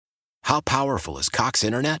How powerful is Cox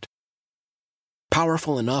Internet?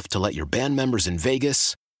 Powerful enough to let your band members in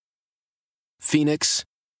Vegas, Phoenix,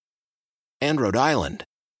 and Rhode Island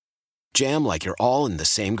jam like you're all in the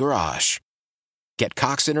same garage. Get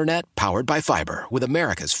Cox Internet powered by fiber with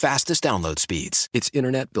America's fastest download speeds. It's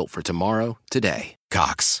internet built for tomorrow, today.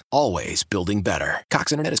 Cox, always building better.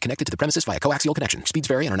 Cox Internet is connected to the premises via coaxial connection. Speeds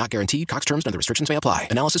vary and are not guaranteed. Cox terms and other restrictions may apply.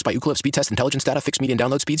 Analysis by Ookla Speed Test Intelligence Data. Fixed median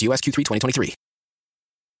download speeds. US Q3 2023.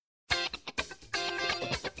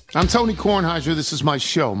 I'm Tony Kornheiser. This is my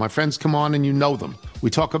show. My friends come on and you know them. We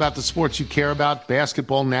talk about the sports you care about,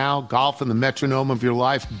 basketball now, golf, and the metronome of your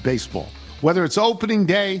life, baseball. Whether it's opening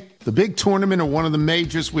day, the big tournament, or one of the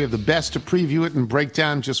majors, we have the best to preview it and break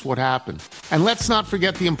down just what happened. And let's not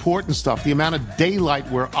forget the important stuff, the amount of daylight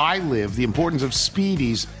where I live, the importance of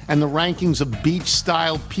speedies, and the rankings of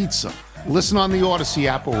beach-style pizza. Listen on the Odyssey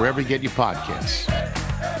app or wherever you get your podcasts.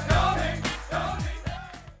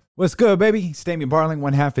 What's good, baby? It's Damian Barling,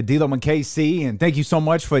 one half of D-Lo and KC, and thank you so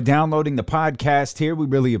much for downloading the podcast here. We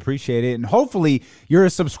really appreciate it, and hopefully you're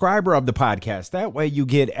a subscriber of the podcast. That way you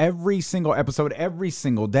get every single episode, every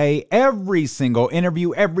single day, every single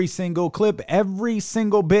interview, every single clip, every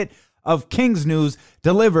single bit of Kings news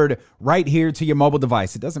delivered right here to your mobile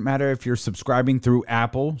device. It doesn't matter if you're subscribing through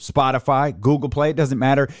Apple, Spotify, Google Play. It doesn't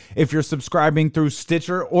matter if you're subscribing through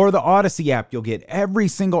Stitcher or the Odyssey app. You'll get every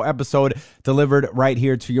single episode delivered right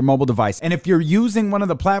here to your mobile device. And if you're using one of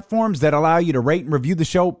the platforms that allow you to rate and review the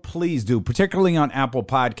show, please do, particularly on Apple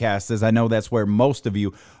Podcasts, as I know that's where most of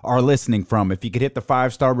you are listening from. If you could hit the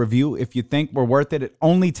 5-star review, if you think we're worth it, it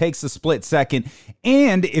only takes a split second.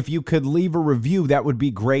 And if you could leave a review, that would be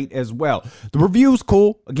great as well. The review's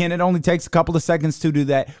cool. Again, it only takes a couple of seconds to do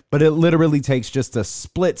that, but it literally takes just a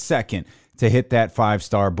split second to hit that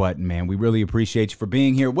 5-star button, man. We really appreciate you for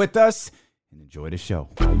being here with us, and enjoy the show.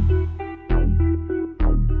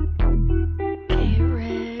 Hey,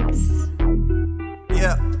 Riggs.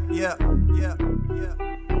 Yeah.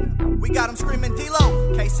 We got them screaming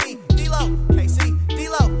D-Lo, KC, D-Lo, KC,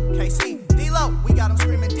 D-Lo, KC, D-Lo. We got them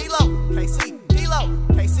screaming D-Lo, KC, D-Lo,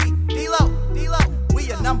 KC, D-Lo, D-Lo. We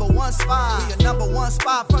your number one spot. We your number one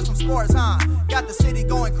spot for some sports, huh? Got the city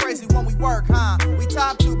going crazy when we work, huh? We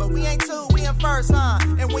top 2, but we ain't 2, we in first, huh?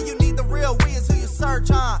 And when you need the real, we is who you search,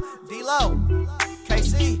 huh? D-Lo,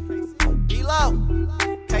 KC, D-Lo,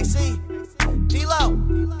 KC, D-Lo,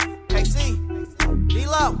 KC,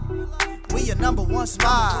 D-Lo. We your number one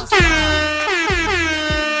spot.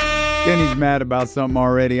 Kenny's mad about something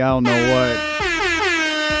already. I don't know what.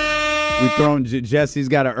 We thrown Jesse's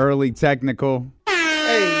got an early technical.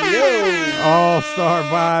 Hey, yo. All-star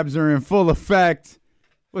vibes are in full effect.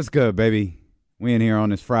 What's good, baby? We in here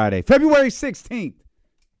on this Friday, February 16th.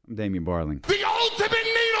 I'm Damian Barling. The ultimate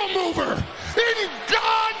needle mover in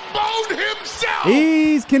God mode himself.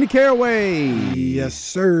 He's Kenny Caraway. Yes,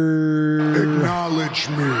 sir. Acknowledge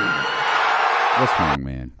me. What's wrong,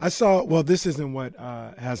 man? I saw, well, this isn't what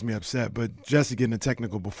has me upset, but Jesse getting a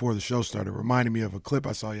technical before the show started reminded me of a clip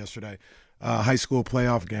I saw yesterday, high school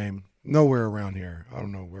playoff game, nowhere around here. I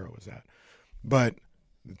don't know where it was at. But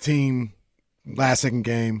the team, last second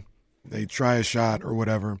game, they try a shot or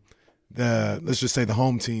whatever. Let's just say the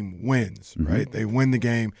home team wins, right? They win the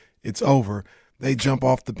game. It's over. They jump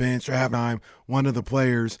off the bench or have time. One of the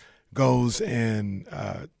players goes and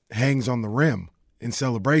hangs on the rim in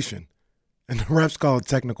celebration. And the refs call a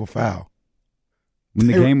technical foul. When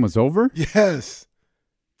the game was over? Yes.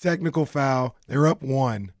 Technical foul. They're up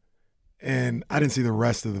 1. And I didn't see the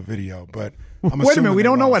rest of the video, but I'm Wait a minute, we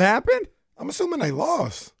don't know what happened? I'm assuming they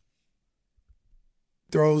lost.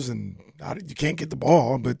 Throws, and you can't get the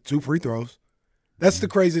ball, but 2 free throws. That's the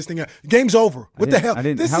craziest thing. Game's over. What the hell?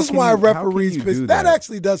 This is why referees piss. That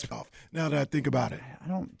actually does off, now that I think about it. I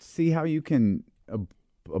don't see how you can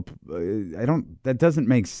that doesn't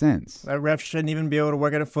make sense. That ref shouldn't even be able to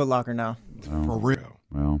work at a Foot Locker now. Oh, for real.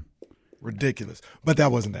 Well, ridiculous. But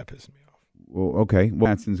that wasn't that pissing me off. Well, okay. Well,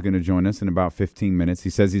 Matson's going to join us in about 15 minutes. He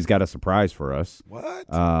says he's got a surprise for us. What?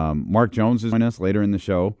 Mark Jones is joining us later in the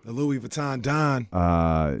show. The Louis Vuitton Don.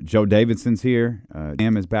 Joe Davidson's here.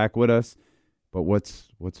 Cam is back with us. But what's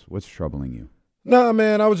troubling you? Nah,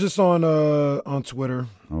 man, I was just on Twitter.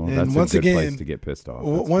 Oh, and that's once a good again, place to get pissed off.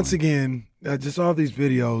 Once again, just all these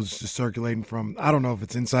videos just circulating from, I don't know if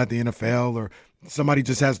it's inside the NFL or somebody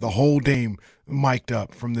just has the whole game mic'd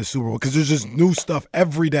up from this Super Bowl because there's just new stuff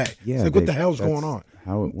every day. Yeah, it's like, what the hell's going on?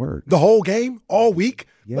 How it works. The whole game? All week?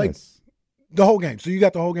 Yes. Like, the whole game. So you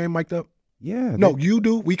got the whole game mic'd up? Yeah. No, you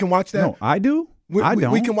do? We can watch that? No, I do?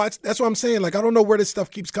 We can watch. That's what I'm saying. Like, I don't know where this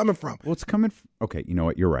stuff keeps coming from. Well, it's coming. Okay, you know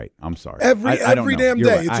what? You're right. I'm sorry. Every damn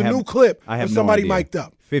day, right. it's a new clip I have of somebody no idea. mic'd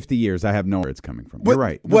up. 50 years, I have no where it's coming from. You're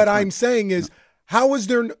right. What I'm saying is, how is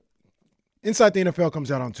there Inside the NFL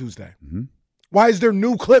comes out on Tuesday? Mm-hmm. Why is there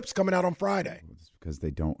new clips coming out on Friday? It's because they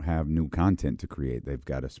don't have new content to create. They've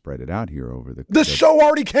got to spread it out here over the show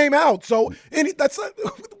already came out. So that's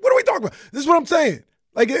what are we talking about? This is what I'm saying.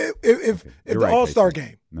 Like if the All-Star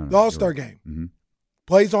game, the All-Star game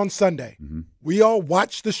plays on Sunday, we all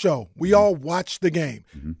watch the show. We all watch the game.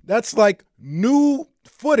 That's like new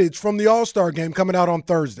footage from the All-Star game coming out on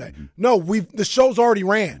Thursday. No, the show's already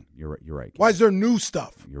ran. You're right. Why is there new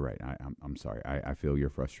stuff? You're right. I'm sorry. I feel your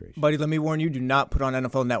frustration. Buddy, let me warn you, do not put on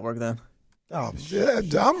NFL Network then. Oh,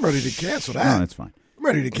 shit. I'm ready to cancel that. No, that's fine. I'm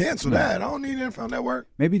ready to cancel that. I don't need NFL Network.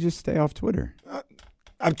 Maybe just stay off Twitter.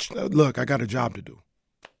 Look, I got a job to do.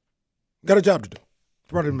 It's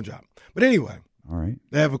part of my job. But anyway. All right.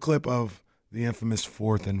 They have a clip of the infamous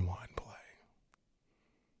 4th and 1 play.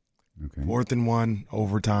 Okay. 4th and 1,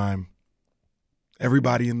 overtime.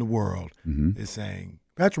 Everybody in the world is saying,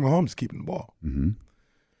 Patrick Mahomes is keeping the ball.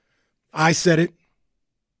 I said it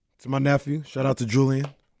to my nephew. Shout out to Julian.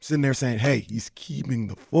 Sitting there saying, hey, he's keeping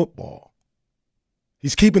the football.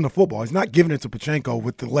 He's keeping the football. He's not giving it to Pachenko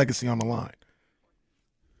with the legacy on the line.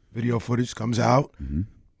 Video footage comes out.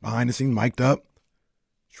 Behind the scenes, mic'd up.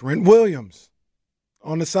 Trent Williams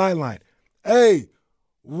on the sideline. Hey,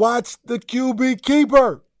 watch the QB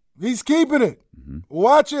keeper. He's keeping it.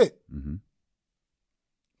 Watch it.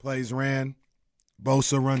 Plays ran.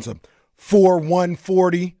 Bosa runs a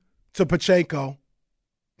 4-1-40 to Pachenko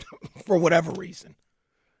for whatever reason.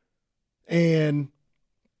 And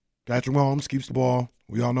Patrick Mahomes keeps the ball.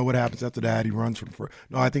 We all know what happens after that. He runs for the first.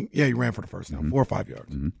 No, he ran for the first down, 4 or 5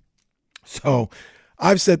 yards. So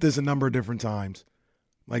I've said this a number of different times.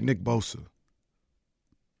 Like Nick Bosa,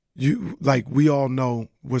 we all know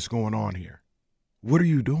what's going on here. What are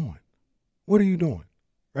you doing?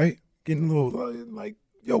 Right? Getting a little like,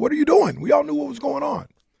 yo, what are you doing? We all knew what was going on.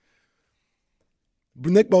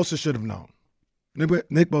 But Nick Bosa should have known.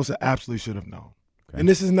 Nick Bosa absolutely should have known. Okay. And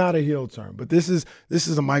this is not a heel turn, but this is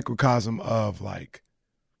a microcosm of like,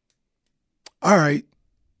 all right,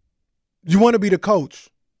 you want to be the coach,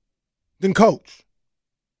 then coach.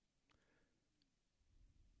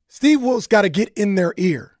 Steve Wilkes got to get in their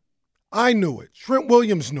ear. I knew it. Trent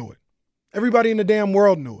Williams knew it. Everybody in the damn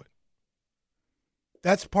world knew it.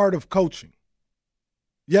 That's part of coaching.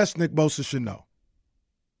 Yes, Nick Bosa should know.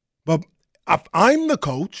 But if I'm the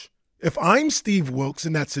coach, if I'm Steve Wilkes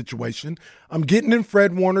in that situation, I'm getting in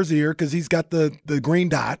Fred Warner's ear because he's got the green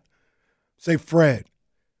dot. Say, Fred,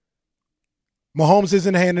 Mahomes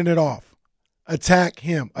isn't handing it off. Attack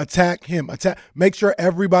him. Make sure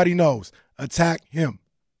everybody knows. Attack him.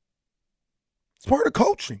 It's part of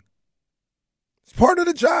coaching. It's part of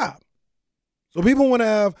the job. So people want to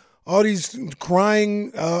have all these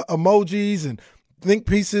crying emojis and think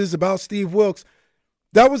pieces about Steve Wilkes.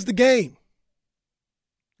 That was the game.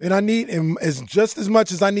 And I need him just as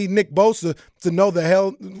much as I need Nick Bosa to know the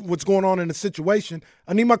hell what's going on in the situation.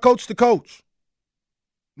 I need my coach to coach.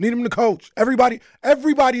 Need him to coach. Everybody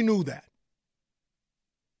knew that.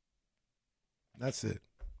 That's it.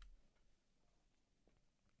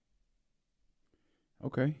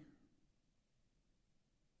 Okay.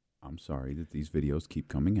 I'm sorry that these videos keep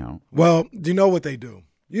coming out. Well, do you know what they do?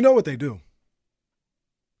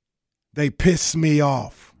 They piss me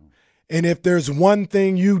off. And if there's one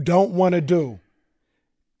thing you don't want to do,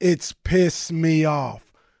 it's piss me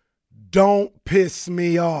off. Don't piss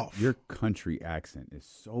me off. Your country accent is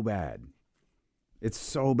so bad. It's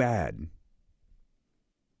so bad.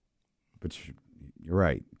 But you're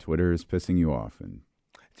right. Twitter is pissing you off. And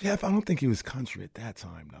Jeff, I don't think he was country at that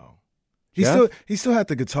time, though. He still had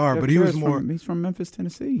the guitar, Jeff but he was Jarrett's more. He's from Memphis,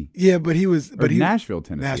 Tennessee. Yeah, but he was. But Nashville,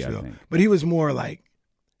 Tennessee. I think. But he was more like.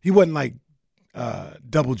 He wasn't like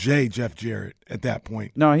Double J Jeff Jarrett at that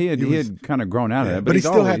point. No, he had kind of grown out of that. But he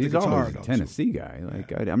still had the he's guitar, always a though, Tennessee guy.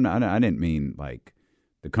 Like I didn't mean like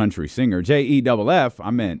the country singer JEFF.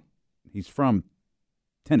 I meant he's from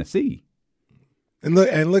Tennessee. And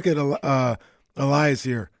look at Elias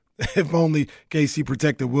here. If only KC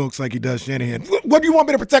protected Wilkes like he does Shanahan. What do you want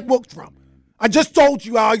me to protect Wilkes from? I just told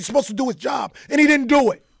you how he's supposed to do his job, and he didn't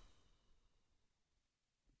do it.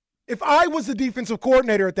 If I was the defensive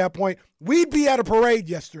coordinator at that point, we'd be at a parade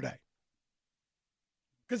yesterday.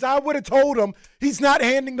 Because I would have told him he's not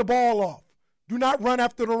handing the ball off. Do not run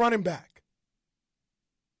after the running back.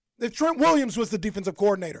 If Trent Williams was the defensive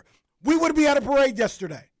coordinator, we would be at a parade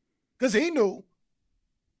yesterday. Because he knew.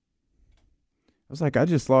 was like, I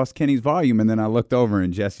just lost Kenny's volume, and then I looked over,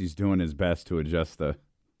 and Jesse's doing his best to adjust the.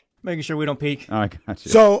 Making sure we don't peek. Oh, I got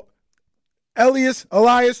you. So,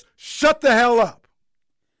 Elias, shut the hell up.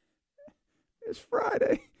 It's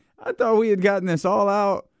Friday. I thought we had gotten this all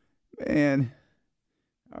out. Man.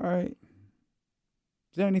 All right.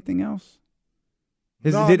 Is there anything else?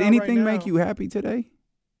 No, did not anything right make now. you happy today?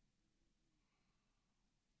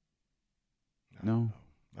 No.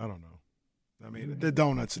 I don't know. I mean, the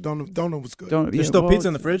donuts. Donut was good. There's still pizza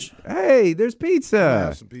in the fridge. Hey, there's pizza. I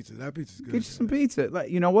have some pizza. That pizza's good. Get you some pizza. Like,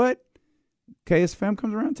 you know what? KSFM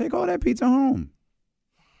comes around, take all that pizza home.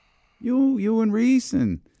 You and Reese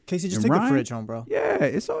and Casey, just and take Ryan. the fridge home, bro. Yeah,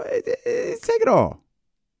 it's all. Take it all.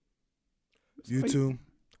 You two,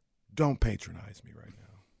 don't patronize me right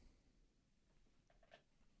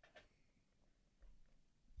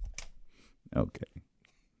now. Okay.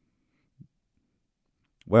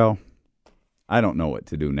 Well, I don't know what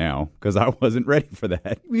to do now because I wasn't ready for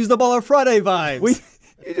that. We used up all our Friday vibes.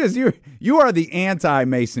 You are the anti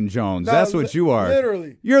Mason Jones. No, That's what you are.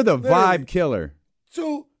 literally. You're the Literally. vibe killer.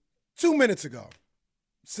 2 minutes ago,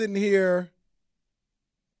 sitting here,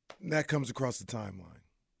 and that comes across the timeline.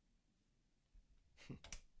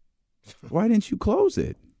 Why didn't you close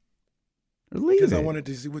it or leave it? Because I wanted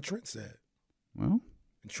to see what Trent said. Well,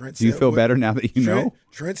 And Trent do you said feel what- better now that you know?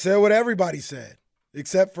 Trent said what everybody said,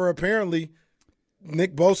 except for apparently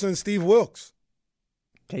Nick Bosa and Steve Wilkes.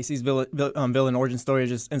 Casey's villain origin story is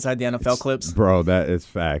just inside the NFL clips. Bro, that is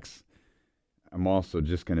facts. I'm also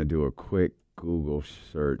just going to do a quick Google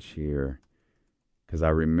search here because I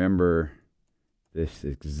remember this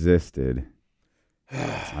existed.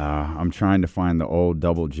 I'm trying to find the old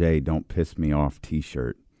Double J Don't Piss Me Off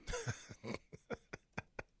t-shirt.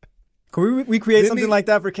 Can we create Didn't something he- like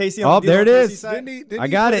that for Casey? Oh, On the there it Dylan is. Pussy side? I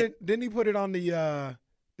got it. Didn't he put it on the?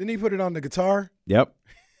 Didn't he put it on the guitar? Yep.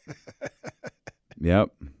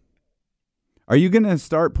 Yep. Are you going to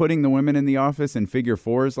start putting the women in the office in figure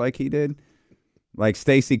fours like he did? Like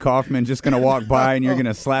Stacey Kaufman just going to walk by and you're going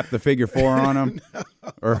to slap the figure four on him?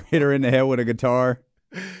 Or hit her in the head with a guitar?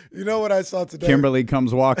 You know what I saw today? Kimberly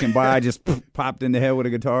comes walking by, just popped in the head with a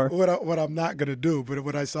guitar? What I'm not gonna do, but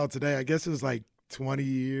what I saw today, I guess it was like 20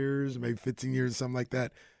 years, maybe 15 years, something like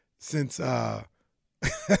that, since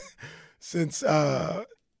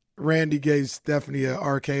Randy gave Stephanie a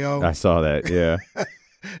RKO. I saw that, yeah.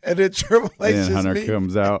 And then Triple H And just Hunter mean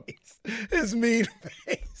comes out. his mean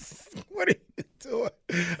face. What are you doing?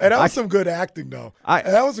 And that was some good acting, though. I-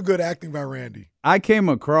 That was some good acting by Randy. I came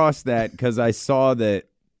across that because I saw that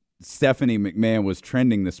Stephanie McMahon was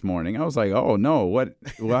trending this morning. I was like, oh, no, what?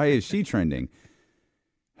 Why is she trending?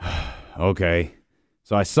 Okay.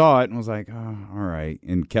 So I saw it and was like, oh, all right.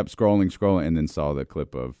 And kept scrolling, and then saw the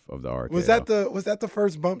clip of the RKO. Was that the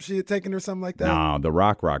first bump she had taken or something like that? No, the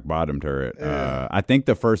Rock bottomed her. Yeah. I think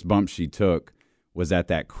the first bump she took was at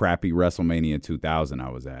that crappy WrestleMania 2000 I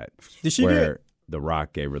was at. Did she where the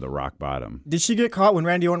Rock gave her the rock bottom. Did she get caught when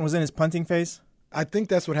Randy Orton was in his punting phase? I think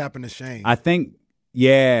that's what happened to Shane. I think,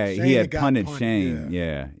 yeah, Shane he had had got punted punted, Shane.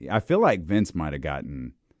 Yeah. I feel like Vince might have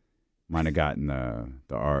gotten the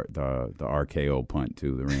RKO punt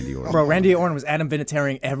too, the Randy Orton. Bro, Randy Orton was Adam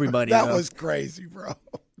Vinatiering everybody. That yo. was crazy, bro.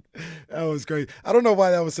 That was crazy. I don't know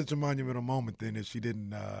why that was such a monumental moment then if she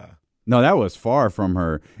didn't. No, that was far from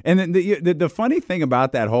her. And then the funny thing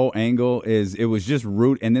about that whole angle is it was just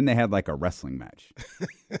root, and then they had like a wrestling match.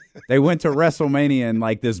 They went to WrestleMania and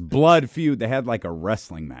like this blood feud. They had like a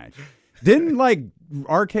wrestling match. Didn't like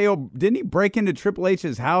RKO? Didn't he break into Triple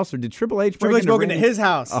H's house, or did Triple H break Triple H broke into Randy? his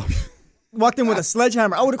house. Oh. Walked in with a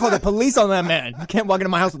sledgehammer. I would have called the police on that man. You can't walk into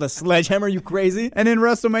my house with a sledgehammer. You crazy? And then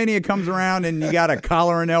WrestleMania comes around and you got a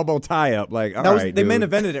collar and elbow tie up. Like, all right, They dude. main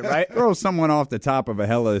evented it, right? Throw someone off the top of a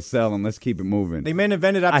Hell of a Cell and let's keep it moving. They main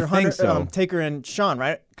evented after I think Hunter, so. Taker and Shawn,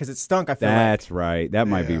 right? Because it stunk. I feel That's right. That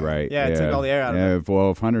might be right. Yeah, it took all the air out of it.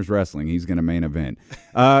 Well, if Hunter's wrestling, he's going to main event.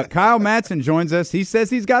 Kyle Madsen joins us. He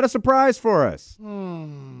says he's got a surprise for us. I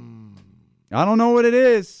don't know what it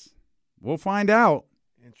is. We'll find out.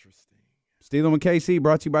 Interesting. Steeler and KC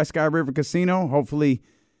brought to you by Sky River Casino. Hopefully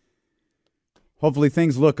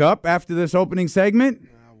things look up after this opening segment.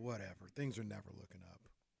 Whatever. Things are never looking up.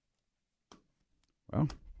 Well,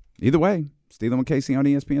 either way, Steeler and KC on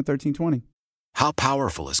ESPN 1320. How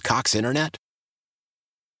powerful is Cox Internet?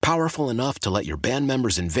 Powerful enough to let your band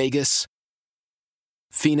members in Vegas,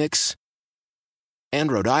 Phoenix,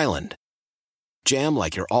 and Rhode Island jam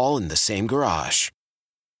like you're all in the same garage.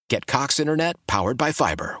 Get Cox Internet powered by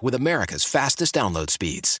fiber with America's fastest download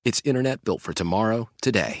speeds. It's internet built for tomorrow,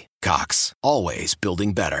 today. Cox, always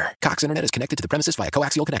building better. Cox Internet is connected to the premises via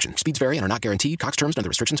coaxial connection. Speeds vary and are not guaranteed. Cox terms and other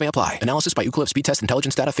restrictions may apply. Analysis by Ookla Speed Test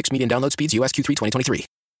Intelligence Data. Fixed median download speeds. US Q3 2023.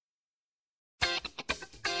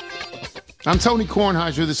 I'm Tony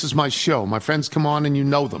Kornheiser. This is my show. My friends come on and you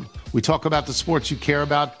know them. We talk about the sports you care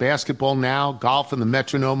about, basketball now, golf, and the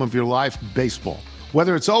metronome of your life, baseball.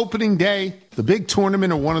 Whether it's opening day, the big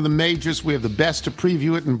tournament, or one of the majors, we have the best to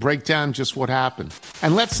preview it and break down just what happened.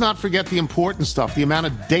 And let's not forget the important stuff, the amount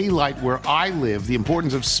of daylight where I live, the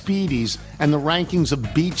importance of speedies, and the rankings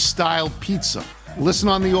of beach-style pizza. Listen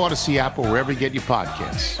on the Odyssey app or wherever you get your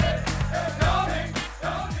podcasts.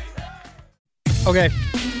 Okay.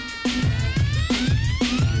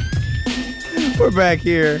 We're back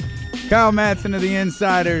here. Kyle Madsen of the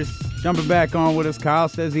Insiders jumping back on with us. Kyle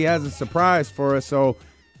says he has a surprise for us, so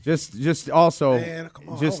just also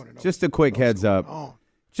just a quick heads up.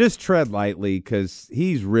 Just tread lightly because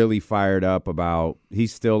he's really fired up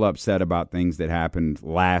he's still upset about things that happened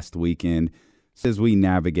last weekend. As we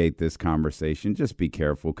navigate this conversation, just be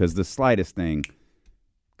careful because the slightest thing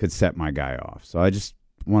could set my guy off. So I just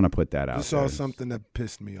want to put that out there. You saw something that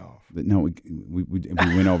pissed me off. No, we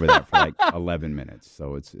went over that for like 11 minutes,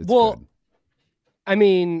 so it's well, good. I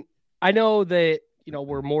mean, I know that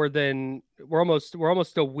we're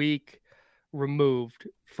almost a week removed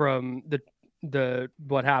from the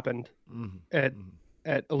what happened at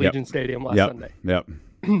Allegiant Stadium last Sunday. Yep.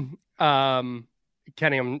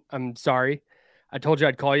 Kenny, I'm sorry. I told you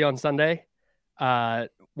I'd call you on Sunday.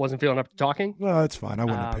 Wasn't feeling up to talking. Well, that's fine. I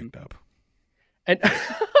wouldn't have picked up.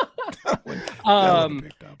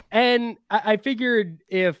 And I figured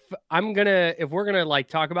if we're gonna like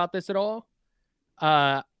talk about this at all,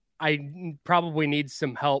 I probably need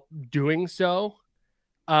some help doing so.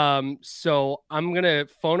 So I'm gonna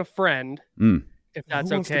phone a friend if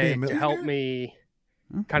that's okay to help me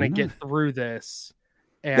kind of get through this.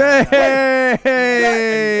 And, That's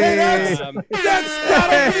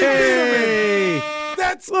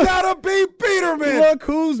gotta be Biderman. Look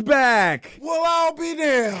who's back. Well, I'll be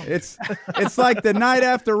damned. It's like the night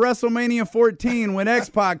after WrestleMania 14 when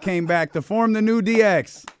X-Pac came back to form the new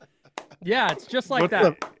DX. Yeah, it's just like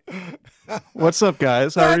that. What's up,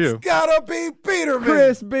 guys? How are you? That's gotta be Biderman.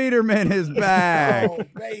 Chris Biderman is back. Oh,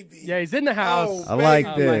 baby. Yeah, he's in the house. I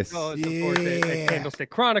like this. At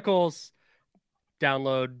Candlestick Chronicles.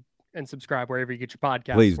 Download and subscribe wherever you get your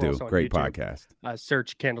podcast. Please We're do. also on Great YouTube. podcast.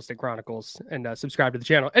 Search Candlestick Chronicles and subscribe to the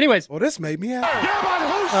channel. Anyways. Well, this made me happy.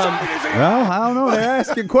 Well, I don't know. They're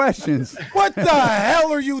asking questions. What the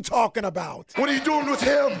hell are you talking about? What are you doing with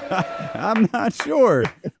him? I'm not sure.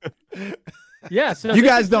 Yeah, so you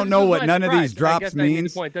guys don't know what none of these drops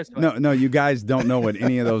means. No, No, you guys don't know what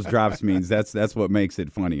any of those drops means. That's what makes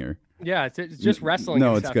it funnier. Yeah, it's just wrestling.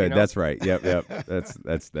 No, and it's stuff, good. That's right. Yep. That's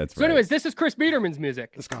right. So, anyways, this is Chris Biderman's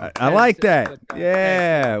music. I like that.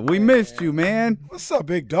 Yeah, we missed you, man. What's up,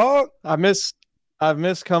 big dog? I've missed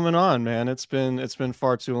coming on, man. It's been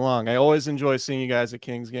far too long. I always enjoy seeing you guys at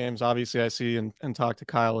Kings games. Obviously, I see and talk to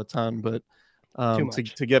Kyle a ton, but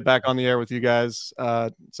to get back on the air with you guys,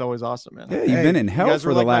 it's always awesome, man. Yeah, you've been in hell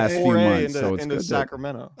for the last few months, so it's into good.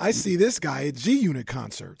 Sacramento. I see this guy at G Unit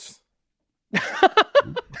concerts.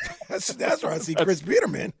 That's where I see Chris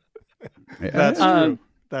Biderman. That's true.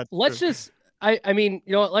 Let's just. I mean,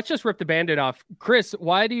 let's just rip the Band-Aid off. Chris,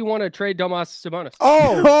 why do you want to trade Domas Sabonis?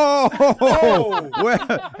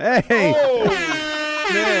 Well, hey.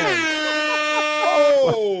 Man.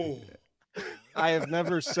 Oh. I have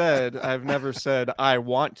never said I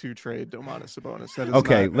want to trade Domantas Sabonis. That is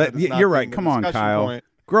Okay, you're right. the Come on, Kyle. point.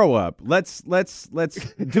 Grow up. Let's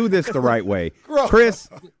do this the right way. Chris,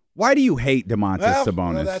 why do you hate Domantas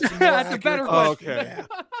Sabonis? That's a better question. Okay.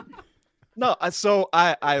 No, so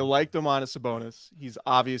I like Domantas Sabonis. He's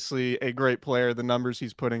obviously a great player. The numbers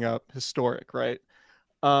he's putting up, historic, right?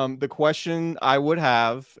 The question I would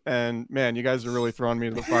have, and man, you guys are really throwing me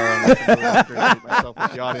to the fire on this. Myself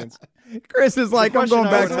with the audience. Chris is like, I'm going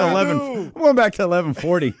back to 11. I'm going back to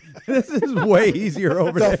 11:40. This is way easier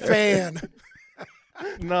over there. The fan.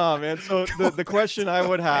 No, man. So the question I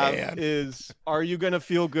would have is, are you going to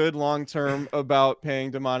feel good long term about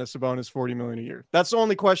paying Domantas Sabonis $40 million a year? That's the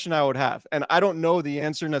only question I would have, and I don't know the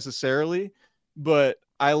answer necessarily, but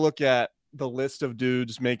I look at the list of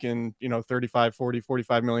dudes making, $35, $40,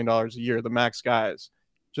 $45 million a year, the max guys.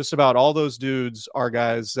 Just about all those dudes are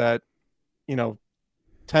guys that,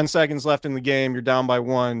 10 seconds left in the game, you're down by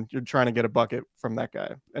one, you're trying to get a bucket from that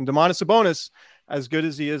guy. And Domantas Sabonis, as good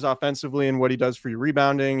as he is offensively and what he does for your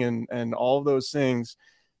rebounding and all of those things,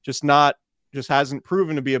 just not just hasn't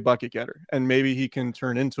proven to be a bucket getter, and maybe he can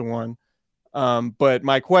turn into one. But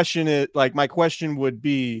my question would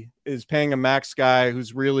be, is paying a max guy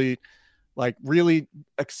who's really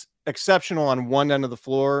exceptional on one end of the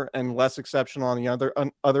floor and less exceptional on the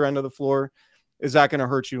other end of the floor, is that going to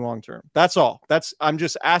hurt you long term? That's all. I'm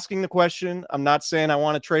just asking the question. I'm not saying I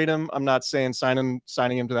want to trade him. I'm not saying signing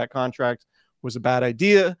him to that contract was a bad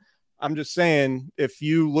idea. I'm just saying, if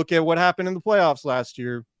you look at what happened in the playoffs last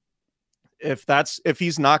year, if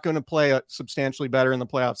he's not going to play substantially better in the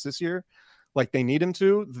playoffs this year, like they need him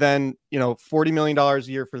to, then $40 million a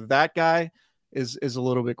year for that guy is a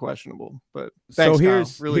little bit questionable. But thanks, Kyle.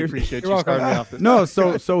 Really appreciate you starting me off this. No,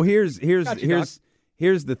 so here's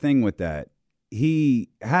the thing with that. He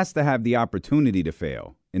has to have the opportunity to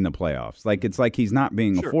fail in the playoffs. Like, it's like he's not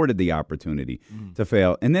being afforded the opportunity to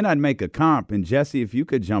fail. And then I'd make a comp, and Jesse, if you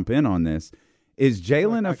could jump in on this, is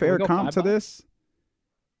Jalen a fair comp to this?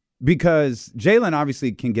 Because Jalen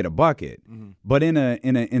obviously can get a bucket, but in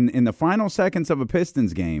the final seconds of a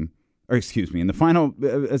Pistons game, or excuse me, in the final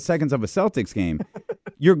seconds of a Celtics game,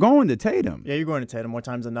 you're going to Tatum. Yeah, you're going to Tatum more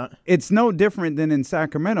times than not. It's no different than in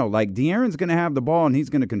Sacramento. Like, De'Aaron's going to have the ball and he's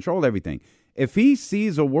going to control everything. If he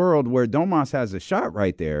sees a world where Domas has a shot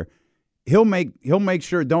right there, he'll make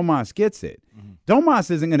sure Domas gets it.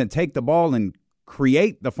 Domas isn't going to take the ball and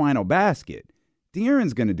create the final basket.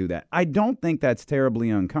 De'Aaron's going to do that. I don't think that's terribly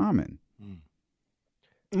uncommon.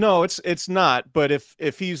 No, it's not. But if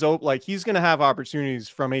he's he's going to have opportunities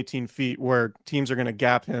from 18 feet where teams are going to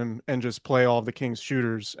gap him and just play all of the Kings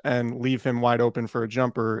shooters and leave him wide open for a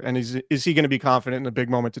jumper. And is he going to be confident in the big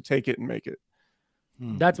moment to take it and make it?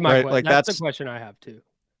 That's my question. That's the question I have too.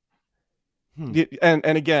 And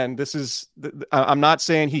again, I'm not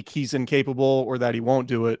saying he's incapable or that he won't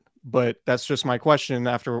do it, but that's just my question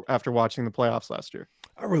after watching the playoffs last year.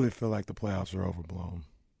 I really feel like the playoffs are overblown.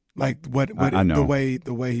 Like I know.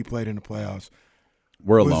 the way he played in the playoffs,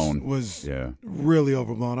 was really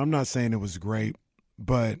overblown. I'm not saying it was great,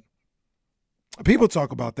 but people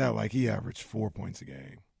talk about that like he averaged 4 points a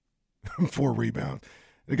game, 4 rebounds.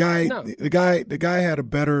 The guy had a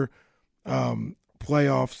better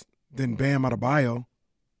playoffs than Bam Adebayo,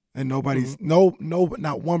 and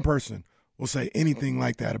not one person will say anything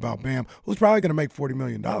like that about Bam, who's probably going to make $40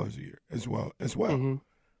 million a year as well.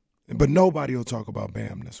 But nobody will talk about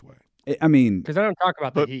Bam this way. I mean, because I don't talk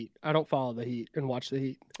about the Heat. I don't follow the Heat and watch the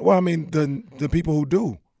Heat. Well, I mean, the people who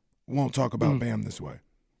do won't talk about Bam this way.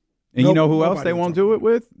 And you know who else they won't do it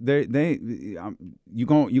with? You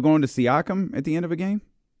going to Siakam at the end of a game?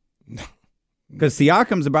 Because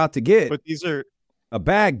Siakam's about to get a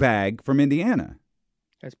bag from Indiana.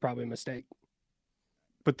 That's probably a mistake.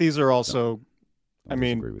 But these are also, I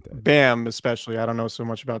mean, Bam especially. I don't know so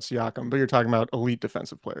much about Siakam, but you're talking about elite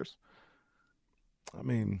defensive players. I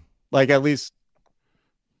mean, like at least.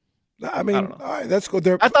 I mean, all right, let's go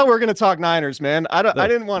there. I thought we were going to talk Niners, man. I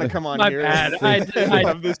didn't want to come on here and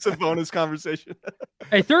have this bonus conversation.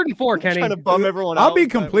 Hey, 3rd and 4, Kenny. Trying to bum everyone out. I'll be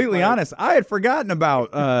completely honest. I had forgotten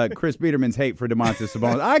about Chris Biderman's hate for Domantas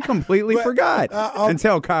Sabonis. I completely forgot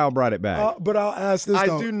until Kyle brought it back. But I'll ask this: I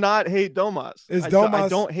do not hate Domas. I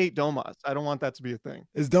don't hate Domas. I don't want that to be a thing.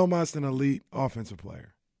 Is Domas an elite offensive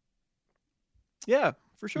player? Yeah,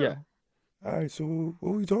 for sure. Yeah. All right. So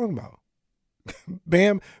what are we talking about?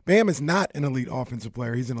 Bam is not an elite offensive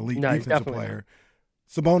player. He's an elite defensive player.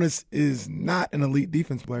 Sabonis is not an elite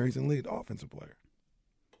defense player. He's an elite offensive player.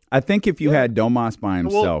 I think if you had Domas by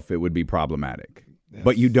himself, it would be problematic. Yes.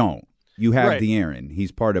 But you don't. You have De'Aaron.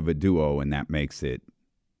 He's part of a duo, and that makes it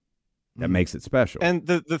special. And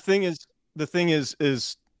the thing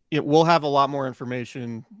is we'll have a lot more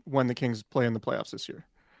information when the Kings play in the playoffs this year.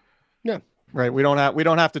 Yeah. Right. We don't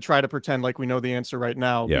have to try to pretend like we know the answer right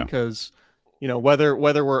now because whether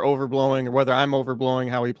we're overblowing or whether I'm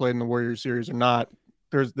overblowing how he played in the Warriors series or not,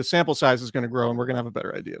 the sample size is going to grow and we're going to have a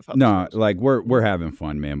better idea of how. We're having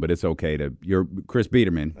fun, man, but it's okay Chris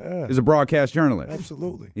Biderman is a broadcast journalist.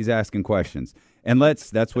 Absolutely. He's asking questions. And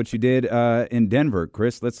that's what you did in Denver,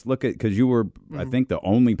 Chris. Let's look at, because you were I think the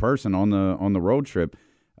only person on the road trip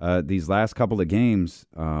these last couple of games.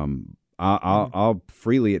 I'll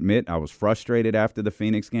freely admit I was frustrated after the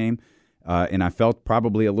Phoenix game. And I felt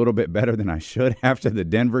probably a little bit better than I should after the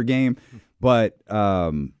Denver game. But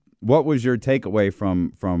what was your takeaway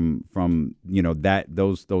from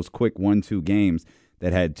those quick 1-2 games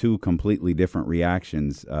that had 2 completely different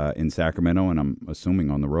reactions in Sacramento, and I'm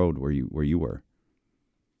assuming on the road where you were?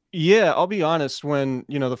 Yeah, I'll be honest. When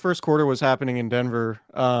the first quarter was happening in Denver,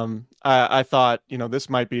 I thought this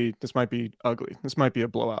might be ugly. This might be a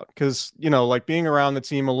blowout because being around the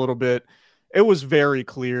team a little bit. it was very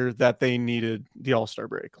clear that they needed the All-Star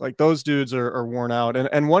break. Like those dudes are worn out.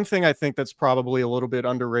 And one thing I think that's probably a little bit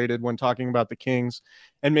underrated when talking about the Kings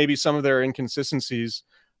and maybe some of their inconsistencies,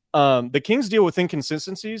 the Kings deal with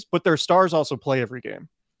inconsistencies, but their stars also play every game,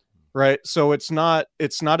 right? So it's not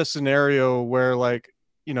a scenario where like,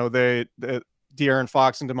 you know, De'Aaron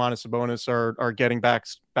Fox and Domantas Sabonis are getting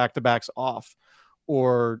back-to-backs off,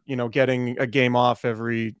 or, you know, getting a game off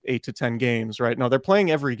every 8 to 10 games, right? No, they're playing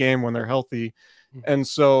every game when they're healthy. And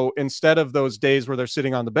so instead of those days where they're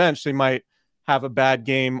sitting on the bench, they might have a bad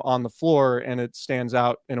game on the floor and it stands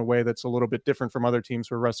out in a way that's a little bit different from other teams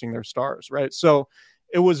who are resting their stars, right? So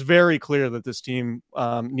it was very clear that this team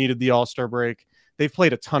needed the All-Star break. They've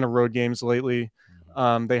played a ton of road games lately.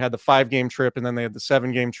 They had the 5-game trip, and then they had the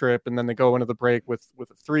 7-game trip, and then they go into the break with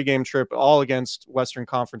a 3-game trip, all against Western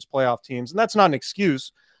Conference playoff teams. And that's not an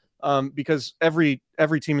excuse, because every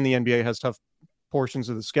team in the NBA has tough portions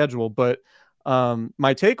of the schedule. But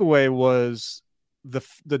my takeaway was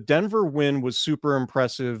the Denver win was super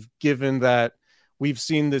impressive, given that we've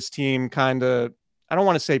seen this team kind of, I don't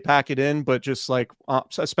want to say pack it in, but just like,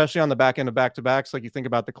 especially on the back end of back-to-backs, like you think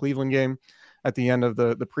about the Cleveland game at the end of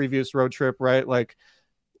the previous road trip, right? Like,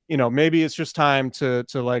 you know, maybe it's just time to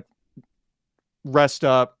like rest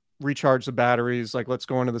up, recharge the batteries. Like, let's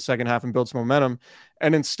go into the second half and build some momentum.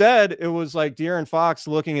 And instead it was like De'Aaron Fox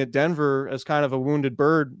looking at Denver as kind of a wounded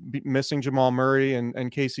bird, missing Jamal Murray and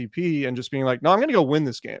KCP, and just being like, no, I'm going to go win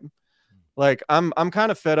this game. Like I'm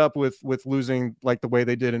kind of fed up with losing like the way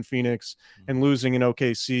they did in Phoenix and losing in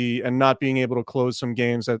OKC and not being able to close some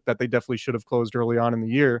games that they definitely should have closed early on in the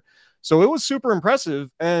year. So it was super impressive.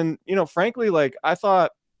 And, you know, frankly, like I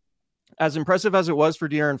thought, as impressive as it was for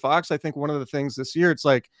De'Aaron Fox, I think one of the things this year, it's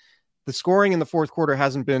like the scoring in the fourth quarter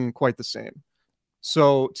hasn't been quite the same.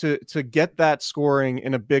 So to get that scoring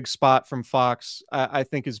in a big spot from Fox, I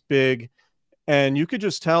think is big. And you could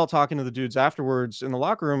just tell talking to the dudes afterwards in the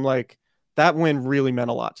locker room, like that win really meant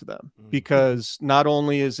a lot to them, because not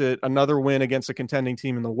only is it another win against a contending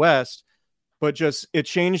team in the West, but just it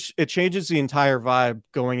changes the entire vibe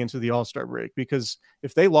going into the All-Star break. Because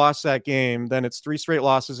if they lost that game, then it's 3 straight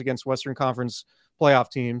losses against Western Conference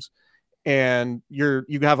playoff teams, and you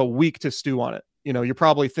have a week to stew on it. You know, you're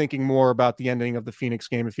probably thinking more about the ending of the Phoenix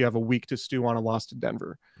game if you have a week to stew on a loss to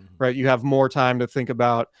Denver, right? You have more time to think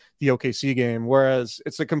about the OKC game, whereas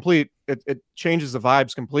it's it changes the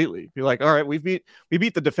vibes completely. You're like, all right, we beat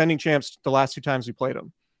the defending champs the last 2 times we played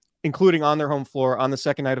them, including on their home floor on the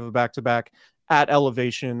second night of a back-to-back at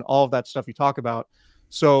elevation, all of that stuff you talk about.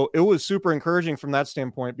 So it was super encouraging from that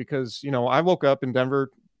standpoint, because, you know, I woke up in Denver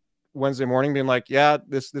Wednesday morning being like, yeah,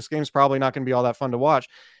 this game's probably not going to be all that fun to watch.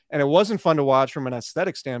 And it wasn't fun to watch from an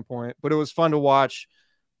aesthetic standpoint, but it was fun to watch.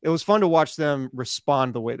 It was fun to watch them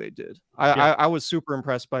respond the way they did. I was super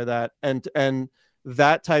impressed by that. And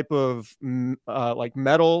that type of like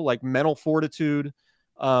mental fortitude,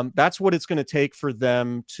 that's what it's going to take for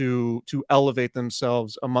them to elevate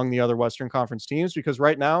themselves among the other Western Conference teams. Because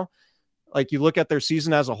right now, like you look at their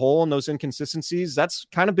season as a whole and those inconsistencies, that's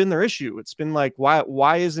kind of been their issue. It's been like,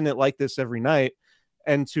 why isn't it like this every night?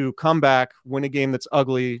 And to come back, win a game that's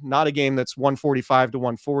ugly, not a game that's 145 to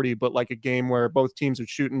 140, but like a game where both teams are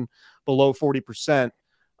shooting below 40%,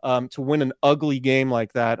 to win an ugly game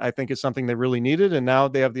like that, I think is something they really needed. And now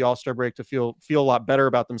they have the All-Star break to feel a lot better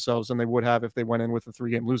about themselves than they would have if they went in with a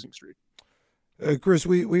 3-game losing streak. Chris,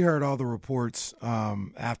 we heard all the reports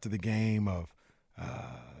after the game of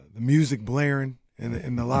the music blaring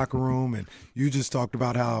in the locker room, and you just talked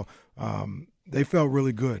about how they felt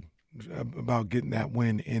really good about getting that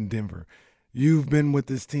win in Denver. You've been with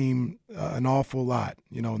this team an awful lot,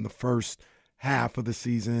 you know, in the first half of the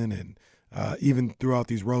season and even throughout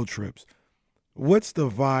these road trips. What's the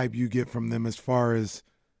vibe you get from them as far as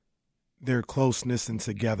their closeness and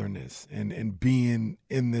togetherness and being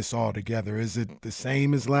in this all together? Is it the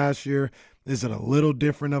same as last year? Is it a little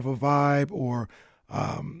different of a vibe? Or,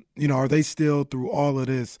 you know, are they still through all of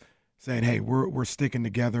this saying, hey, we're sticking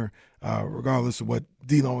together, regardless of what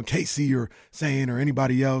D-Lo and KC are saying or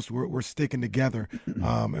anybody else, we're sticking together,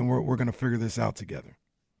 and we're going to figure this out together?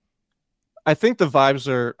 I think the vibes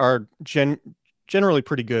are generally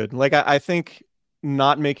pretty good. Like I think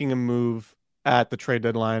not making a move at the trade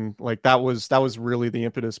deadline, like that was really the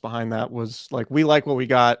impetus behind that, was like, we like what we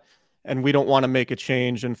got and we don't want to make a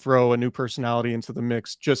change and throw a new personality into the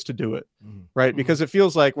mix just to do it. Right. Because it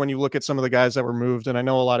feels like when you look at some of the guys that were moved, and I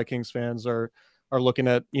know a lot of Kings fans are looking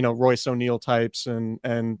at, you know, Royce O'Neal types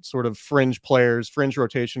and sort of fringe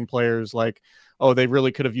rotation players, like, oh, they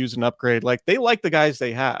really could have used an upgrade. Like, they like the guys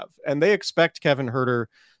they have, and they expect Kevin Huerter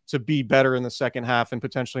to be better in the second half and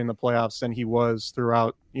potentially in the playoffs than he was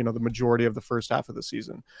throughout, the majority of the first half of the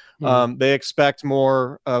season. They expect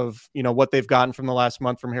more of, what they've gotten from the last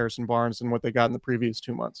month from Harrison Barnes than what they got in the previous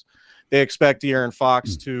 2 months. They expect De'Aaron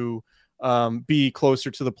Fox to be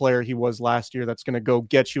closer to the player he was last year. That's going to go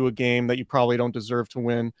get you a game that you probably don't deserve to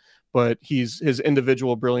win, but his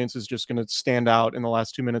individual brilliance is just going to stand out in the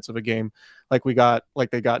last 2 minutes of a game like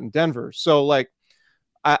they got in Denver. So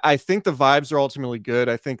I think the vibes are ultimately good.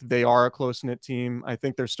 I think they are a close-knit team. I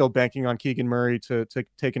think they're still banking on Keegan Murray to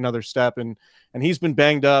take another step, and he's been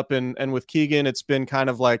banged up, and with Keegan, it's been kind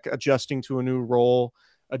of like adjusting to a new role,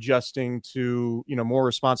 adjusting to, more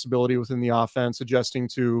responsibility within the offense, adjusting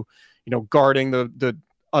to, guarding the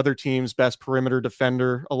other team's best perimeter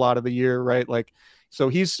defender a lot of the year, right? So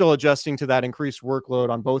he's still adjusting to that increased workload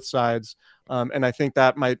on both sides. And I think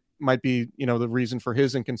that might be, the reason for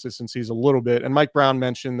his inconsistencies a little bit. And Mike Brown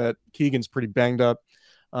mentioned that Keegan's pretty banged up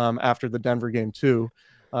after the Denver game too.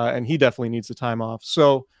 And he definitely needs the time off.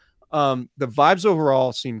 So the vibes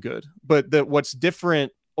overall seem good, but what's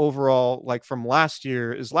different overall, from last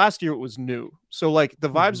year it was new. So the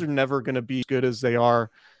vibes are never going to be as good as they are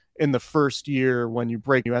in the first year when you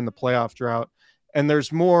end the playoff drought. And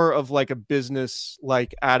there's more of a business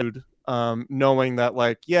attitude, knowing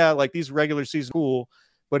that these regular season cool,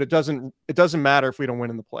 but it doesn't matter if we don't win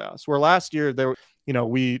in the playoffs. Where last year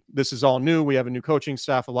this is all new. We have a new coaching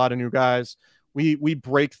staff, a lot of new guys. We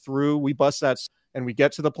break through, we bust that, and we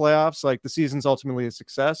get to the playoffs. The season's ultimately a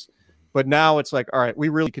success. But now it's all right, we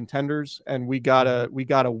really contenders, and we gotta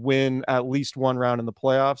win at least one round in the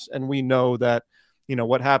playoffs. And we know that,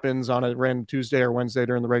 what happens on a random Tuesday or Wednesday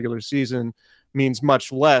during the regular season means much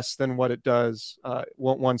less than what it does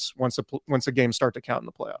once a game start to count in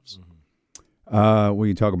the playoffs. When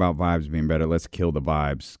you talk about vibes being better, let's kill the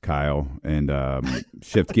vibes, Kyle, and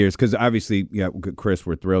shift gears. Because obviously, Chris,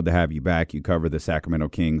 we're thrilled to have you back. You cover the Sacramento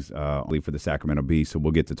Kings, only for the Sacramento Bee, so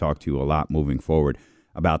we'll get to talk to you a lot moving forward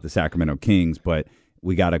about the Sacramento Kings. But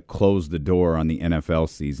we got to close the door on the NFL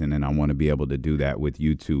season, and I want to be able to do that with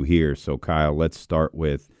you two here. So, Kyle, let's start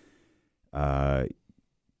with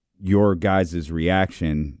your guys'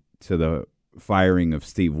 reaction to the firing of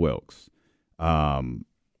Steve Wilkes. I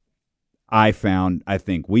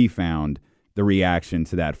think we found the reaction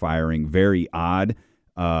to that firing very odd,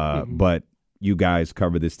 but you guys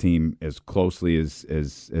cover this team as closely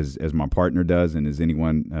as my partner does and as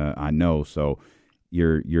anyone I know. So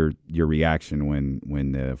your reaction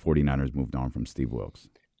when the 49ers moved on from Steve Wilkes.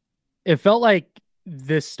 It felt like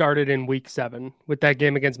this started in week 7 with that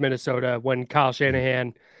game against Minnesota when Kyle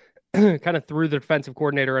Shanahan kind of threw the defensive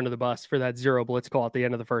coordinator under the bus for that zero blitz call at the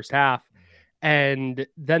end of the first half. And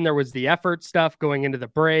then there was the effort stuff going into the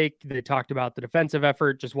break. They talked about the defensive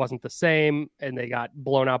effort just wasn't the same, and they got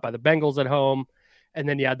blown out by the Bengals at home. And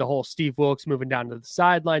then you had the whole Steve Wilkes moving down to the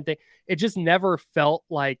sideline thing. It just never felt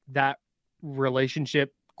like that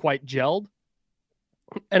relationship quite gelled.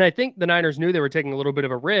 And I think the Niners knew they were taking a little bit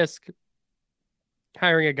of a risk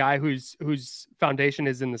hiring a guy whose foundation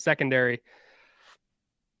is in the secondary.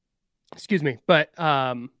 Excuse me. But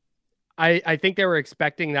I think they were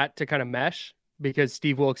expecting that to kind of mesh because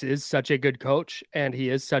Steve Wilkes is such a good coach and he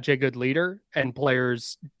is such a good leader, and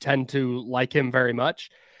players tend to like him very much,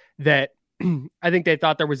 that I think they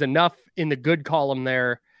thought there was enough in the good column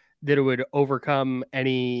there that it would overcome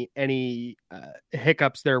any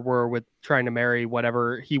hiccups there were with trying to marry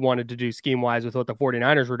whatever he wanted to do scheme-wise with what the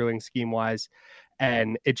 49ers were doing scheme-wise.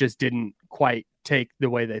 And it just didn't quite take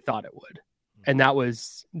the way they thought it would. And that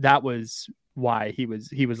was why he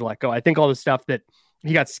was let go. I think all the stuff that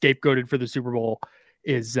he got scapegoated for the Super Bowl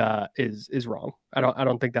is wrong. I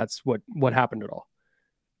don't think that's what happened at all.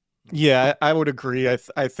 Yeah, I would agree.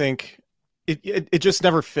 I think it just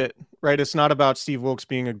never fit, right? It's not about Steve Wilkes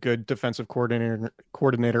being a good defensive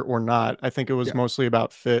coordinator or not. I think it was mostly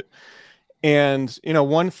about fit. And,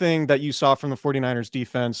 one thing that you saw from the 49ers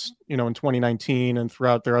defense, in 2019 and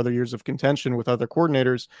throughout their other years of contention with other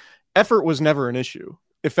coordinators, effort was never an issue.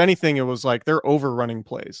 If anything, it was like they're overrunning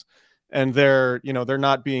plays and they're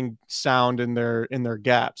not being sound in their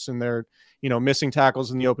gaps, and they're, missing tackles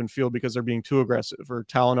in the open field because they're being too aggressive, or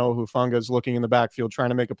Talanoa Hufanga is looking in the backfield trying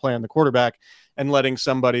to make a play on the quarterback and letting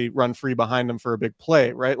somebody run free behind them for a big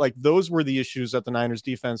play, right? Like those were the issues that the Niners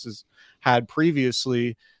defenses had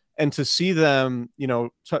previously. And to see them,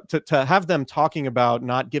 to have them talking about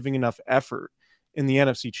not giving enough effort in the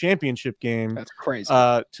NFC Championship game, that's crazy.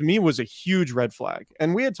 To me was a huge red flag.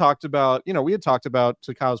 And we had talked about,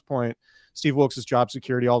 to Kyle's point, Steve Wilkes' job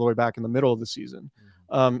security all the way back in the middle of the season.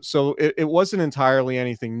 So it wasn't entirely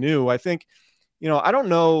anything new. I think, I don't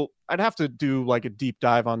know I'd have to do like a deep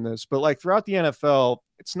dive on this, but like throughout the NFL,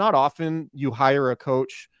 it's not often you hire a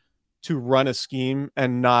coach to run a scheme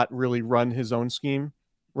and not really run his own scheme,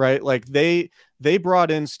 right? Like they brought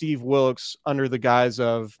in Steve Wilkes under the guise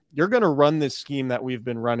of, you're going to run this scheme that we've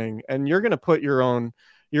been running and you're going to put your own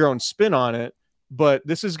spin on it. But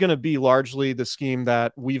this is going to be largely the scheme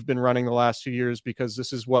that we've been running the last 2 years because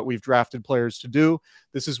this is what we've drafted players to do.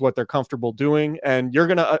 This is what they're comfortable doing. And you're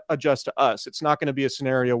going to adjust to us. It's not going to be a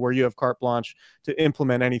scenario where you have carte blanche to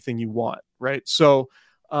implement anything you want. Right. So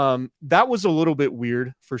that was a little bit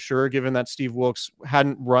weird for sure, given that Steve Wilkes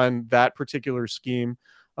hadn't run that particular scheme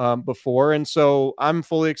before. And so I'm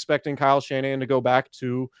fully expecting Kyle Shanahan to go back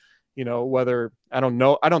to, whether, I don't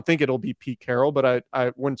know, I don't think it'll be Pete Carroll, but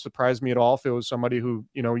I wouldn't surprise me at all if it was somebody who,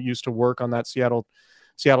 used to work on that Seattle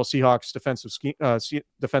Seahawks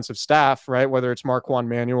defensive staff, right? Whether it's Marquand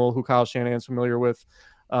Manuel, who Kyle Shanahan's familiar with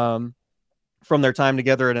from their time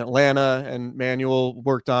together in Atlanta, and Manuel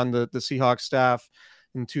worked on the Seahawks staff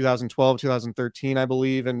in 2012, 2013, I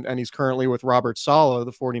believe. And he's currently with Robert Saleh,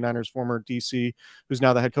 the 49ers former DC, who's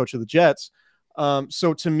now the head coach of the Jets.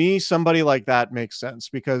 So to me, somebody like that makes sense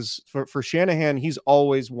because for Shanahan, he's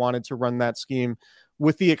always wanted to run that scheme,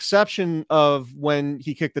 with the exception of when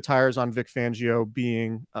he kicked the tires on Vic Fangio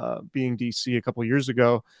being DC a couple of years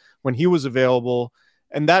ago when he was available.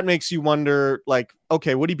 And that makes you wonder, like,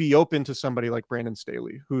 okay, would he be open to somebody like Brandon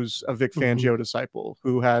Staley, who's a Vic Fangio disciple,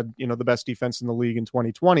 who had, the best defense in the league in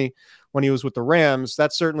 2020 when he was with the Rams?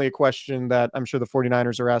 That's certainly a question that I'm sure the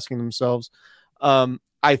 49ers are asking themselves.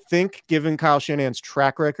 I think given Kyle Shanahan's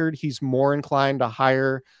track record, he's more inclined to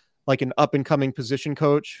hire like an up and coming position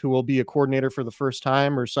coach who will be a coordinator for the first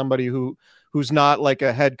time, or somebody who's not like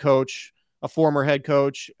a head coach, a former head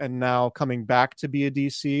coach, and now coming back to be a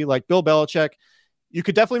DC. Like Bill Belichick, you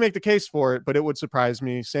could definitely make the case for it, but it would surprise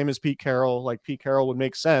me. Same as Pete Carroll. Like Pete Carroll would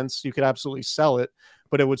make sense. You could absolutely sell it,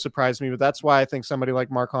 but it would surprise me. But that's why I think somebody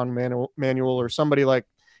like Marquand Manuel or somebody like,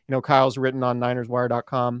 Kyle's written on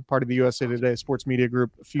NinersWire.com, part of the USA Today sports media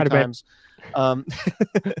group a few times,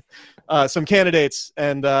 some candidates.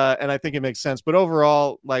 And I think it makes sense, but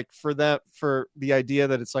overall, like for the idea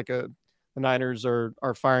that it's like the Niners are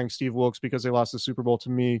firing Steve Wilkes because they lost the Super Bowl, to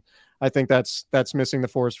me, I think that's missing the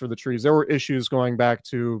forest for the trees. There were issues going back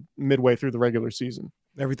to midway through the regular season.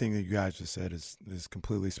 Everything that you guys just said is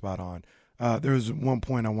completely spot on. There was one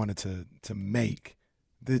point I wanted to make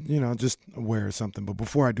that, just aware of something. But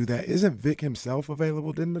before I do that, isn't Vic himself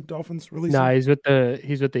available? Didn't the Dolphins release him? He's with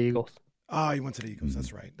the Eagles. Oh, he went to the Eagles.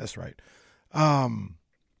 That's right.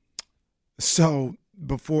 So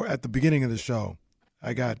before, at the beginning of the show,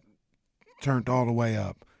 I got turned all the way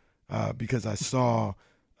up because I saw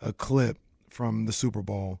a clip from the Super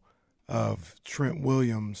Bowl of Trent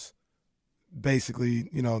Williams. Basically,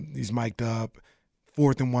 he's mic'd up,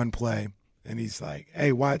 4th and 1 play. And he's like,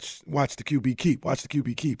 hey, watch the QB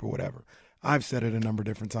keep, or whatever. I've said it a number of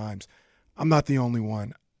different times. I'm not the only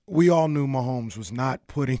one. We all knew Mahomes was not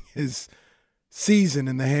putting his season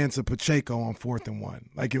in the hands of Pacheco on 4th and 1.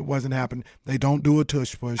 Like, it wasn't happening. They don't do a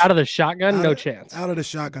tush push. Out of the shotgun, no chance. Out of the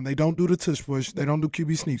shotgun. They don't do the tush push. They don't do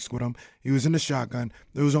QB sneaks with him. He was in the shotgun.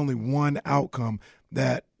 There was only one outcome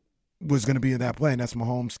that was going to be in that play, and that's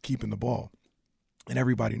Mahomes keeping the ball. And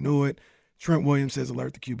everybody knew it. Trent Williams says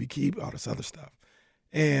alert the QB keep, all this other stuff.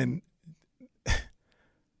 And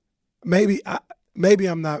maybe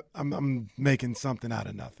I'm making something out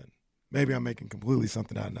of nothing. Maybe I'm making completely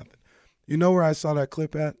something out of nothing. You know where I saw that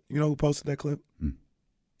clip at? You know who posted that clip?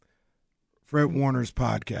 Fred Warner's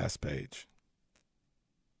podcast page.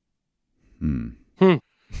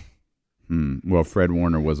 Well, Fred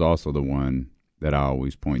Warner was also the one that I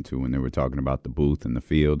always point to when they were talking about the booth and the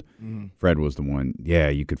field. Fred was the one,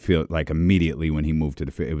 you could feel it like immediately when he moved to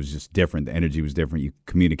the field. It was just different. The energy was different. You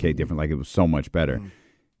communicate different. Like, it was so much better.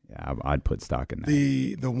 Yeah, I'd put stock in that.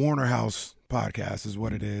 The Warner House podcast is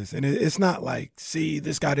what it is. And it's not like, see,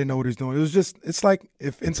 this guy didn't know what he's doing. It was just, it's like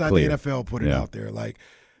if Inside the NFL put it out there. Like,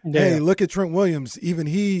 hey, look at Trent Williams. Even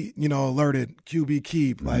he, alerted QB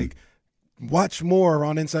keep. Like, watch more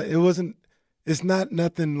on Inside. It's not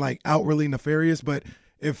nothing like outwardly nefarious, but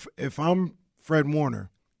if I'm Fred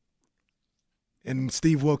Warner and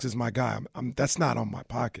Steve Wilkes is my guy, that's not on my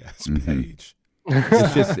podcast page.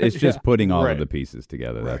 It's just putting all of the pieces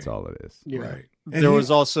together. That's all it is. Yeah. Right. And there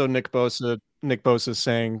was also Nick Bosa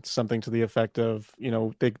saying something to the effect of,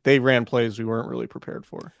 they ran plays we weren't really prepared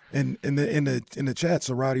for. And in the chat,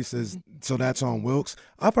 so Roddy says, so that's on Wilkes.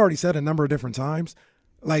 I've already said a number of different times,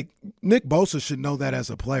 like, Nick Bosa should know that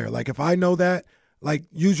as a player. Like, if I know that, like,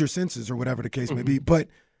 use your senses or whatever the case may be. But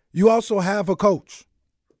you also have a coach.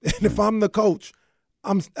 And if I'm the coach,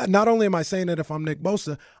 I'm not only am I saying that if I'm Nick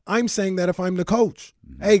Bosa, I'm saying that if I'm the coach.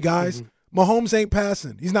 Hey guys, Mahomes ain't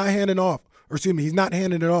passing. He's not handing off. Or excuse me, he's not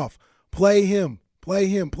handing it off. Play him.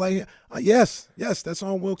 Yes, that's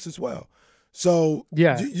on Wilkes as well. So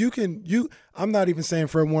yeah, I'm not even saying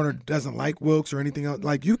Fred Warner doesn't like Wilkes or anything else.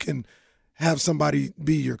 Like, you can have somebody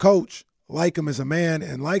be your coach, like him as a man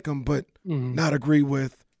and like him, but not agree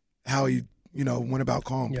with how he, went about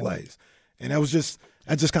calling plays. And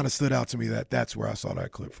that just kind of stood out to me that's where I saw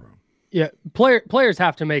that clip from. Yeah, players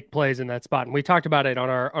have to make plays in that spot, and we talked about it on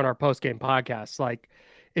our post game podcast. Like,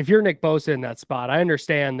 if you're Nick Bosa in that spot, I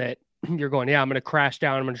understand that you're going, I'm going to crash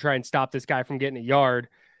down, I'm going to try and stop this guy from getting a yard,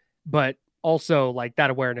 but also like that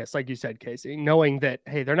awareness, like you said, Casey, knowing that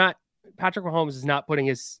hey, Patrick Mahomes is not putting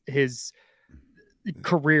his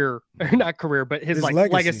career, not career, but his like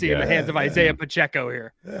legacy in the hands of Isaiah Pacheco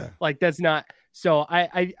here. Yeah. Like that's not. So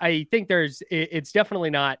I think it's definitely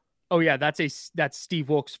not. Oh yeah, that's Steve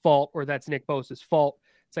Wilkes' fault or that's Nick Bosa's fault.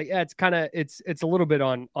 It's like it's a little bit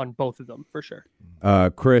on both of them for sure.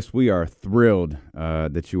 Chris, we are thrilled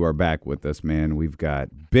that you are back with us, man. We've got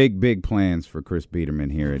big plans for Chris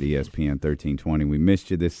Biderman here at ESPN 1320. We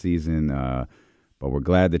missed you this season, but we're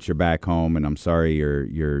glad that you're back home. And I'm sorry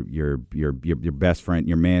your best friend,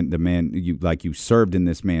 the man you served in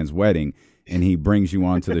this man's wedding. And he brings you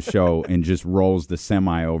onto the show and just rolls the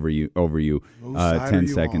semi over you 10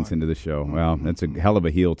 seconds into the show. Well, that's a hell of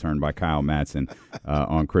a heel turn by Kyle Madsen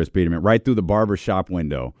on Chris Biderman, right through the barbershop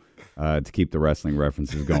window to keep the wrestling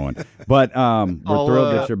references going. But we're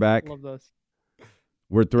thrilled that you're back. Love those.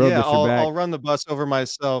 We're thrilled that you're back. I'll run the bus over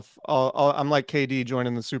myself. I'm like KD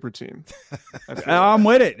joining the super team. I'm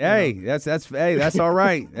with it. Hey, that's all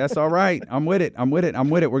right. That's all right. I'm with it. We're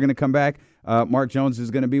going to come back. Mark Jones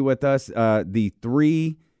is going to be with us. The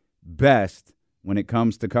three best when it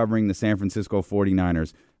comes to covering the San Francisco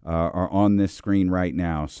 49ers are on this screen right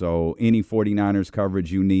now. So any 49ers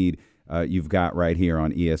coverage you need, you've got right here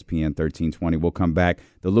on ESPN 1320. We'll come back.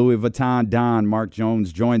 The Louis Vuitton Don, Mark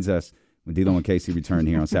Jones, joins us when D'Lo and Casey return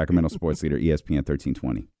here on Sacramento Sports Leader, ESPN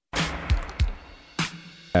 1320.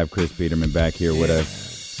 Have Chris Biderman back here with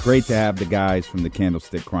us. Great to have the guys from the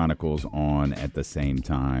Candlestick Chronicles on at the same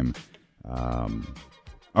time.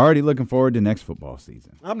 Already looking forward to next football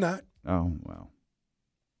season. I'm not. Oh, well.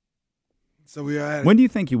 So we are. When do you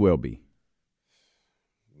think you will be?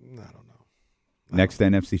 I don't know. Next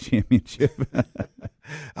NFC Championship.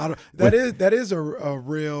 That is a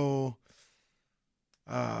real.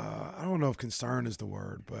 I don't know if concern is the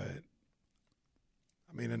word, but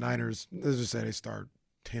I mean the Niners. Let's just say they start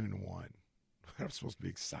 10-1. I'm supposed to be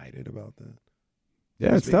excited about that.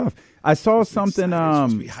 Yeah, it's tough. I saw something.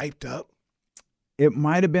 Supposed to be hyped up. It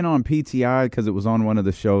might have been on PTI because it was on one of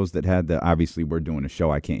the shows that had the. Obviously, we're doing a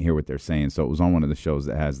show. I can't hear what they're saying, so it was on one of the shows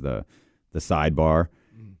that has the sidebar,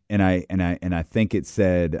 and I think it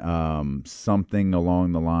said something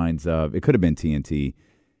along the lines of it could have been TNT.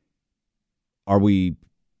 Are we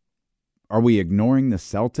ignoring the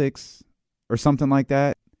Celtics or something like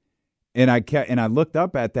that? And I looked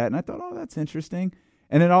up at that and I thought, oh, that's interesting.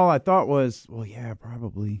 And then all I thought was, well, yeah,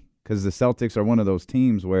 probably, because the Celtics are one of those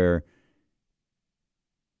teams where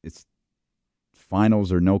it's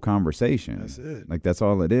finals or no conversation. That's it. Like, that's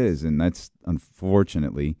all it is. And that's,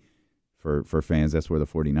 unfortunately, for fans, that's where the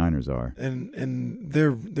 49ers are. And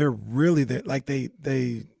they're really there. Like, they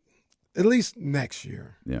at least next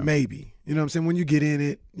year, maybe. You know what I'm saying? When you get in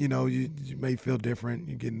it, you may feel different.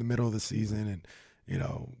 You get in the middle of the season and,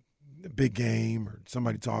 a big game or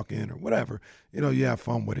somebody talking or whatever, you have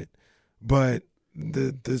fun with it. But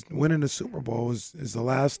the winning the Super Bowl is the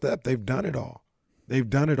last step. They've done it all.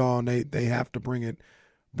 And they have to bring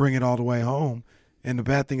it all the way home. And the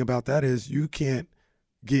bad thing about that is you can't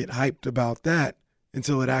get hyped about that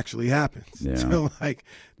until it actually happens. Yeah. Until like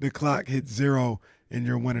the clock hits zero and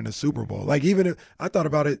you're winning a Super Bowl. Like, even if I thought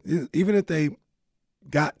about it, even if they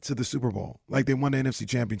got to the Super Bowl, like they won the NFC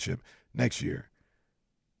Championship next year,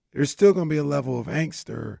 there's still going to be a level of angst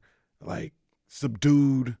or like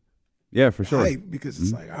subdued. Yeah, for sure. Hype, because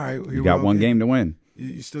it's like, all right, you got one game to win.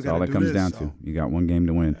 You still That's got all to that do comes this, down to. You got one game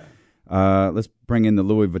to win. Let's bring in the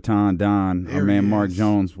Louis Vuitton Don. Our man Mark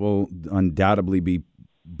Jones will undoubtedly be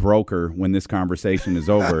broker when this conversation is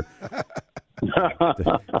over.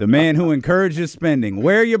 The man who encourages spending.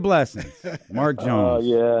 Where are your blessings? Mark Jones.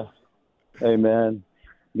 Yeah. Hey, man.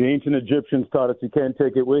 The ancient Egyptians taught us you can't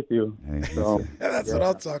take it with you. Hey, so, that's what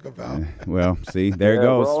I'll talk about. Well, see, there it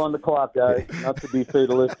goes. We're all on the clock, guys. Not to be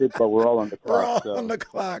fatalistic, but we're all on the clock. We're all on the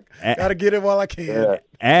clock. Got to get it while I can. Yeah.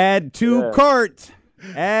 Add to cart.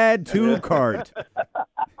 Add to cart.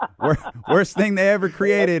 Worst thing they ever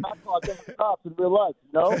created. In real life,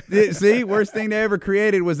 no? See, worst thing they ever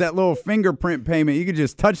created was that little fingerprint payment. You could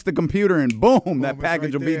just touch the computer and boom, that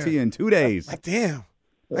package will be to you in 2 days. Like, damn.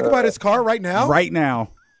 I can buy this car right now? Right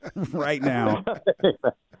now. Right now.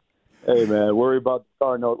 Hey, man, worry about the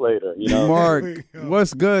car note later. You know? Mark,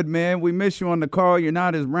 what's good, man? We miss you on the call. You're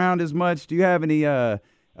not as round as much. Do you have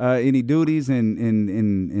any duties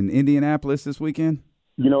in Indianapolis this weekend?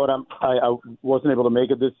 You know what? I wasn't able to make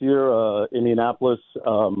it this year. Indianapolis,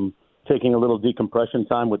 taking a little decompression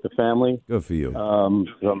time with the family. Good for you. So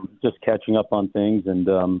I'm just catching up on things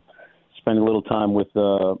and spending a little time with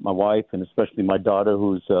my wife and especially my daughter,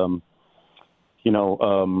 who's,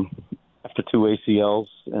 after 2 ACLs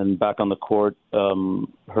and back on the court,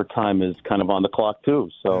 her time is kind of on the clock too.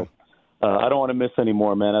 So I don't want to miss any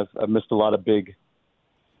more, man. I've missed a lot of big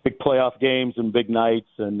playoff games and big nights,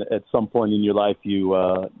 and at some point in your life, you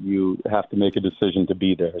have to make a decision to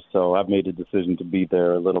be there. So I've made a decision to be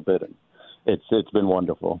there a little bit, and it's been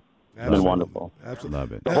wonderful. It's been wonderful. Absolutely.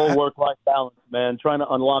 Love it. The whole work-life balance, man. Trying to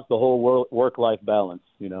unlock the whole work-life balance.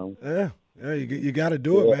 You know. Yeah, you got to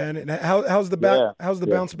do it, man. And how's the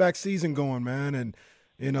bounce back season going, man? And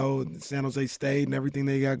San Jose State and everything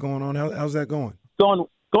they got going on. How's that going? Going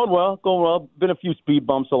well. Been a few speed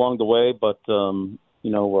bumps along the way, but the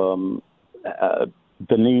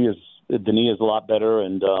knee is a lot better,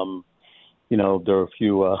 and there are a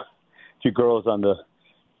few girls on the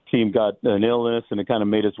team got an illness, and it kind of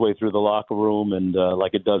made its way through the locker room, and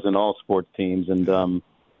like it does in all sports teams, and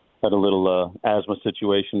had a little asthma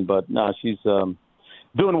situation, but she's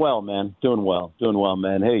doing well, man. Doing well,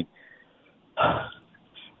 man. Hey,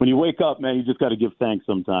 when you wake up, man, you just got to give thanks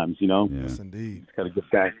sometimes, Yeah. Yes, indeed. Got to give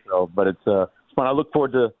thanks. So, but it's fun. I look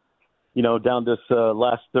forward to down this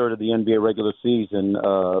last third of the NBA regular season,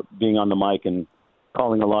 being on the mic and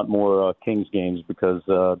calling a lot more Kings games, because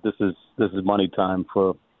this is money time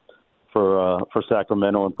for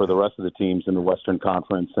Sacramento and for the rest of the teams in the Western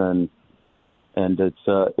Conference, and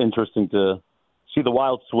it's interesting to see the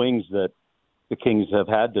wild swings that the Kings have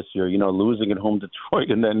had this year. Losing at home to Detroit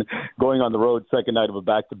and then going on the road second night of a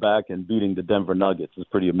back-to-back and beating the Denver Nuggets is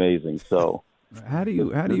pretty amazing. So, how do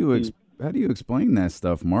you explain that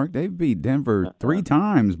stuff, Mark? They've beat Denver 3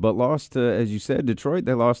 times, but lost to, as you said, Detroit.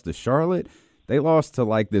 They lost to Charlotte. They lost to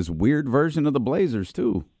like this weird version of the Blazers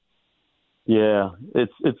too. Yeah,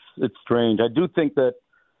 it's strange. I do think that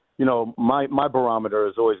my barometer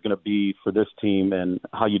is always going to be for this team, and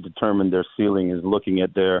how you determine their ceiling is looking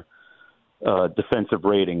at their defensive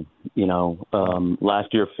rating.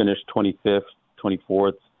 Last year finished 25th,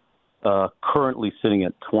 24th, currently sitting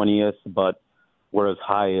at 20th, but were as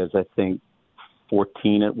high as, I think,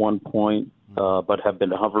 14 at one point, but have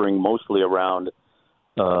been hovering mostly around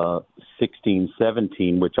 16,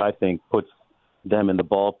 17, which I think puts them in the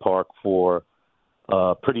ballpark for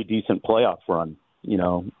a pretty decent playoff run,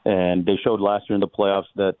 and they showed last year in the playoffs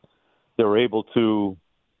that they were able to,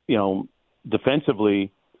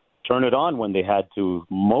 defensively turn it on when they had to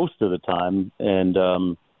most of the time, and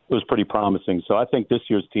it was pretty promising. So I think this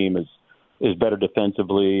year's team is better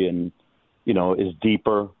defensively and, is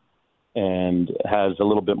deeper and has a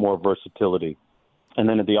little bit more versatility. And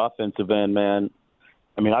then at the offensive end, man,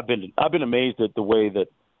 I mean, I've been amazed at the way that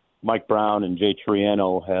Mike Brown and Jay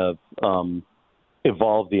Triano have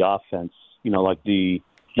evolved the offense. Like the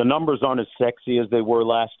numbers aren't as sexy as they were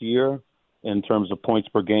last year in terms of points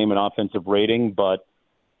per game and offensive rating, but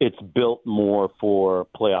it's built more for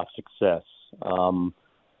playoff success.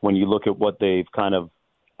 When you look at what they've kind of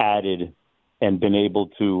added and been able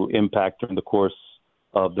to impact during the course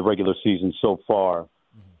of the regular season so far,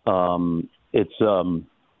 it's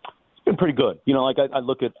been pretty good. I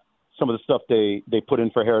look at some of the stuff they put in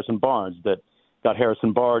for Harrison Barnes that got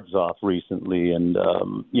Harrison Barnes off recently, and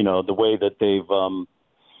the way that they've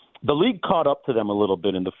the league caught up to them a little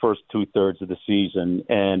bit in the first 2/3 of the season,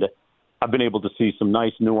 and I've been able to see some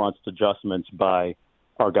nice nuanced adjustments by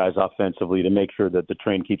our guys offensively to make sure that the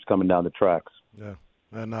train keeps coming down the tracks. Yeah,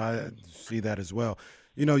 and I see that as well.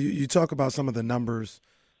 You talk about some of the numbers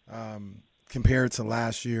compared to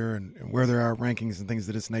last year and where there are rankings and things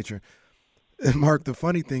of this nature. And Mark, the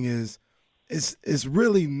funny thing is, it's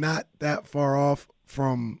really not that far off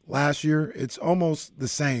from last year. It's almost the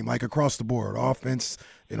same, like across the board. Offense,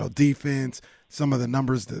 defense, some of the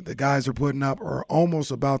numbers that the guys are putting up are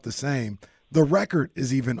almost about the same. The record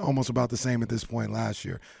is even almost about the same at this point last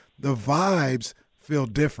year. The vibes feel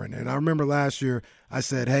different. And I remember last year I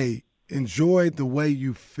said, hey, enjoy the way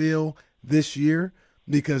you feel this year,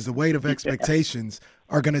 because the weight of expectations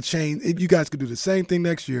are going to change. You guys could do the same thing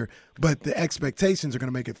next year, but the expectations are going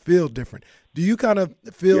to make it feel different. Do you kind of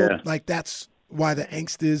feel like that's why the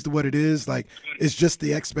angst is what it is? Like, it's just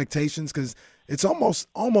the expectations because it's almost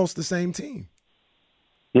the same team.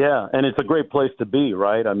 Yeah, and it's a great place to be,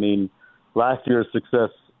 right? I mean, last year's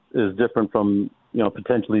success is different from,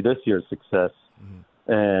 potentially this year's success.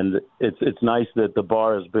 Mm-hmm. And it's nice that the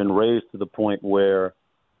bar has been raised to the point where,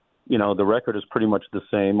 the record is pretty much the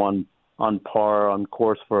same, on par, on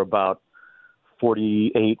course for about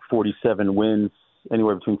 48, 47 wins,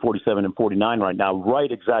 anywhere between 47 and 49 right now,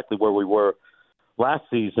 right exactly where we were last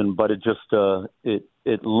season, but it just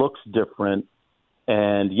it looks different.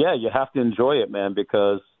 And, yeah, you have to enjoy it, man,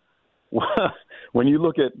 because when you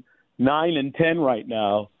look at 9 and 10 right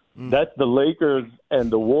now, that's the Lakers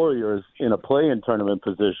and the Warriors in a play-in tournament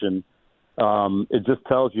position. It just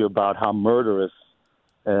tells you about how murderous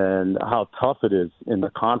and how tough it is in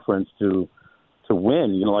the conference to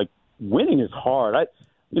win. Winning is hard.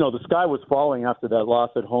 The sky was falling after that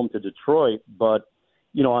loss at home to Detroit, but,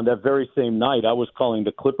 on that very same night, I was calling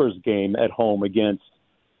the Clippers game at home against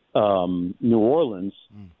New Orleans,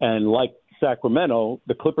 and like Sacramento,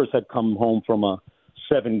 the Clippers had come home from a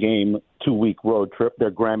 7-game, 2-week road trip,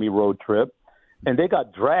 their Grammy road trip, and they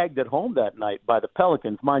got dragged at home that night by the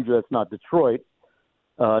Pelicans. Mind you, that's not Detroit.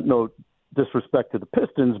 No disrespect to the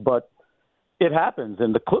Pistons, but it happens,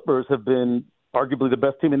 and the Clippers have been arguably the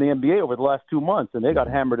best team in the NBA over the last 2 months, and they got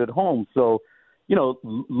hammered at home. So,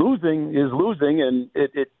 losing is losing, and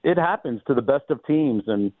it happens to the best of teams.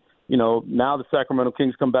 And, now the Sacramento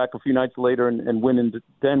Kings come back a few nights later and win in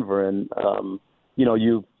Denver. And,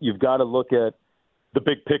 you've got to look at the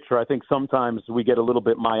big picture. I think sometimes we get a little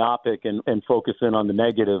bit myopic and focus in on the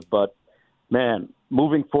negative. But, man,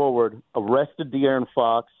 moving forward, arrested De'Aaron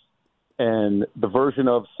Fox and the version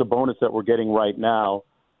of Sabonis that we're getting right now,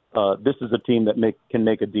 this is a team that can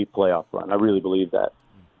make a deep playoff run. I really believe that.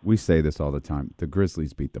 We say this all the time. The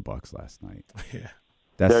Grizzlies beat the Bucks last night. Yeah.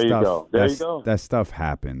 There you go. That stuff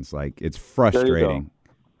happens. Like, it's frustrating,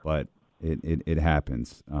 but it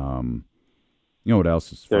happens. You know what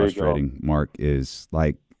else is frustrating, Mark, is,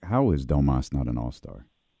 like, how is Domas not an all-star?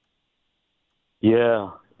 Yeah,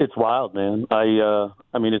 it's wild, man. I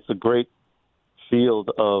mean, it's a great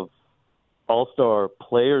field of all-star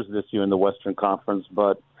players this year in the Western Conference,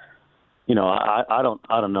 but I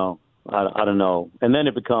don't know. I don't know. And then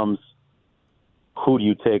it becomes, who do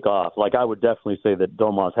you take off? Like, I would definitely say that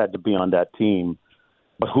Domas had to be on that team,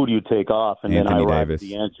 but who do you take off? And Anthony then I arrive Davis. at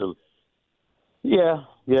the answer. Yeah.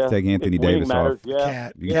 Take Anthony Davis matters, off.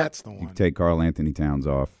 Yeah. Cat's the one. You take Karl Anthony Towns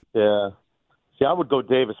off. Yeah. See, I would go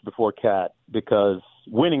Davis before Cat because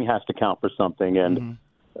winning has to count for something. And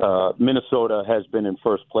Minnesota has been in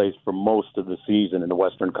first place for most of the season in the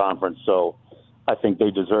Western Conference. So I think they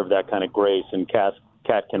deserve that kind of grace, and Cat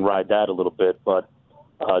can ride that a little bit. But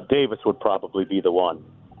Davis would probably be the one,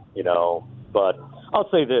 But I'll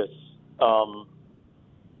say this.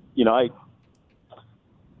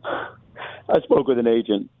 I spoke with an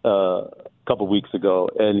agent a couple weeks ago,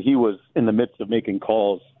 and he was in the midst of making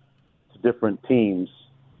calls to different teams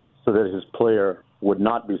so that his player would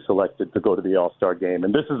not be selected to go to the All-Star game.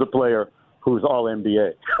 And this is a player who's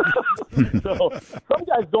all-NBA. So some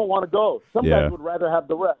guys don't want to go. Some guys would rather have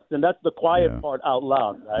the rest, and that's the quiet part out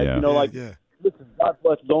loud, right? Yeah. Listen, God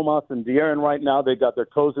bless Domas and De'Aaron right now. They got their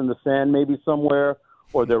toes in the sand maybe somewhere,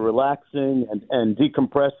 or they're relaxing and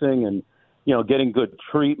decompressing and, getting good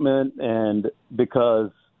treatment. And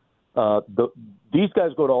because these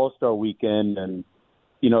guys go to All-Star weekend, and,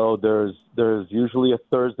 there's usually a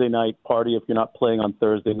Thursday night party if you're not playing on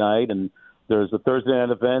Thursday night, and there's a Thursday night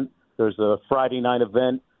event, there's a Friday night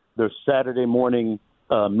event, there's Saturday morning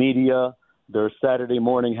media, there's Saturday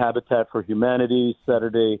morning Habitat for Humanity,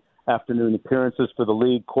 Saturday afternoon appearances for the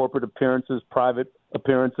league, corporate appearances, private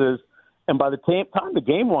appearances. And by the time the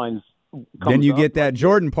game winds, then you get that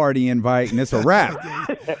Jordan party invite, and it's a wrap.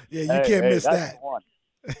 You can't miss that.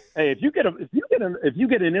 Hey, if you get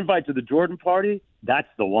an invite to the Jordan party, that's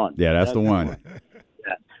the one. Yeah, that's the one.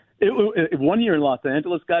 Yeah. 1 year in Los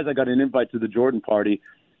Angeles, guys, I got an invite to the Jordan party,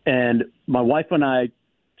 and my wife and I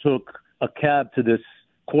took a cab to this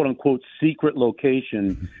quote-unquote secret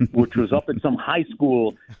location, which was up at some high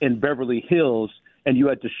school in Beverly Hills, and you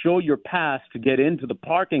had to show your pass to get into the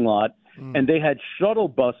parking lot, and they had shuttle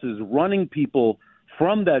buses running people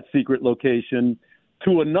from that secret location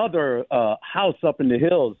to another house up in the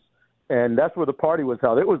hills, and that's where the party was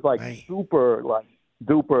held. It was super,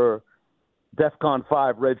 duper DEFCON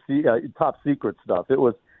 5 top secret stuff. It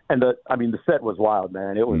was, and the set was wild,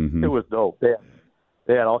 man. It was dope. They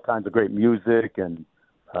had all kinds of great music, and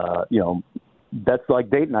that's like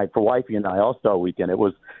date night for wifey and I, All-Star weekend. It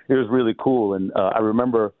was really cool. And I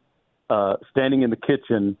remember standing in the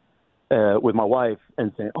kitchen with my wife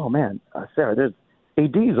and saying, "Oh man, Sarah, there's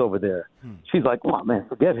AD's over there." She's like, "Oh man,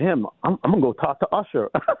 forget him. I'm gonna go talk to Usher."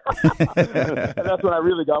 And that's when I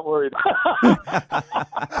really got worried.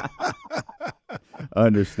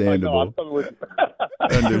 Understandable.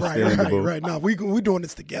 Understandable. Right. No, we doing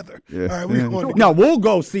this together. Yeah. All right, we going together. No, we'll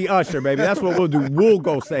go see Usher, baby. That's what we'll do. We'll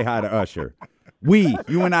go say hi to Usher.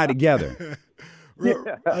 You and I together.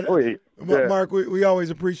 Mark, we always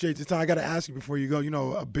appreciate your time. I got to ask you before you go,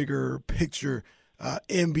 a bigger picture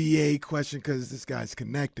NBA question because this guy's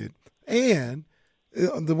connected. And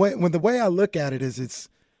the way I look at it is it's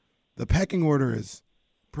the pecking order is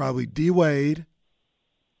probably D. Wade,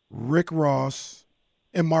 Rick Ross,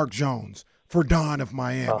 and Mark Jones for Don of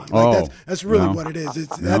Miami. That's really what it is.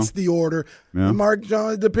 That's the order. Yeah. Mark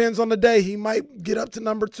Jones, depends on the day. He might get up to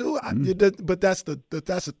number 2, but that's a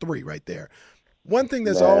 3 right there. One thing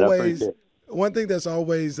that's always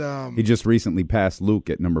he just recently passed Luke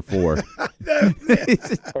at number 4.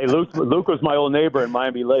 Hey, Luke was my old neighbor in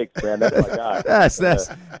Miami Lakes, man. That's my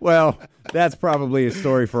guy. That's probably a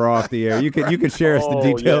story for off the air. You could share us the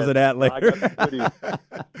details of that later.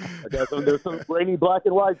 There's some grainy black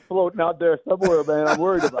and whites floating out there somewhere, man. I'm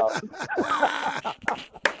worried about.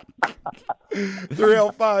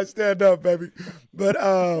 305, stand up, baby. But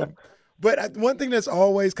one thing that's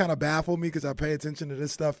always kind of baffled me because I pay attention to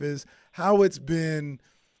this stuff is how it's been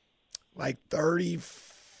like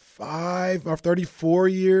 35 or 34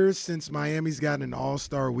 years since Miami's gotten an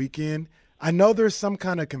All-Star weekend. I know there's some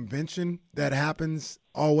kind of convention that happens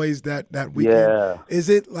always that weekend. Yeah. Is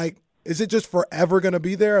it just forever going to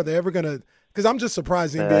be there? Are they ever going to – because I'm just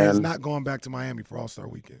surprised the NBA is not going back to Miami for All-Star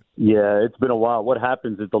weekend. Yeah, it's been a while. What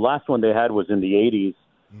happens is the last one they had was in the 80s.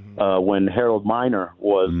 When Harold Miner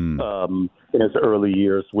was in his early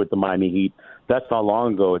years with the Miami Heat. That's how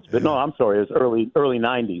long ago it's been. No, I'm sorry. It was early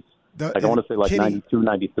 90s. I want to say like 92,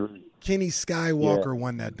 93. Kenny Skywalker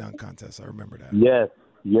won that dunk contest. I remember that. Yes.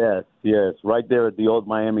 Right there at the old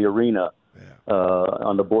Miami Arena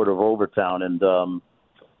on the border of Overtown. And,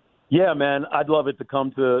 man, I'd love it to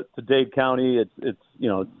come to Dade County. It's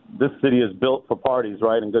this city is built for parties,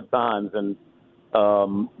 right, and good times. And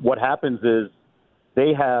what happens is,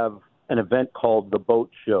 they have an event called the Boat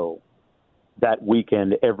Show that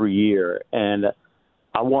weekend every year. And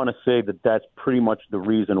I want to say that that's pretty much the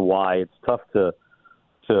reason why it's tough to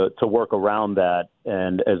work around that.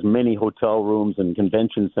 And as many hotel rooms and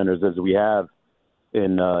convention centers as we have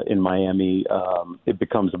in Miami, it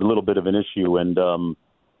becomes a little bit of an issue. And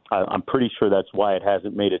I'm pretty sure that's why it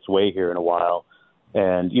hasn't made its way here in a while.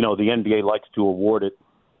 And, the NBA likes to award it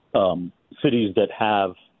cities that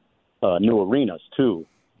have new arenas too.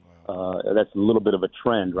 That's a little bit of a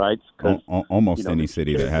trend, right? Almost any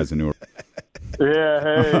city that has a new. Yeah,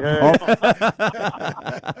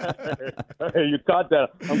 hey, you caught that.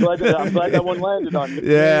 I'm glad that one landed on you.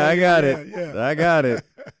 Yeah, I got it. Yeah. I got it.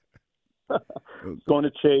 It's going to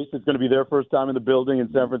Chase. It's going to be their first time in the building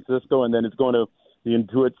in San Francisco, and then it's going to the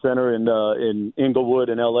Intuit Center in Inglewood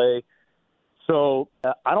in LA. So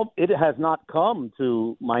it has not come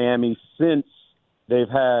to Miami since they've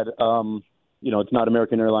had, it's not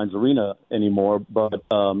American Airlines Arena anymore, but,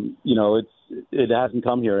 it hasn't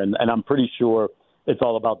come here. And I'm pretty sure it's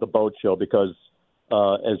all about the boat show because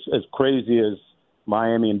as crazy as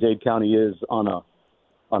Miami and Dade County is on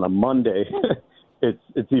a Monday,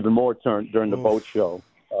 it's even more during the boat show.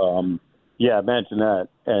 Imagine that.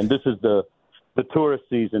 And this is the tourist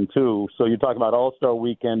season, too. So you're talking about All-Star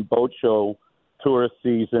Weekend, boat show, tourist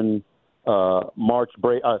season, March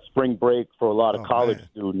break, spring break for a lot of college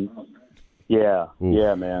students. Yeah,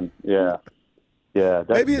 man. Yeah.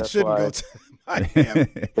 Maybe it shouldn't go to Miami.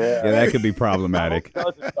 Yeah, that could be problematic. I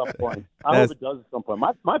hope it does at some point.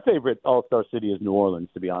 My favorite All-Star city is New Orleans,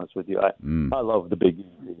 to be honest with you. I love the Big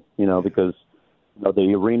Easy, because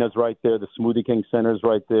the arena's right there, the Smoothie King Center's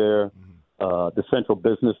right there, the Central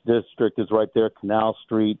Business District is right there, Canal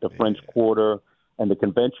Street, the French Quarter, and the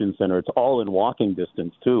Convention Center. It's all in walking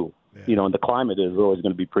distance, too. Yeah. And the climate is always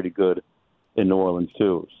going to be pretty good in New Orleans,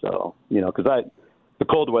 too. So, because the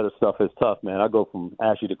cold weather stuff is tough, man. I go from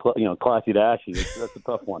ashy to classy to ashy. That's a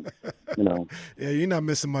tough one, Yeah, you're not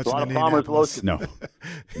missing much. A lot of Palmer's lotion. No.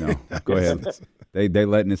 Go ahead. They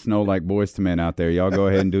letting it snow like Boys to Men out there. Y'all go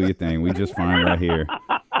ahead and do your thing. We just fine right here.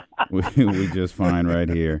 We just fine right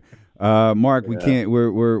here. Mark,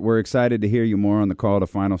 we're excited to hear you more on the call, the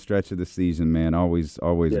final stretch of the season, man. Always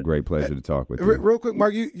a great pleasure to talk with you. Real quick,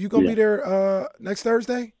 Mark, you gonna be there next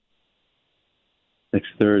Thursday? Next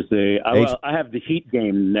Thursday. I have the Heat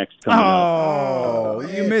game next coming up.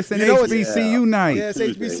 You missing HBCU night. Yeah, it's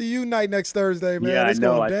HBCU night next Thursday, man. Yeah, it's I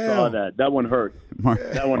know. Going down. I saw that. That one hurt.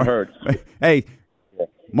 That one hurts. Hey,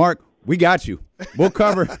 Mark, We got you. We'll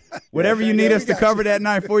cover whatever you need us to cover that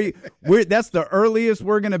night for you. That's the earliest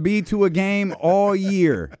we're going to be to a game all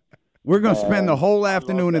year. We're going to spend the whole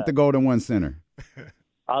afternoon at the Golden One Center.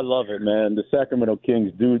 I love it, man. The Sacramento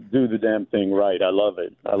Kings do the damn thing right. I love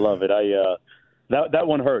it. That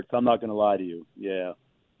one hurts. I'm not going to lie to you. Yeah,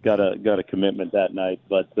 got a commitment that night,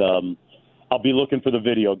 but I'll be looking for the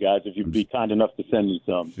video, guys. If you'd be kind enough to send me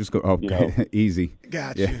some. Just go. Okay, easy.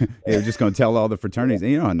 Gotcha. Yeah, we're just going to tell all the fraternities.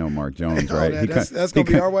 You know, I know Mark Jones, right? That's going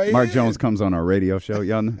to be our way. Mark Jones comes on our radio show.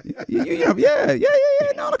 Y'all know, yeah.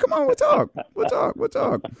 No, come on, we'll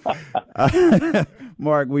talk.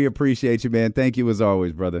 Mark, we appreciate you, man. Thank you as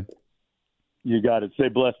always, brother. You got it. Stay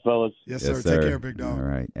blessed, fellas. Yes, sir. Take care, big dog. All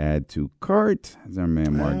right. Add to cart. That's our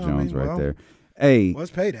man, Mark Jones, right there. Hey. Well,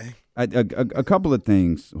 it's payday. A couple of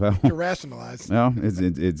things. Well, to rationalize. Well,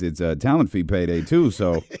 it's a talent fee payday too.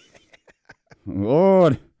 So,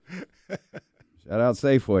 Lord, shout out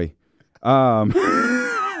Safeway. I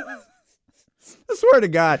swear to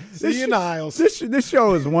God, See you in the aisles. This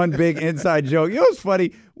show is one big inside joke. You know what's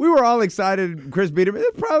funny? We were all excited. Chris Biderman.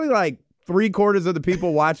 There's probably like 3/4 of the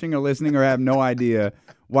people watching or listening or have no idea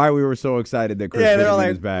why we were so excited that Chris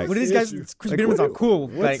Biderman is back. What are these guys? Chris Biderman's all cool.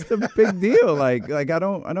 What's the big deal? Like I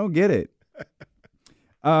don't get it.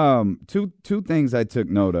 Two things I took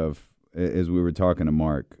note of as we were talking to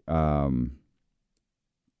Mark.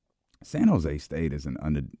 San Jose State is an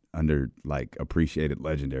under like appreciated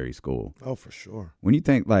legendary school. Oh, for sure. When you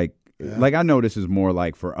think like I know this is more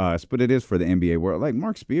like for us, but it is for the NBA world. Like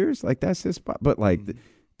Mark Spears, like that's his spot. But like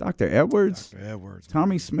Dr. Edwards,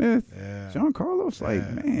 Tommy Smith, John Carlos,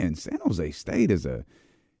 man, San Jose State is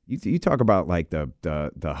you talk about like the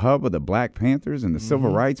hub of the Black Panthers and the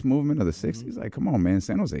civil rights movement of the 60s. Like, come on, man,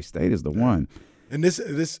 San Jose State is the one. And this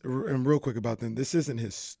and real quick about them, this isn't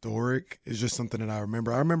historic. It's just something that I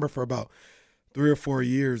remember. I remember for about 3 or 4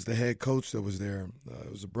 years, the head coach that was there,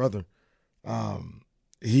 it was a brother.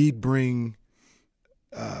 He'd bring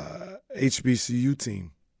HBCU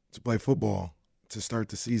team to play football to start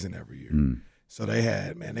the season every year. So they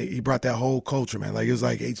had, man, he brought that whole culture, man. Like it was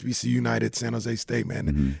like HBC United, San Jose State,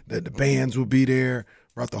 man. The bands would be there,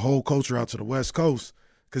 brought the whole culture out to the West Coast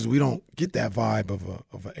because we don't get that vibe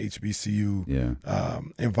of a HBCU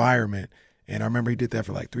environment. And I remember he did that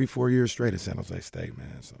for like 3-4 years straight at San Jose State,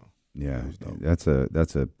 man. So yeah, that's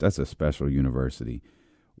a special university.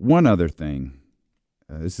 One other thing,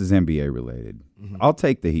 this is NBA related. I'll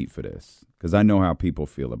take the heat for this because I know how people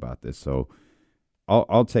feel about this. So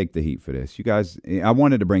I'll take the heat for this. You guys, I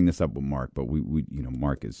wanted to bring this up with Mark, but we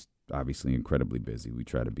Mark is obviously incredibly busy. We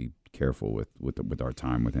try to be careful with our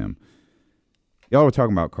time with him. Y'all were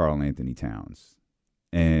talking about Karl Anthony Towns,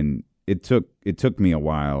 and it took me a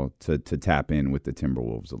while to tap in with the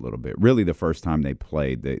Timberwolves a little bit. Really, the first time they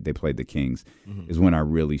played the Kings is when I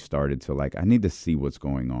really started to like, I need to see what's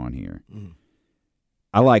going on here.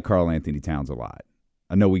 I like Karl Anthony Towns a lot.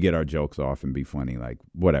 I know we get our jokes off and be funny, like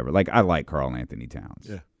whatever. Like I like Karl Anthony Towns.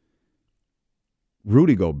 Yeah.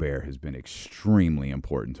 Rudy Gobert has been extremely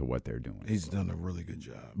important to what they're doing. He's done a really good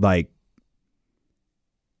job. Like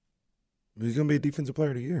he's gonna be a defensive player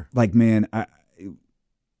of the year. Like, man,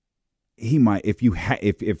 he might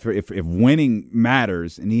if winning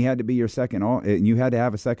matters and he had to be your second and you had to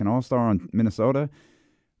have a second All-Star on Minnesota,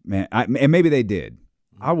 man. And maybe they did.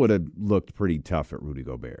 I would have looked pretty tough at Rudy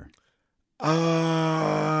Gobert.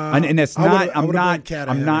 And that's not. I'm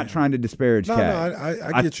not trying to disparage Cat. No,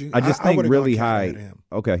 I get you. I just think really high.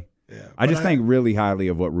 Okay. Yeah, I just think really highly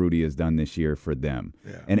of what Rudy has done this year for them.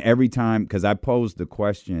 Yeah. And every time, because I posed the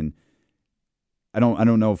question, I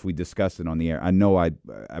don't know if we discussed it on the air. I know I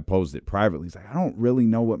posed it privately. It's like, I don't really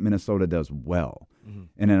know what Minnesota does well.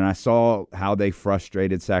 And then I saw how they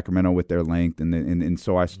frustrated Sacramento with their length, and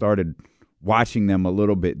so I started watching them a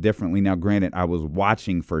little bit differently. Now, granted, I was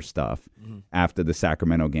watching for stuff after the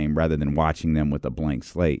Sacramento game rather than watching them with a blank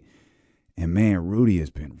slate. And, man, Rudy has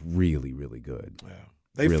been really, really good. Yeah.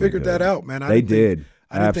 They really figured that out, man. They did.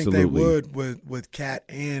 I didn't think they would with Cat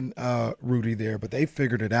and Rudy there, but they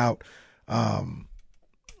figured it out.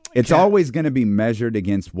 It's always going to be measured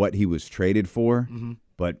against what he was traded for,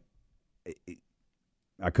 but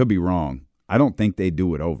I could be wrong. I don't think they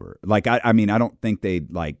do it over. Like, I mean, I don't think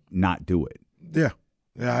they'd, like, not do it. Yeah.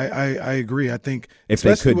 Yeah, I agree. I think if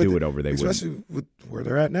they could do it over, they would. Especially with where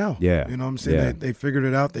they're at now. Yeah. You know what I'm saying? Yeah. They figured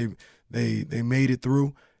it out. They made it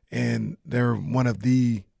through, and they're one of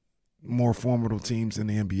the more formidable teams in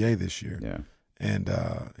the NBA this year. Yeah. And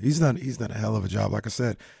he's done a hell of a job. Like I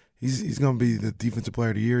said, he's going to be the defensive player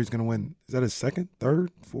of the year. He's going to win. Is that his second,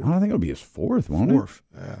 third, fourth? I think it'll be his fourth, won't it?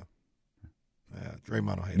 Yeah.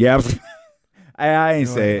 Draymond will hate it. it. I ain't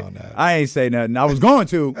say it. I ain't say nothing. I was going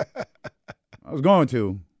to, I was going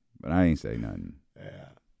to, but I ain't say nothing. Yeah,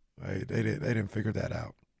 they didn't figure that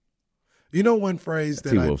out. You know, one phrase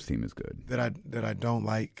that T-Wolves team is good. that I don't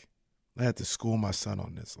like. I had to school my son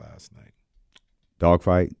on this last night.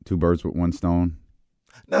 Dogfight, 2 birds with 1 stone.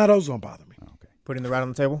 Nah, those don't bother me. Okay. Putting the rat on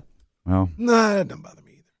the table? Well, Nah, that don't bother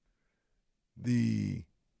me either. The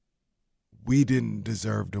 "we didn't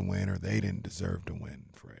deserve to win" or "they didn't deserve to win"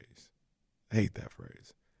 phrase. I hate that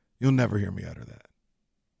phrase. You'll never hear me utter that,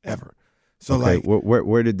 ever. So, okay, like,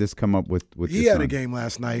 where did this come up with he your had son? a game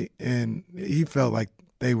last night, and he felt like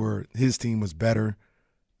his team was better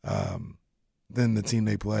than the team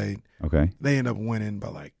they played. Okay. They ended up winning by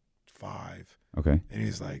like 5. Okay. And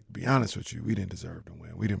he's like, "Be honest with you, we didn't deserve to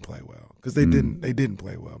win. We didn't play well because they didn't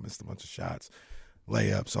play well. Missed a bunch of shots,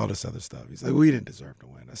 layups, all this other stuff." He's like, "We didn't deserve to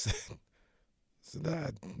win." I said,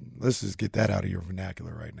 "Let's just get that out of your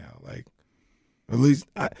vernacular right now. Like, at least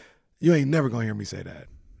you ain't never gonna hear me say that.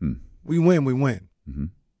 We win, we win. Mm-hmm.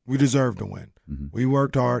 We deserve to win. Mm-hmm. We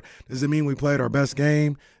worked hard. Does it mean we played our best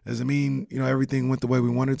game? Does it mean everything went the way we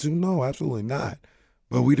wanted to? No, absolutely not.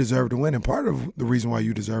 But we deserve to win. And part of the reason why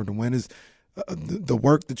you deserve to win is the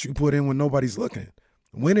work that you put in when nobody's looking.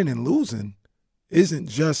 Winning and losing isn't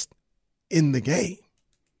just in the game.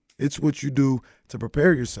 It's what you do to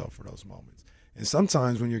prepare yourself for those moments. And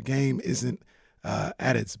sometimes when your game isn't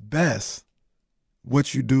at its best,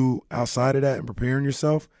 what you do outside of that and preparing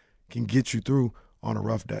yourself can get you through on a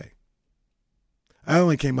rough day. I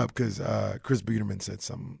only came up because Chris Biderman said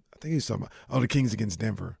something. I think he was talking about, the Kings against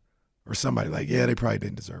Denver or somebody like, yeah, they probably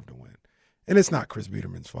didn't deserve to win. And it's not Chris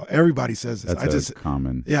Biderman's fault. Everybody says this. That's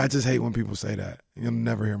common. Yeah, I just hate when people say that. You'll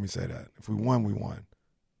never hear me say that. If we won, we won.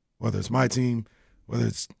 Whether it's my team, whether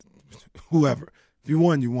it's whoever. If you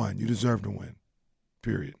won, you won. You deserve to win.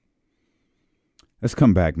 Period. Let's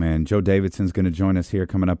come back, man. Joe Davidson's going to join us here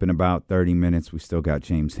coming up in about 30 minutes. We still got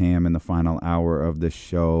James Ham in the final hour of the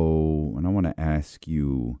show. And I want to ask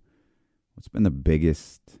you, what's been the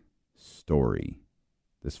biggest story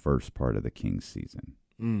this first part of the Kings season?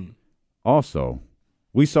 Also,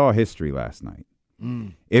 we saw history last night.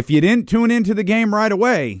 If you didn't tune into the game right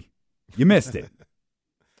away, you missed it.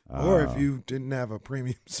 Or if you didn't have a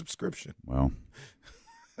premium subscription. Well,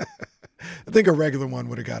 I think a regular one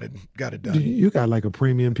would have got it done. You got like a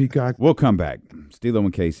premium Peacock? we'll come back. Stilo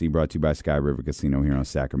and KC brought to you by Sky River Casino here on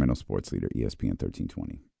Sacramento Sports Leader, ESPN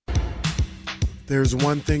 1320. There's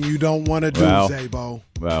one thing you don't want to do, Zabo.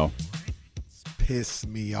 Well, Piss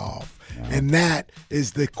me off. Yeah. And that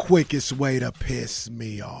is the quickest way to piss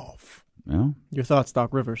me off. well. Your thoughts,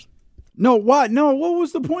 Doc Rivers? No, what? No, what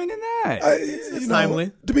was the point in that? It's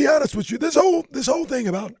timely. To be honest with you, this whole thing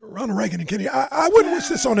about Ronald Reagan and Kennedy, I wouldn't wish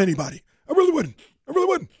this on anybody. I really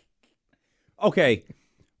wouldn't. Okay,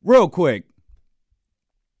 real quick.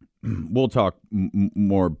 We'll talk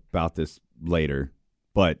more about this later,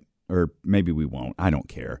 or maybe we won't. I don't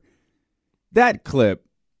care. That clip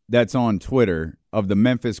that's on Twitter of the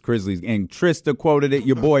Memphis Grizzlies, and Trista quoted it.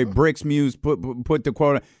 Your boy Bricks Muse put the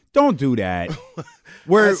quote. Don't do that.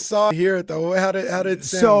 I saw here it though. How did it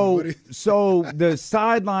sound? So the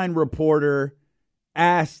sideline reporter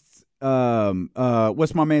asked,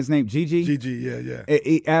 what's my man's name? Gigi. Yeah.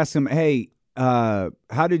 He asked him, hey,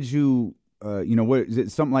 how did you, what is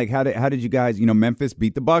it? Something like how did you guys, Memphis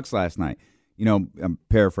beat the Bucks last night? I'm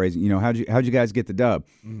paraphrasing. How'd you guys get the dub?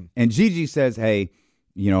 And Gigi says, hey,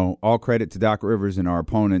 all credit to Doc Rivers and our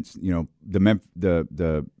opponents.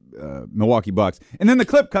 The Milwaukee Bucks. And then the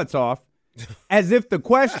clip cuts off as if the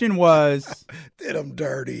question was did them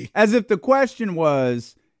dirty. As if the question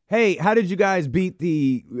was, hey, how did you guys beat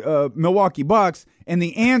the Milwaukee Bucks? And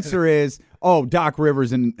the answer is, Doc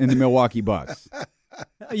Rivers and the Milwaukee Bucks.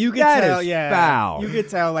 You could that tell, is yeah. foul. You could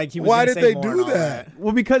tell, like, he was. Why gonna did say they more do and all that?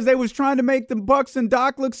 Well, because they was trying to make the Bucks and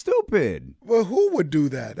Doc look stupid. Well, who would do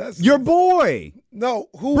that? That's Your boy. No,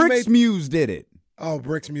 who Bricks made Muse did it. Oh,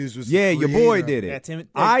 Bricks Muse was Yeah, your boy did Yeah, it.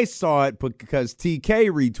 I saw it because TK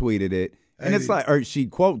retweeted it. And it's like, or she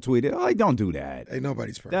quote tweeted, don't do that. Hey,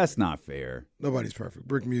 nobody's perfect. That's not fair. Nobody's perfect.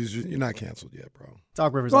 Brick Muse, you're not canceled yet, bro.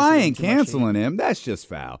 Doc Rivers. Well, also I did ain't too much canceling him. That's just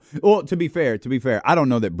foul. Well, to be fair, I don't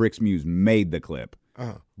know that Bricks Muse made the clip.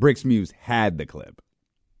 Bricks Muse had the clip.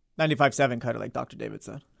 95.7 cut it like Dr. David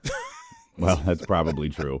said. Well, that's probably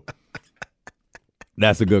true.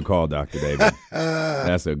 That's a good call, Dr. David.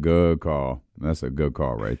 That's a good call. That's a good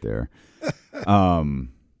call right there.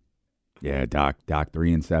 Yeah, Doc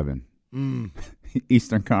 3-7.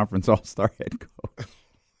 Eastern Conference All-Star head coach.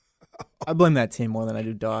 I blame that team more than I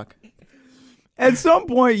do Doc. At some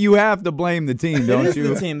point, you have to blame the team, don't It is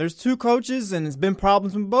you? the team. There's two coaches, and it's been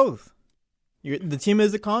problems with both. The team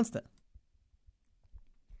is a constant.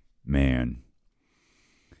 Man.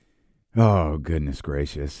 Oh, goodness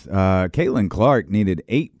gracious. Caitlin Clark needed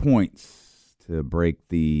 8 points to break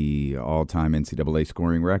the all-time NCAA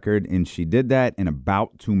scoring record, and she did that in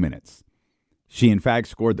about 2 minutes. She, in fact,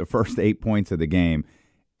 scored the first 8 points of the game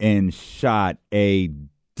and shot a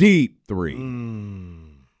deep three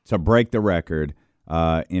to break the record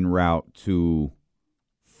en route to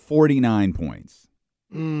 49 points.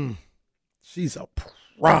 She's a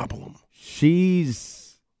problem.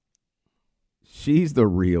 She's the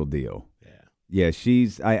real deal. Yeah,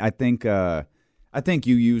 she's. I think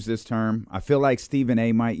you use this term. I feel like Stephen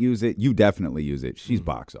A. might use it. You definitely use it. She's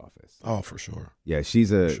box office. Oh, for sure. Yeah, she's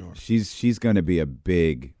going to be a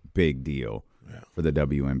big deal for the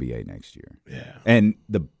WNBA next year. Yeah, and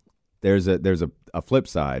there's a flip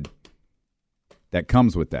side that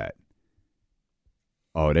comes with that.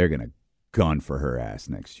 Oh, they're gonna gun for her ass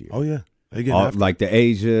next year. Oh yeah. Like the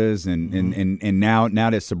Asias and now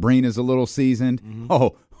that Sabrina's a little seasoned.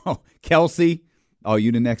 Oh, Kelsey. Oh,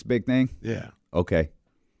 you the next big thing? Yeah. Okay.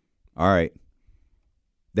 All right.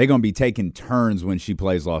 They're gonna be taking turns when she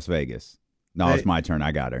plays Las Vegas. No, it's my turn.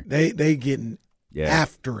 I got her. They getting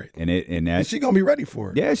after it. And she's gonna be ready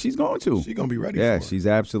for it. Yeah, she's going to. She's gonna be ready for it. Yeah, she's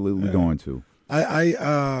absolutely going to.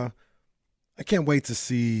 I can't wait to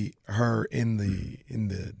see her in the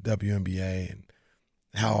WNBA and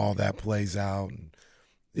how all that plays out. And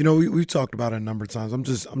we've talked about it a number of times. I'm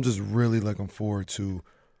just really looking forward to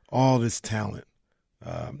all this talent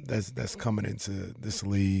that's coming into this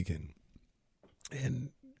league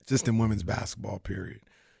and just in women's basketball. Period.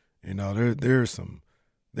 There are some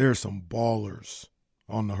ballers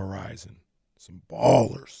on the horizon, some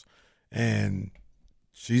ballers, and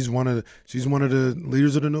she's one of the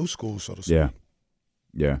leaders of the new school, so to speak.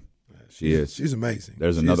 Yeah. She is. She's amazing.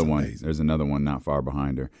 There's another one. Amazing. There's another one not far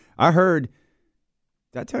behind her. I heard.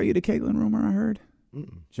 Did I tell you the Caitlin rumor? I heard.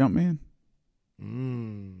 Jumpman. I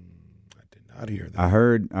did not hear that. I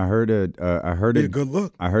heard a good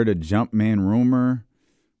look. I heard a Jumpman rumor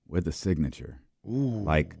with a signature. Ooh.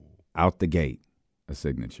 Like out the gate, a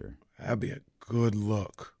signature. That'd be a good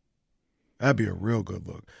look. That'd be a real good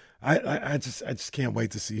look. I just can't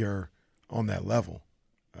wait to see her on that level.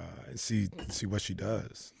 And see what she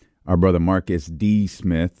does. Our brother Marcus D.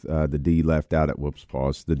 Smith, the D left out at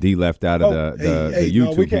the D left out of the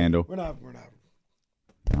YouTube handle. We're not.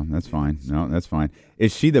 No, that's fine. No, that's fine.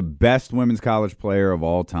 Is she the best women's college player of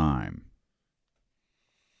all time?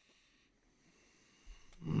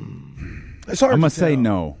 It's hard. I'm to gonna say tell.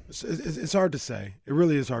 no. It's hard to say. It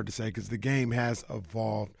really is hard to say because the game has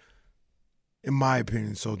evolved, in my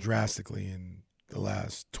opinion, so drastically in the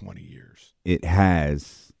last 20 years. It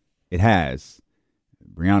has.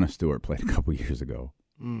 Breanna Stewart played a couple years ago.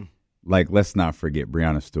 Like, let's not forget,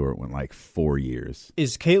 Breanna Stewart went like 4 years.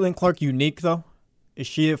 Is Caitlin Clark unique, though? Is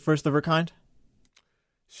she a first of her kind?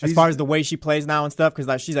 As far as the way she plays now and stuff?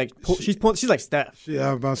 Because she's like Steph. I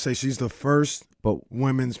was about to say she's the first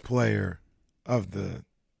women's player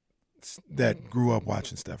that grew up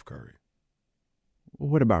watching Steph Curry. Well,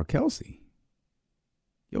 what about Kelsey?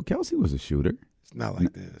 Kelsey was a shooter. It's not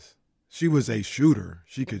like this. She was a shooter.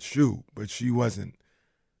 She could shoot, but she wasn't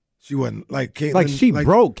like Caitlin. Like she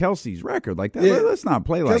broke Kelsey's record. Like that. Yeah, let's not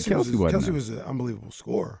play like Kelsey wasn't. Kelsey was an unbelievable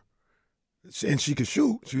scorer, and she could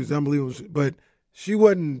shoot. She was unbelievable, but she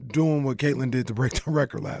wasn't doing what Caitlin did to break the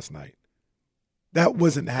record last night. That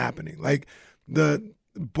wasn't happening. Like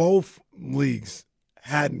both leagues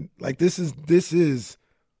hadn't. Like this is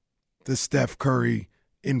the Steph Curry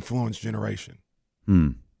influence generation.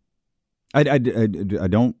 I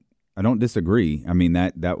don't disagree. I mean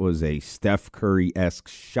that was a Steph Curry-esque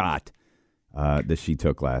shot that she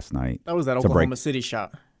took last night. That was that Oklahoma City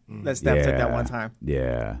shot that Steph took that one time.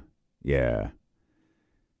 Yeah.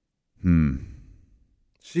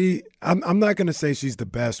 I'm not gonna say she's the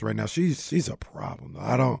best right now. She's a problem.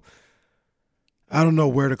 I don't know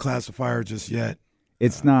where to classify her just yet.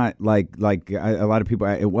 It's not like a lot of people.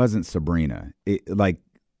 It wasn't Sabrina. It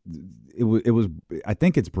was. I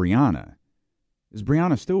think it's Breanna. It's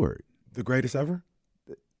Breanna Stewart. The greatest ever?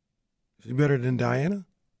 She's better than Diana?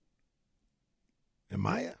 And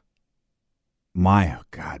Maya? Maya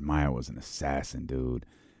was an assassin, dude.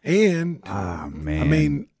 And man. I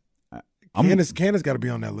mean, Candace got to be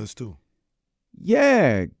on that list too.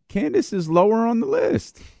 Yeah, Candace is lower on the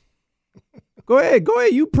list. Go ahead.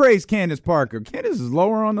 You praise Candace Parker. Candace is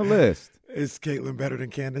lower on the list. Is Caitlin better than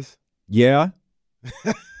Candace? Yeah.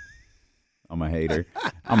 I'm a hater.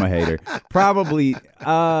 Probably.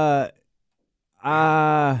 I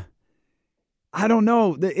don't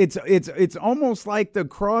know. It's almost like the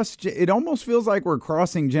cross. It almost feels like we're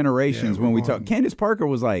crossing generations when we talk. Candace Parker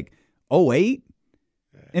was like 08.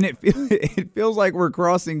 And it feels like we're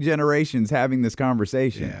crossing generations having this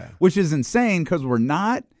conversation, which is insane because we're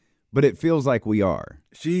not, but it feels like we are.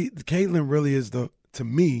 Caitlin really is to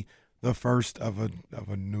me, the first of a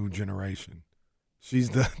new generation.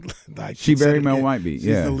 She's she very well might be.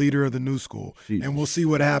 She's the leader of the new school, and we'll see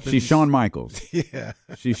what happens. She's Shawn Michaels. Yeah,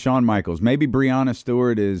 she's Shawn Michaels. Maybe Breonna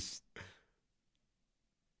Stewart is.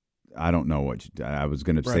 I don't know what I was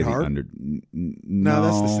going to say. Hart? The under. No,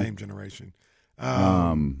 that's the same generation.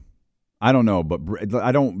 I don't know, but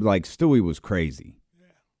I don't like Stewie was crazy,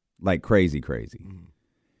 like crazy.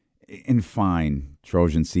 And fine,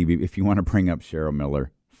 Trojan CB. If you want to bring up Cheryl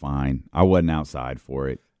Miller, fine. I wasn't outside for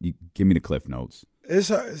it. You give me the Cliff Notes.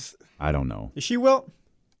 I don't know. Is she Wilt?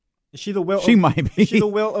 Is she the Wilt? She might be. Is she the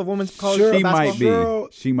Wilt of women's college basketball?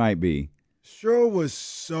 She might be. Cheryl was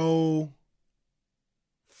so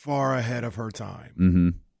far ahead of her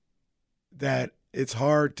time that it's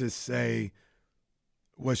hard to say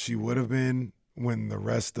what she would have been when the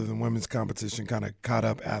rest of the women's competition kind of caught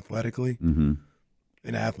up athletically, in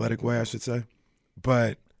an athletic way, I should say.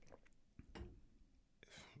 But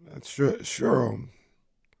Cheryl.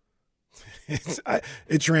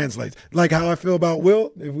 It translates. Like how I feel about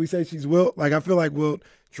Wilt, if we say she's Wilt, like I feel like Wilt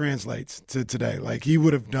translates to today. Like he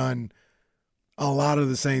would have done a lot of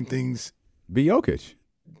the same things. Be Jokic.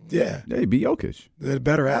 Yeah. Hey, be Jokic. A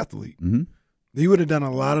better athlete. He would have done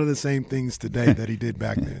a lot of the same things today that he did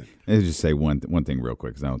back then. Let's just say one thing real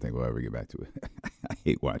quick because I don't think we'll ever get back to it. I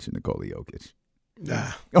hate watching Nikola Jokic.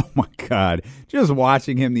 Oh, my God. Just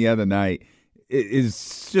watching him the other night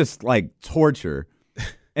is just like torture.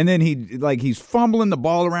 And then he's fumbling the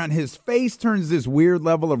ball around. His face turns this weird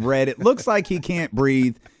level of red. It looks like he can't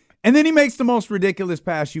breathe. And then he makes the most ridiculous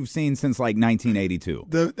pass you've seen since like 1982.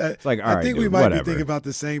 It's like, all right, I think dude, we might whatever. be thinking about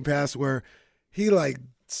the same pass where he like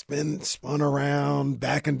spun around,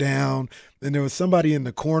 backing down. Then there was somebody in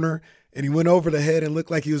the corner, and he went over the head and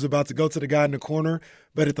looked like he was about to go to the guy in the corner.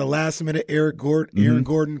 But at the last minute, Aaron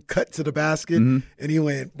Gordon cut to the basket, and he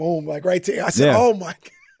went boom, like right to. I said, "Oh my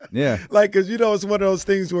God." Yeah. Like, because, it's one of those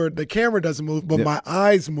things where the camera doesn't move, but my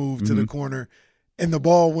eyes moved to the corner, and the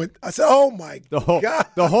ball went. I said, oh, my God.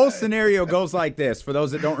 The whole scenario goes like this, for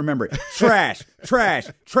those that don't remember it. Trash, trash,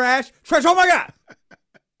 trash, trash. Oh, my God.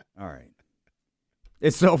 All right.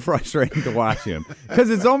 It's so frustrating to watch him because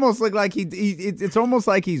it's almost like it's almost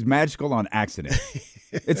like he's magical on accident.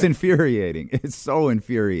 It's infuriating. It's so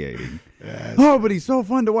infuriating. Yeah, but he's so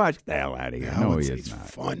fun to watch. Get the hell out of here. No, he is not.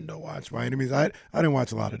 Fun to watch by any means. I didn't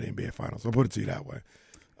watch a lot of the NBA Finals. I'll put it to you that way.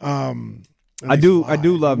 I do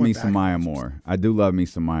love me some Maya Moore. I do love me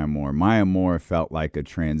some Maya Moore. Maya Moore felt like a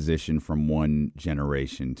transition from one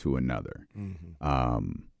generation to another.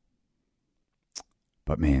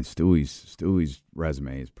 But man, Stewie's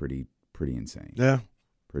resume is pretty insane. Yeah,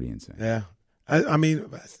 pretty insane. Yeah, I mean,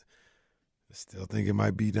 I still think it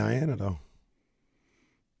might be Diana though.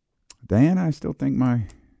 Diana, I still think my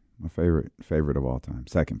favorite of all time,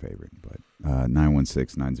 second favorite. But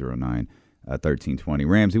 916-909-1320.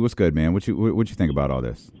 Ramsey, what's good, man? What you think about all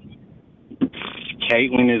this?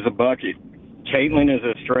 Caitlin is a bucket. Caitlin is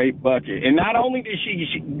a straight bucket, and not only did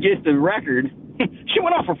she get the record. She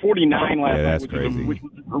went off for 49 last night, which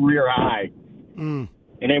was a career high. And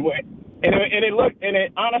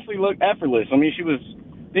it honestly looked effortless. I mean, she was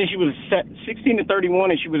 16-31,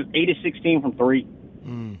 and she was 8-16 from three.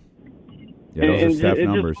 Yeah, those are Steph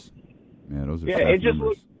numbers. Those are Steph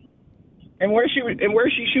numbers. And where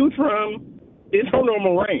she shoots from is her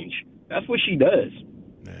normal range. That's what she does.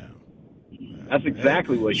 That's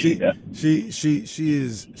exactly what she does. She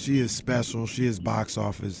is special. She is box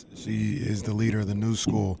office. She is the leader of the new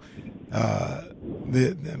school.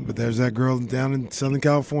 But there's that girl down in Southern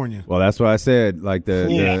California. Well, that's what I said. Like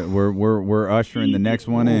we're ushering the next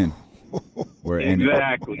one in.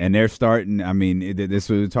 Exactly. And they're starting. I mean, this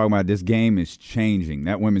we're talking about. This game is changing.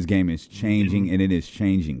 That women's game is changing, and it is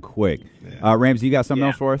changing quick. Ramsey, you got something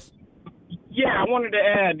else for us? Yeah, I wanted to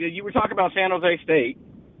add. You were talking about San Jose State.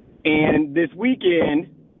 And this weekend,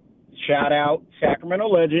 shout out Sacramento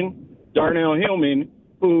legend Darnell Hillman,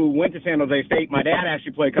 who went to San Jose State. My dad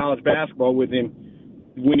actually played college basketball with him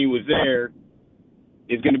when he was there,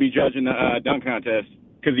 is going to be judging the dunk contest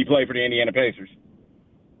because he played for the Indiana Pacers.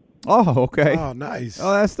 Oh, okay. Oh, nice.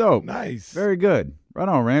 Oh, that's dope. Nice. Very good. Right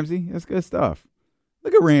on, Ramsey. That's good stuff.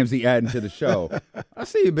 Look at Ramsey adding to the show. I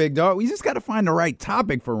see you, big dog. We just got to find the right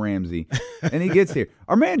topic for Ramsey, and he gets here.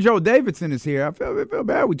 Our man Joe Davidson is here. I feel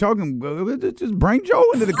bad. We talking. Just bring Joe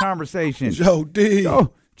into the conversation. Joe D.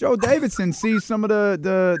 Joe Davidson sees some of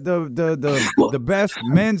the best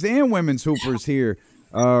men's and women's hoopers here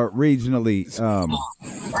regionally.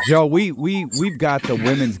 Joe, we've got the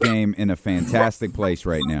women's game in a fantastic place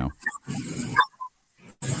right now.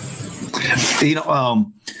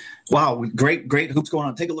 Wow, great hoops going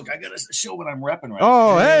on. Take a look. I got to show what I'm repping right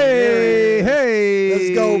now. Oh, now. hey.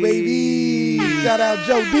 Let's go, baby. Shout out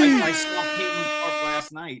Joe D. I saw Caitlin Clark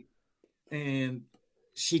last night, and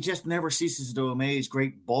she just never ceases to amaze.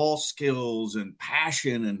 Great ball skills and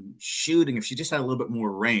passion and shooting. If she just had a little bit more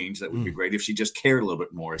range, that would be great. If she just cared a little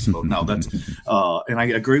bit more, I suppose. No, that's and I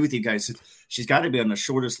agree with you guys. She's got to be on the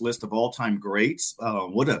shortest list of all-time greats.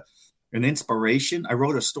 What an inspiration. I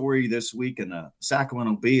wrote a story this week in the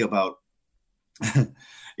Sacramento Bee about,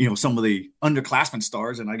 some of the underclassmen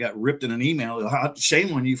stars, and I got ripped in an email.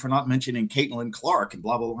 Shame on you for not mentioning Caitlin Clark and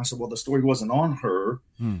blah, blah, blah. I said, well, the story wasn't on her.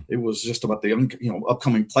 It was just about the,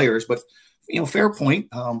 upcoming players. But, fair point.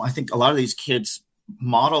 I think a lot of these kids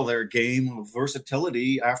model their game of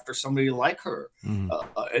versatility after somebody like her.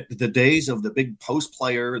 The days of the big post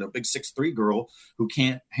player, the big 6'3" girl who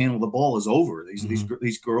can't handle the ball is over.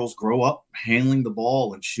 These girls grow up handling the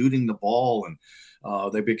ball and shooting the ball, and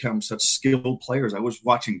they become such skilled players. I was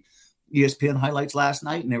watching ESPN highlights last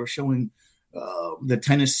night, and they were showing the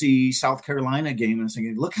Tennessee South Carolina game, and I was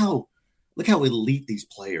thinking, look how elite these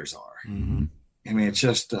players are. I mean,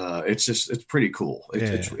 it's pretty cool.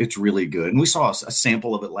 It's really good. And we saw a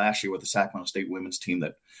sample of it last year with the Sacramento State women's team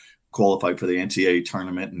that qualified for the NCAA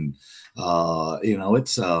tournament. And,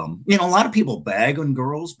 it's, a lot of people bag on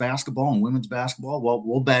girls basketball and women's basketball. Well,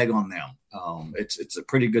 we'll bag on them. It's a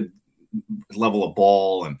pretty good level of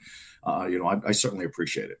ball. And, I certainly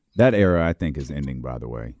appreciate it. That era, I think, is ending, by the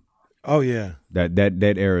way. Oh yeah,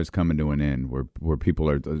 that era is coming to an end where people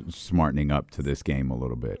are smartening up to this game a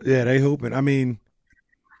little bit. Yeah, they hooping. I mean,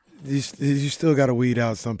 you still got to weed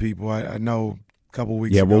out some people. I know a couple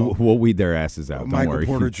weeks ago. Yeah, we'll weed their asses out. Michael Don't worry.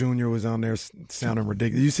 Porter Jr. was on there sounding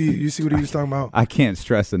ridiculous. You see what he was talking about? I can't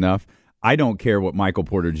stress enough. I don't care what Michael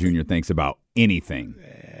Porter Jr. thinks about anything.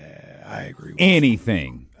 Yeah, I agree.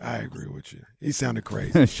 Anything. I agree with you. He sounded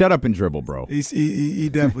crazy. Shut up and dribble, bro. He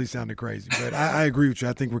definitely sounded crazy. But I agree with you.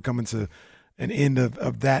 I think we're coming to an end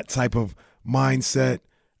of that type of mindset.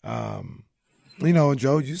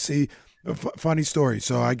 Joe, you see a funny story.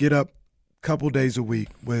 So I get up a couple days a week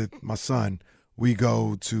with my son. We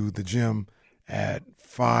go to the gym at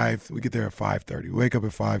 5. We get there at 5:30. We wake up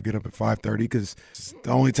at 5, get up at 5:30 because it's the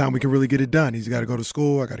only time we can really get it done. He's got to go to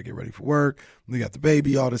school. I got to get ready for work. We got the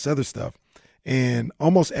baby, all this other stuff. And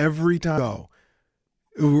almost every time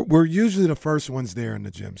we're usually the first ones there in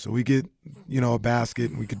the gym. So we get, a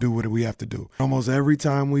basket and we can do what we have to do. Almost every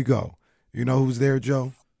time we go, you know who's there,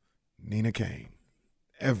 Joe? Nina Kane.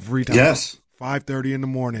 Every time. Yes. 5:30 in the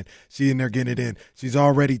morning. She's in there getting it in. She's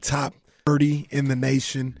already top 30 in the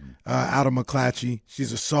nation out of McClatchy.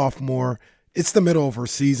 She's a sophomore. It's the middle of her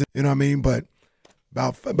season, you know what I mean? But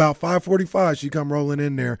about 5:45, she come rolling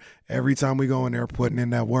in there every time we go in there putting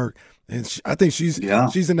in that work. And I think she's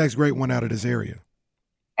the next great one out of this area.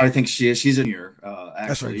 I think she is. She's a junior, actually.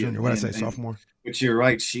 That's right, junior. What did I say, sophomore? But you're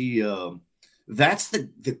right. She that's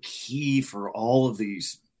the key for all of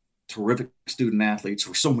these terrific student athletes.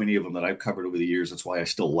 For so many of them that I've covered over the years. That's why I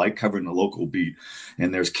still like covering the local beat.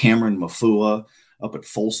 And there's Cameron Mafua up at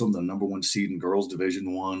Folsom, the #1 seed in girls Division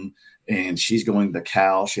I, and she's going to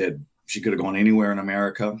Cal. She could have gone anywhere in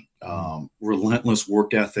America. Relentless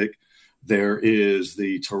work ethic. There is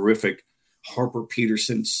the terrific Harper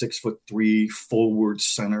Peterson, 6'3", forward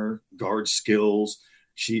center, guard skills.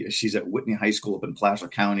 She's at Whitney High School up in Placer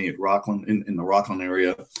County at Rockland, in the Rockland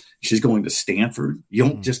area. She's going to Stanford. You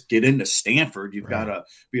don't just get into Stanford. You've got to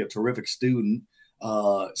be a terrific student.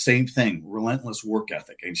 Same thing, relentless work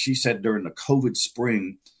ethic. And she said during the COVID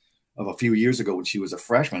spring of a few years ago when she was a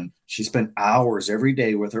freshman, she spent hours every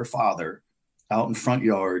day with her father out in front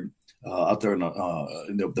yard, out there in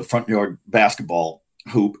the front yard basketball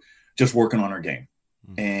hoop, just working on her game.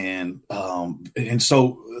 And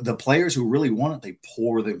so the players who really want it, they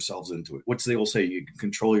pour themselves into it. What's the old say? You can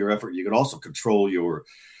control your effort. You can also control your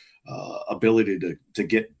ability to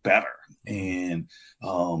get better. And,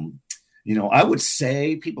 I would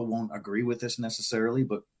say people won't agree with this necessarily,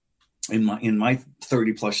 but in my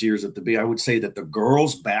 30 plus years at the B, I would say that the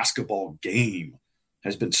girls basketball game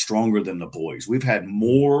has been stronger than the boys. We've had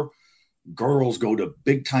more girls go to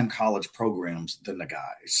big time college programs than the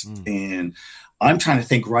guys. And I'm trying to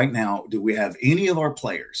think right now, do we have any of our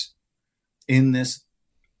players in this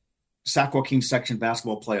Sac Joaquin section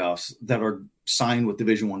basketball playoffs that are signed with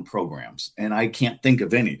Division I programs? And I can't think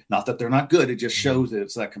of any. Not that they're not good. It just shows that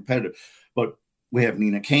it's that competitive. But we have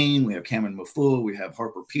Nina Kane, we have Cameron Mafua, we have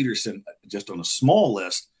Harper Peterson, just on a small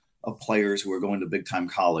list of players who are going to big time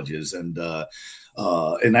colleges, and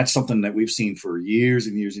that's something that we've seen for years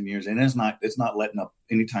and years and years, and it's not letting up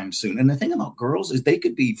anytime soon. And the thing about girls is they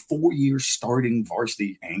could be 4-year starting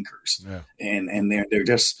varsity anchors, and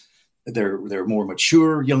they're more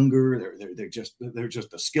mature, younger. They're just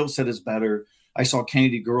the skill set is better. I saw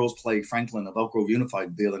Kennedy girls play Franklin of Elk Grove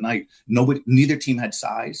Unified the other night. Neither team had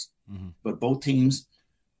size, but both teams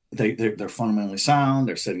they're fundamentally sound.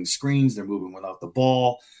 They're setting screens. They're moving without the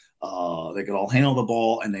ball. They could all handle the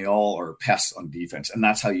ball, and they all are pests on defense. And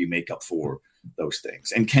that's how you make up for those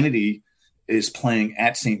things. And Kennedy is playing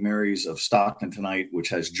at St. Mary's of Stockton tonight, which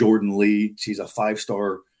has Jordan Lee. She's a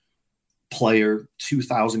 5-star player,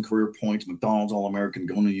 2,000 career points, McDonald's All-American,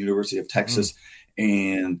 going to the University of Texas.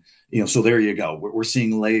 And, so there you go. We're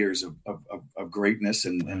seeing layers of greatness,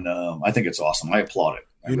 and I think it's awesome. I applaud it.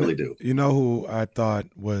 I really do. You know who I thought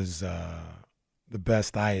was the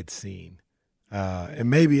best I had seen?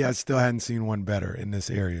 And maybe I still hadn't seen one better in this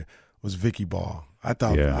area, was Vicky Ball. I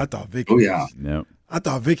thought Vicky. Oh yeah. I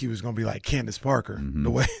thought Vicky was going to be like Candace Parker,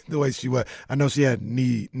 the way she was. I know she had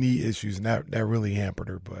knee issues, and that really hampered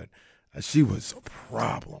her, but she was a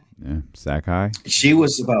problem. Yeah, Sac High. She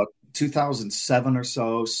was about 2007 or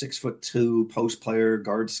so, 6'2", post player,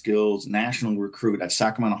 guard skills, national recruit at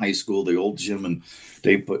Sacramento High School, the old gym and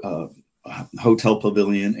hotel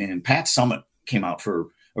pavilion. And Pat Summitt came out for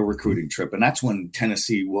a recruiting trip, and that's when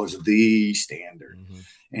Tennessee was the standard.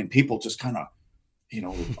 And people just kind of,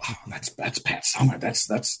 that's Pat Summitt.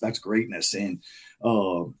 That's greatness. And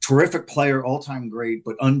terrific player, all-time great,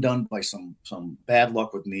 but undone by some bad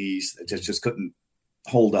luck with knees. Just couldn't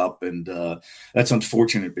hold up, and that's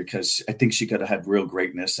unfortunate because I think she could have had real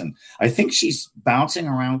greatness. And I think she's bouncing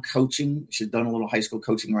around coaching. She's done a little high school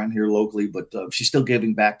coaching around here locally, but she's still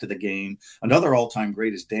giving back to the game. Another all-time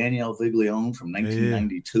great is Danielle Viglione from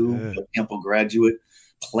 1992, Temple graduate,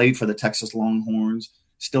 played for the Texas Longhorns,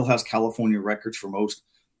 still has California records for most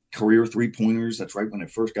career three-pointers. That's right when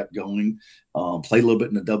it first got going. Played a little bit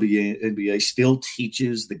in the WNBA, still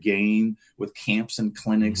teaches the game with camps and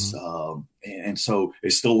clinics. And so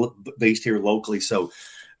is still based here locally. So,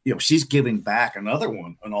 she's giving back. Another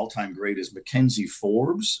one, an all-time great, is Mackenzie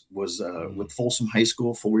Forbes, was with Folsom High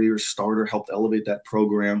School, 4-year starter, helped elevate that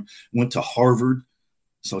program, went to Harvard.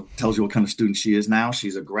 So it tells you what kind of student she is now.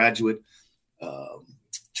 She's a graduate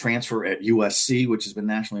transfer at USC, which has been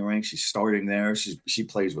nationally ranked. She's starting there. She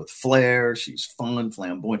plays with flair. She's fun,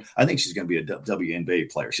 flamboyant. I think she's going to be a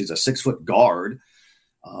WNBA player. She's a 6-foot guard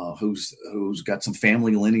who's got some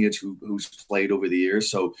family lineage who's played over the years.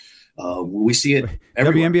 So we see it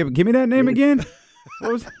everywhere. WNBA. Give me that name again.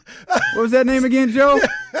 What was that name again, Joe?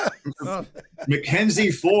 Mackenzie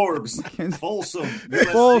Forbes. Folsom.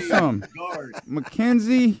 Guard.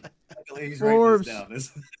 Mackenzie Forbes.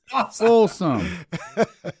 Folsom.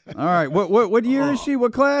 All right. What year is she?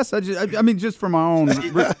 What class? I mean, just for my own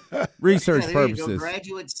research purposes.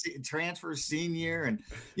 Graduate transfer senior, and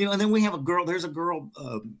and then we have a girl. There's a girl.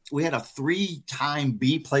 We had a 3-time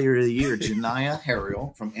B Player of the Year, Janiyah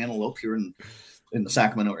Harrell from Antelope here in the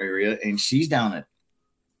Sacramento area, and she's down at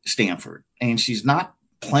Stanford, and she's not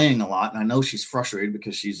playing a lot, and I know she's frustrated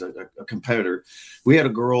because she's a competitor. We had a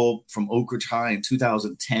girl from Oak Ridge High in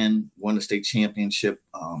 2010, won the state championship,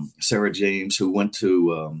 Sarah James, who went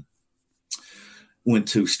to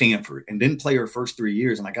Stanford and didn't play her first 3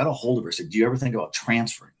 years. And I got a hold of her, said, "Do you ever think about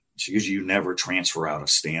transferring?" She goes, "You never transfer out of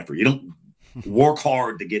Stanford. You don't work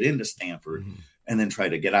hard to get into Stanford and then try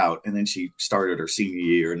to get out." And then she started her senior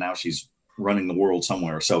year, and now she's running the world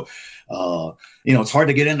somewhere. So, it's hard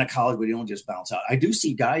to get into college, but you don't just bounce out. I do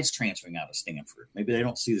see guys transferring out of Stanford. Maybe they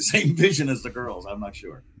don't see the same vision as the girls. I'm not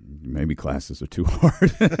sure. Maybe classes are too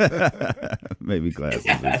hard. Maybe classes are too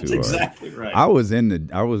hard. That's exactly right. I was in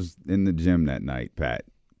the gym that night. Pat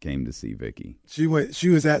came to see Vicky. She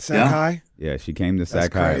was at Sac High? Yeah, she came to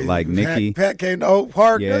Sac High. Like Nikki. Pat came to Oak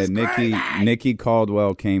Park. Yeah, Nikki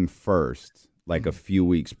Caldwell came first, like a few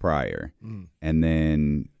weeks prior. And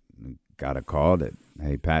then got a call that,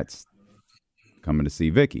 hey, Pat's coming to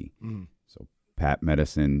see Vicky. So Pat met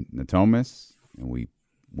us in Natomas, and we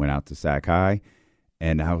went out to Sac High.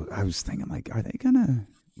 And I was thinking, like, are they gonna,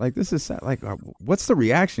 like, this is like, what's the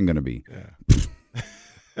reaction gonna be?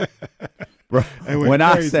 Yeah. Bro, when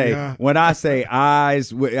I say eyes,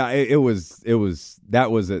 that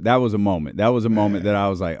was a moment. That was a moment that I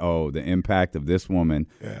was like, oh, the impact of this woman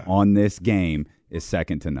on this game is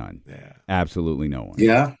second to none. Yeah, absolutely no one.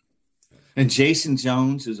 Yeah. And Jason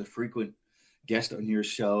Jones, who's a frequent guest on your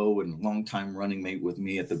show and longtime running mate with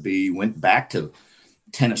me at the B, went back to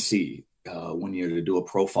Tennessee one year to do a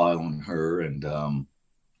profile on her and on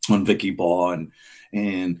Vicky Ball.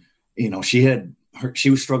 And she had she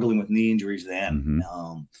was struggling with knee injuries then.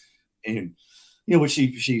 And but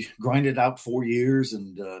she grinded out 4 years,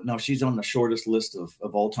 and now she's on the shortest list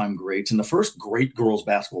of all-time greats. And the first great girls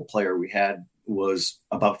basketball player we had was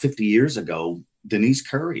about 50 years ago, Denise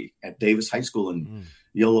Curry at Davis High School in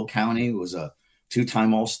Yolo County. Was a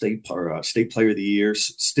two-time All-State State Player of the Year.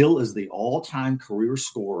 Still is the all-time career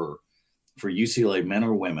scorer for UCLA, men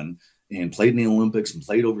or women, and played in the Olympics and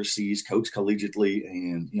played overseas, coached collegiately,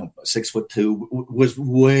 and 6'2", was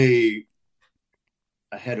way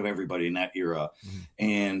ahead of everybody in that era.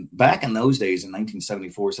 And back in those days, in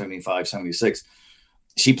 1974, 75, 76,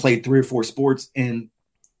 she played 3 or 4 sports, and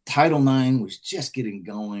Title IX was just getting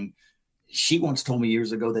going. She once told me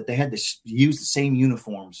years ago that they had to use the same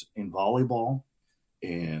uniforms in volleyball,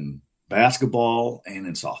 in basketball, and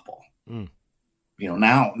in softball.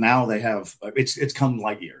 Now they have, it's come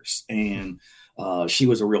light years, and she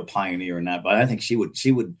was a real pioneer in that. But I think she would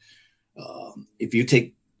if you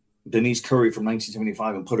take Denise Curry from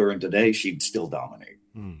 1975 and put her in today, she'd still dominate.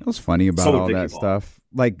 It was funny about all that stuff.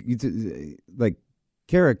 Like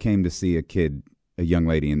Kara came to see a young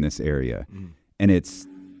lady in this area, and it's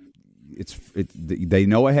they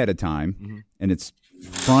know ahead of time, and it's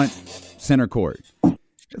front center court.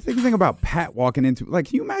 The thing about Pat walking into, can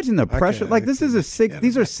you imagine the pressure? These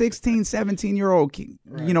are 16, 17-year-old,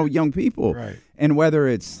 young people. Right. And whether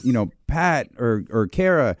it's, Pat or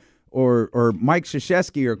Kara or Mike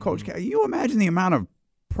Krzyzewski or Coach Kara, you imagine the amount of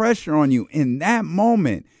pressure on you in that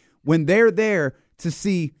moment when they're there to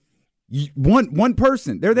see one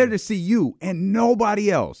person. They're there to see you and nobody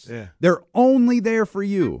else. Yeah. They're only there for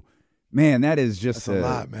you. Man, that is just a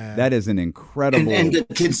lot, man. That is an incredible. And to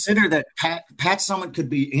consider that Pat Summit could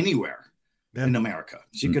be anywhere in America.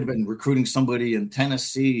 She could have been recruiting somebody in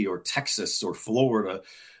Tennessee or Texas or Florida.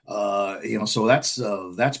 So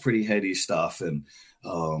that's pretty heady stuff. And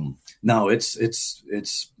no, it's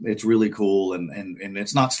really cool, and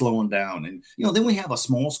it's not slowing down. And then we have a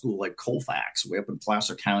small school like Colfax, way up in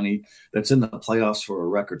Placer County, that's in the playoffs for a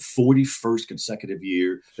record 41st consecutive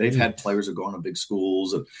year. They've had players who go on to big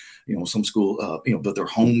schools, and some school, but they're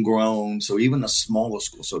homegrown. So even the smallest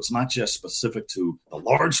schools, so it's not just specific to the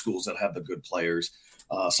large schools that have the good players.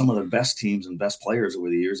 Some of the best teams and best players over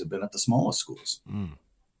the years have been at the smallest schools.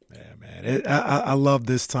 Yeah, man, I love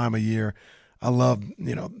this time of year. I love,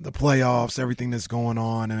 the playoffs, everything that's going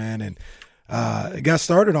on, man. And it got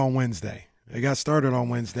started on Wednesday.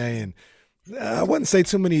 And I wouldn't say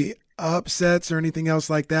too many upsets or anything else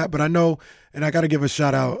like that, but I know, and I got to give a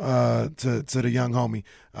shout out to the young homie,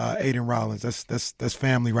 Aiden Rollins. That's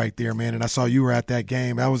family right there, man. And I saw you were at that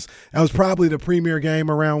game. That was probably the premier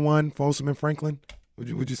game around one, Folsom and Franklin.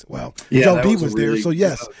 Joe D was there, so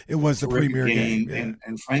yes, it was the premier game. Yeah.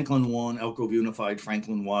 And Franklin won, Elk Grove Unified,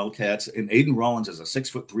 Franklin Wildcats, and Aiden Rollins is a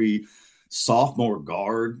 6'3" sophomore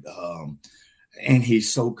guard, and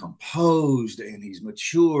he's so composed and he's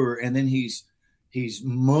mature, and then he's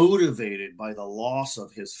motivated by the loss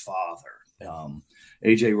of his father,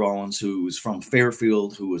 AJ Rollins, who is from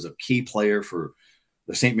Fairfield, who was a key player for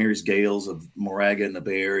the St. Mary's Gales of Moraga in the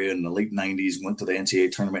Bay Area in the late 90s, went to the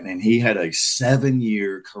NCAA tournament, and he had a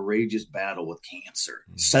 7-year courageous battle with cancer,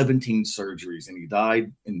 17 surgeries, and he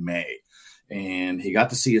died in May. And he got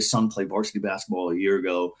to see his son play varsity basketball a year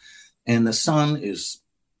ago. And the son AJ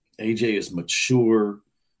is mature,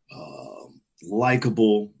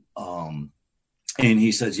 likable. And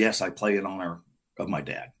he says, yes, I play in honor of my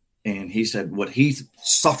dad. And he said what he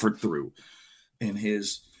suffered through in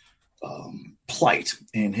his plight,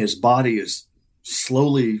 and his body is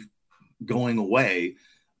slowly going away.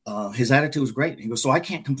 His attitude was great. He goes, so I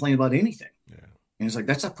can't complain about anything. Yeah. And he's like,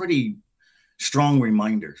 that's a pretty strong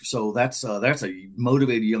reminder. So that's a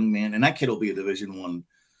motivated young man, and that kid will be a Division I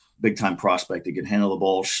big time prospect. He can handle the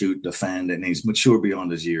ball, shoot, defend, and he's mature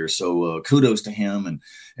beyond his years. So kudos to him,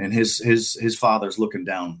 and his father's looking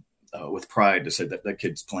down with pride to say that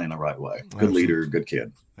kid's playing the right way. Good Absolutely. Leader, good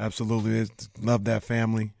kid. Absolutely. Love that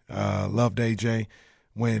family. Loved AJ.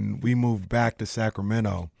 When we moved back to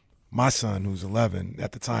Sacramento, my son, who's 11,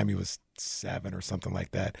 at the time he was 7 or something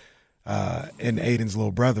like that, and Aiden's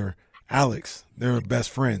little brother, Alex, they're best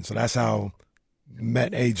friends. So that's how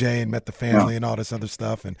met AJ and met the family and all this other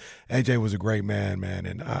stuff. And AJ was a great man.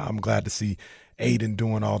 And I'm glad to see Aiden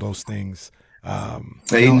doing all those things.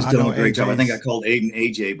 Aiden's doing a great job. I think I called Aiden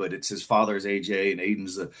AJ, but it's his father's AJ, and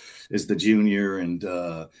Aiden's is the junior. And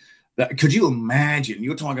could you imagine?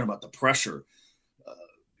 You're talking about the pressure,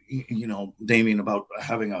 Damien, about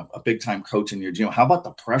having a big time coach in your gym. How about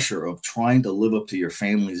the pressure of trying to live up to your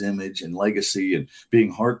family's image and legacy and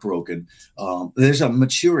being heartbroken? There's a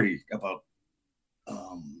maturity about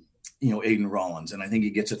Aiden Rollins, and I think he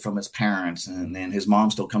gets it from his parents, and his mom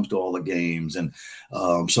still comes to all the games. And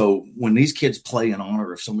so when these kids play in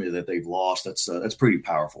honor of somebody that they've lost, that's a pretty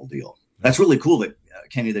powerful deal. That's really cool that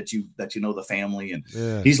Kenny, that you know the family,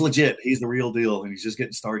 and he's legit. He's the real deal, and he's just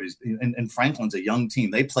getting started. And Franklin's a young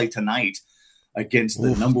team. They play tonight against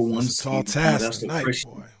the number one tall seed, task tonight,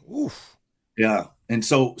 Christian. boy. Oof. Yeah, and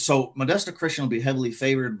so Modesto Christian will be heavily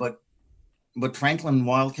favored, but Franklin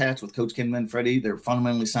Wildcats with Coach Ken Manfredi, they're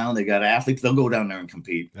fundamentally sound. They got athletes. They'll go down there and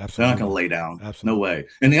compete. Absolutely. They're not going to lay down. Absolutely. No way.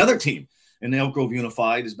 And the other team in the Elk Grove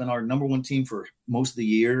Unified has been our number one team for most of the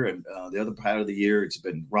year. And the other part of the year, it's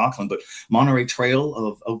been Rockland. But Monterey Trail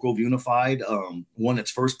of Elk Grove Unified won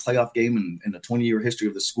its first playoff game in the 20-year history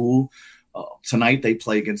of the school. Tonight they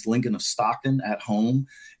play against Lincoln of Stockton at home,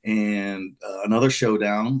 and another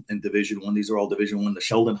showdown in Division I. These are all Division I. The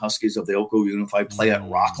Sheldon Huskies of the Elk Grove Unified play at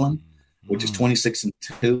Rockland, which is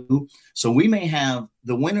 26-2. So we may have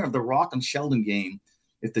the winner of the Rockland Sheldon game,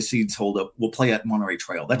 if the seeds hold up, will play at Monterey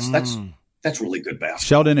Trail. That's really good basketball.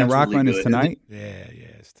 Sheldon and That's Rockland really is tonight.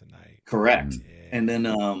 It's tonight. Correct. And then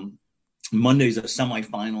Monday's a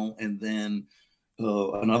semifinal, and then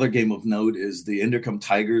another game of note is the Inderkum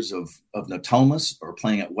Tigers of Natomas are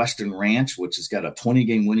playing at Western Ranch, which has got a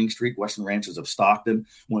 20-game winning streak. Western Ranch is of Stockton,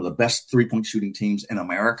 one of the best three-point shooting teams in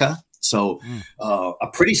America. So a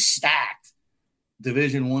pretty stacked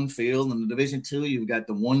Division I field. In the Division II, you've got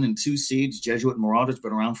the 1 and 2 seeds. Jesuit Marauders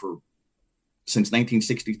been around since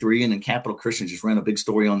 1963, and then Capital Christian just ran a big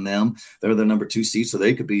story on them. They're the number 2 seed, so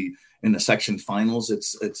they could be in the section finals.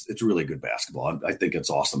 It's really good basketball. I think it's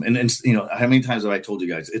awesome. And how many times have I told you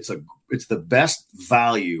guys it's the best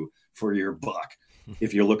value for your buck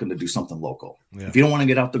if you're looking to do something local. Yeah. If you don't want to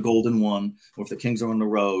get out the Golden One, or if the Kings are on the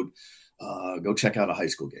road, go check out a high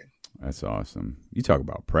school game. That's awesome. You talk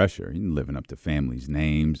about pressure. You living up to families'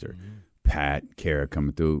 names, or Pat, Kara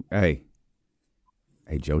coming through. Hey,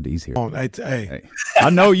 Joe D's here. Hey. I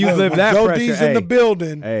know you live that Joe pressure. D's in the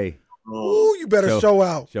building. Hey. Ooh, you better show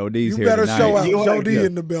out. Joe D's you here better tonight. show out. Joe D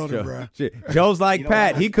in the building, bro. Joe's like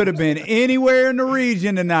Pat. He could have been anywhere in the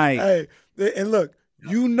region tonight. Hey, and look,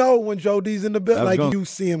 when Joe D's in the building, you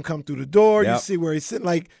see him come through the door, you see where he's sitting.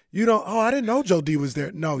 Like, you don't, I didn't know Joe D was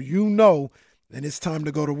there. No, and it's time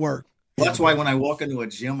to go to work. Well, that's why when I walk into a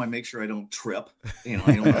gym, I make sure I don't trip. I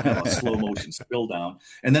don't have a slow motion spill down.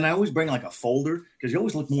 And then I always bring like a folder, because you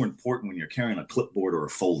always look more important when you're carrying a clipboard or a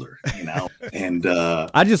folder, And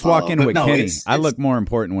I just walk in with Kenny. I look more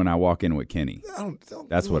important when I walk in with Kenny.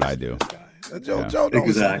 That's what I do. Joe, don't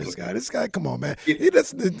exactly. This guy. This guy, come on, man. He's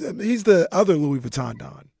the other Louis Vuitton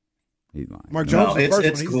Don. He's lying. Mark Jones.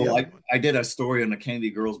 It's cool. I did a story on the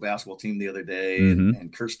Kennedy girls basketball team the other day,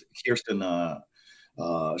 and Kirsten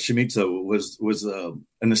Shimizu was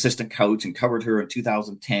an assistant coach and covered her in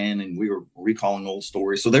 2010, and we were recalling old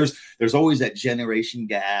stories. So there's always that generation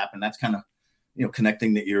gap, and that's kind of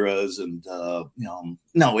connecting the eras. And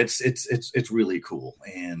it's really cool.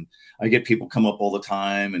 And I get people come up all the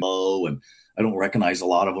time, and I don't recognize a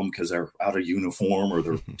lot of them because they're out of uniform or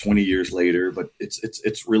they're 20 years later. But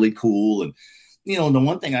it's really cool. And the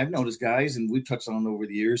one thing I've noticed, guys, and we've touched on over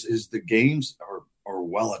the years, is the games are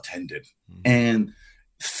well attended. And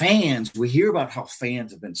fans, we hear about how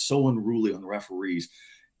fans have been so unruly on the referees.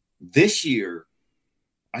 This year,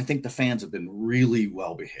 I think the fans have been really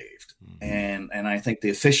well behaved. And I think the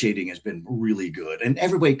officiating has been really good. And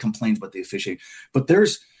everybody complains about the officiating, but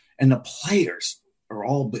the players are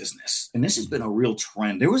all business. And this has been a real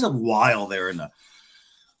trend. There was a while there in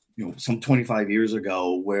some 25 years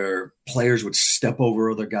ago where players would step over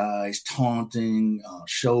other guys, taunting,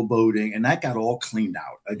 showboating, and that got all cleaned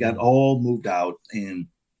out. It got all moved out, and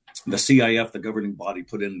the CIF, the governing body,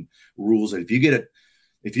 put in rules that if you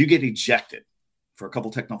get ejected for a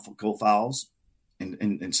couple technical fouls,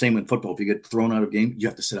 and same in football, if you get thrown out of game, you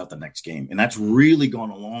have to sit out the next game. And that's really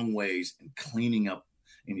gone a long ways in cleaning up.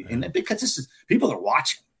 And because people are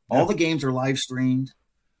watching. All the games are live streamed.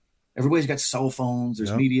 Everybody's got cell phones.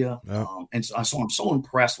 There's media. And so I'm so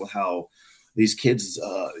impressed with how these kids,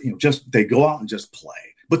 they go out and just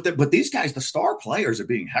play. But these guys, the star players, are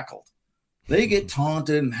being heckled. They get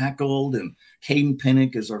taunted and heckled. And Caden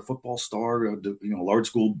Pinnock is our football star, large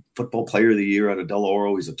school football player of the year out of Del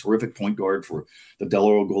Oro. He's a terrific point guard for the Del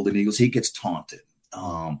Oro Golden Eagles. He gets taunted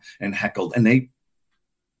and heckled, and they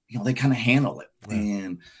kind of handle it. Right.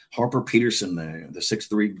 And Harper Peterson, the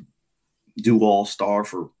 6'3" do-all star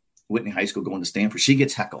for Whitney High School going to Stanford, she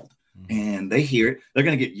gets heckled. And they hear it. They're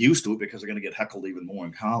going to get used to it because they're going to get heckled even more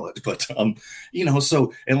in college. But, and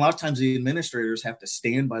a lot of times the administrators have to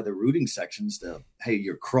stand by the rooting sections to, hey,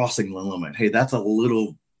 you're crossing the limit. Hey, that's a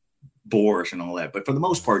little boorish and all that. But for the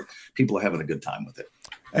most part, people are having a good time with it.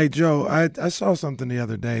 Hey, Joe, I saw something the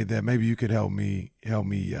other day that maybe you could help me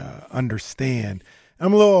understand.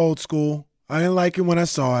 I'm a little old school. I didn't like it when I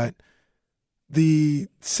saw it. The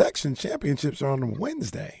section championships are on a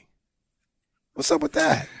Wednesday. What's up with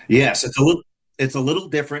that? Yes, it's a little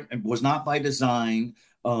different. It was not by design.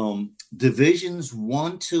 Divisions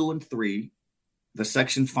 1, 2, and 3, the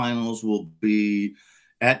section finals will be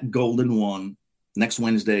at Golden One next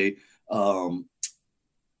Wednesday. And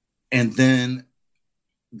then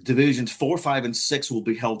divisions 4, 5, and 6 will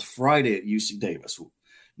be held Friday at UC Davis.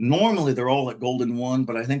 Normally they're all at Golden One,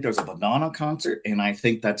 but I think there's a Madonna concert, and I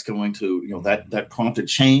think that's going to, that prompted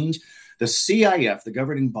change. The CIF, the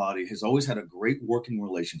governing body, has always had a great working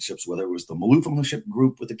relationships, whether it was the Maloof ownership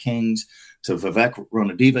group with the Kings to Vivek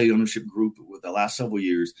Ranadive ownership group with the last several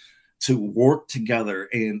years, to work together.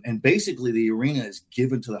 And basically the arena is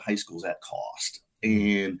given to the high schools at cost.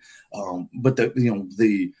 And but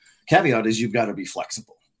the caveat is you've got to be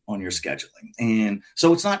flexible on your scheduling. And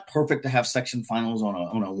so it's not perfect to have section finals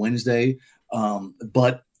on a Wednesday,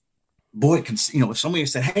 but boy, if somebody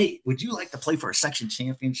said, hey, would you like to play for a section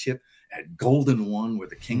championship at Golden One where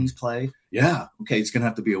the Kings play? Yeah. Okay. It's going to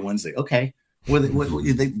have to be a Wednesday. Okay. They're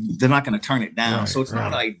not going to turn it down. Right, so it's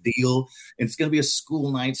not ideal. It's going to be a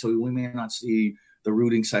school night. So we may not see the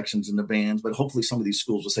rooting sections and the bands, but hopefully some of these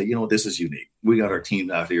schools will say, this is unique. We got our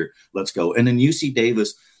team out here. Let's go. And then UC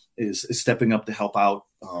Davis is stepping up to help out.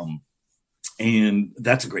 And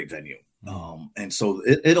that's a great venue. And so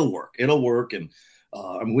it'll work. It'll work. And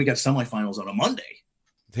we got semifinals on a Monday.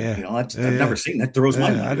 Yeah. I've never seen that. Throws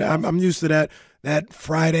my mind. I'm used to that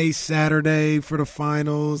Friday, Saturday for the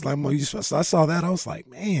finals. So I saw that. I was like,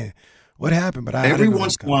 man, what happened? But every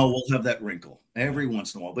once in a while we'll have that wrinkle. Every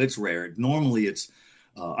once in a while, but it's rare. Normally it's,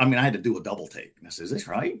 I had to do a double take. And I said, is this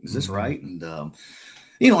right? Is this right? And,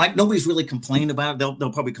 nobody's really complained about it.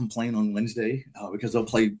 They'll probably complain on Wednesday because they'll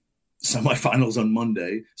play semifinals on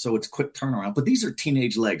Monday. So it's quick turnaround. But these are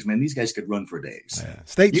teenage legs, man. These guys could run for days.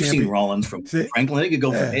 Yeah. You've seen Rollins from Franklin. They could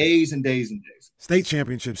go for days and days and days. State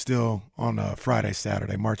championship still on Friday,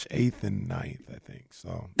 Saturday, March 8th and 9th, I think.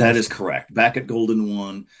 So that is correct. Back at Golden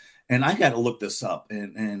One. And I got to look this up.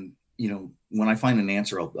 And when I find an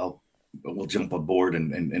answer, we'll jump on board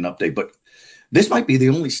and update. But this might be the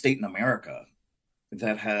only state in America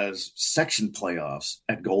that has section playoffs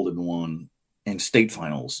at Golden One and state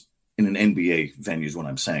finals in an NBA venue is what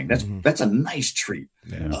I'm saying. That's a nice treat.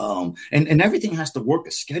 Yeah. And everything has to work.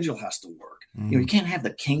 The schedule has to work. You can't have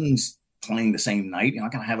the Kings playing the same night. You're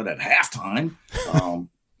not going to have it at halftime,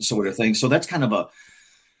 sort of thing. So that's kind of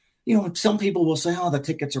some people will say, the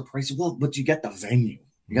tickets are pricey. Well, but you get the venue.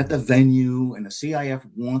 You got the venue, and the CIF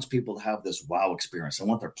wants people to have this wow experience. They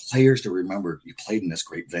want their players to remember you played in this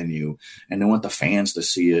great venue, and they want the fans to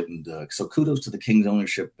see it. And so kudos to the Kings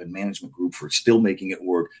ownership and management group for still making it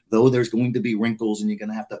work, though there's going to be wrinkles, and you're going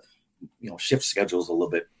to have to, shift schedules a little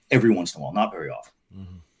bit every once in a while, not very often.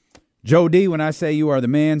 Mm-hmm. Joe D, when I say you are the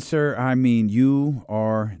man, sir, I mean you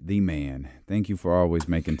are the man. Thank you for always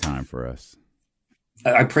making time for us.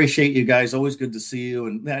 I appreciate you guys. Always good to see you.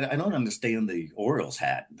 And I don't understand the Orioles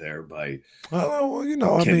hat there by. Well,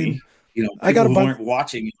 Kenny. I got weren't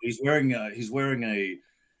watching. He's wearing a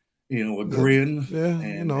grin.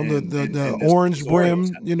 Yeah, the orange brim.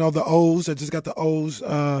 The O's. I just got the O's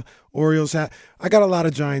Orioles hat. I got a lot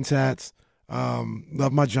of Giants hats.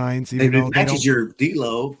 Love my Giants. Even though it matches your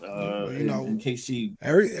D-Lo, and KC.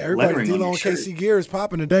 Everybody D-Lo and KC gear is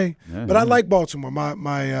popping today. Yeah, but I like Baltimore.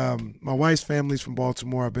 My wife's family's from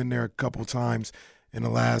Baltimore. I've been there a couple times in the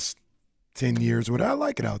last 10 years. I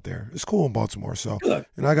like it out there. It's cool in Baltimore. So, good.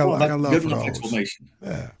 And I got love for those. Explanation.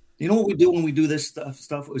 Yeah. You know what we do when we do this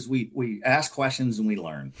stuff is we ask questions and we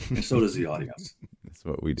learn, and so does the audience. That's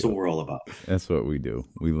what we do. That's what we're all about. That's what we do.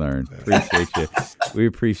 We learn. Appreciate you. We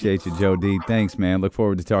appreciate you, Joe D. Thanks, man. Look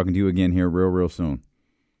forward to talking to you again here real soon.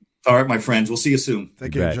 All right, my friends. We'll see you soon.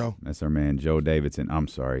 Take care, Joe. That's our man, Joe Davidson. I'm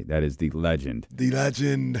sorry. That is the legend. The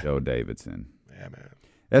legend. Joe Davidson. Yeah, man.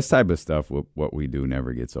 That type of stuff, what we do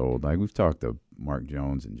never gets old. Like, we've talked to Mark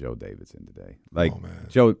Jones and Joe Davidson today. Like,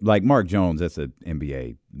 Mark Jones, that's an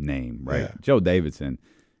NBA name, right? Yeah. Joe Davidson.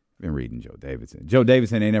 Been reading Joe Davidson. Joe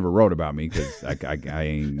Davidson ain't never wrote about me because I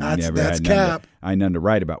ain't that's cap. I ain't nothing to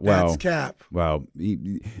write about. Well, that's cap. Well,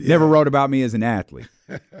 he never wrote about me as an athlete.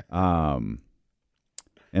 And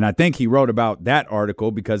I think he wrote about that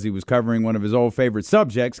article because he was covering one of his old favorite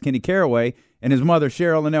subjects, Kenny Caraway, and his mother,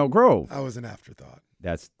 Cheryl in Elk Grove. That was an afterthought.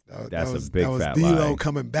 That's a big fat lie. That was D-Lo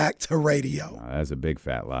coming back to radio. That's a big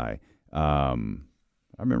fat lie. I've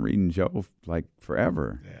been reading Joe like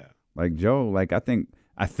forever. Yeah. Like Joe, like I think,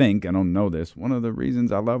 I don't know this, one of the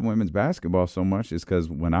reasons I love women's basketball so much is because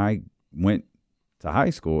when I went to high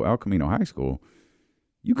school, El Camino High School,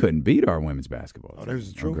 you couldn't beat our women's basketball. Oh,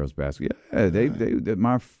 there's true. Girls basketball. Yeah, they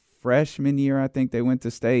my freshman year, I think they went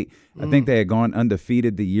to state. I think they had gone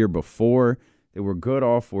undefeated the year before. They were good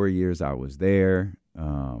all 4 years I was there.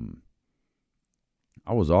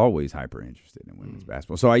 I was always hyper interested in women's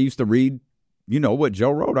basketball. So I used to read, what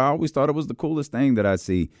Joe wrote. I always thought it was the coolest thing that I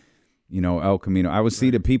see, El Camino. I would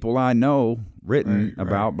see the people I know written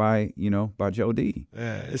about by Joe D.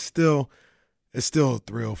 Yeah, it's still a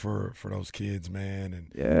thrill for those kids, man.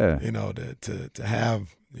 And to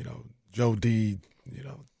have, Joe D,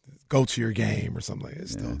 go to your game or something like that.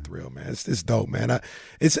 It's still a thrill, man. It's dope, man.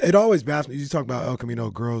 It always baffles me. You talk about El Camino,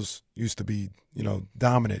 girls used to be,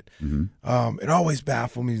 dominant. It always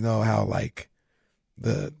baffled me, how like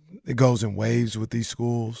it goes in waves with these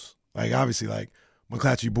schools. Like obviously, like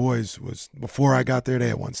McClatchy boys was before I got there. They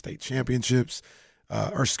had won state championships,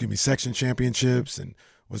 section championships, and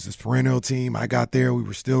was this perennial team. I got there, we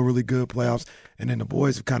were still really good playoffs, and then the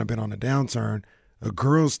boys have kind of been on a downturn. The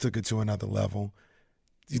girls took it to another level.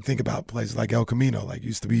 You think about places like El Camino, like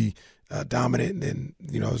used to be dominant, and then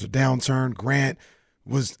it was a downturn. Grant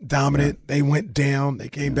was dominant. Yeah. They went down. They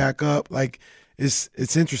came back up. Like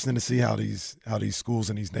it's interesting to see how these schools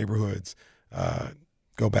in these neighborhoods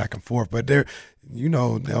go back and forth. But there,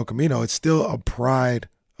 El Camino, it's still a pride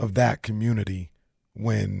of that community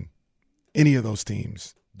when any of those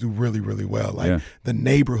teams do really, really well. Like the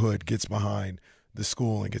neighborhood gets behind the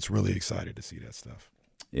school and gets really excited to see that stuff.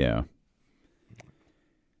 Yeah.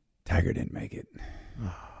 Tiger didn't make it.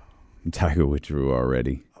 Tiger withdrew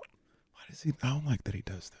already. Why does he? I don't like that he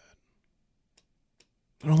does that.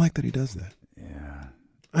 I don't like that he does that. Yeah.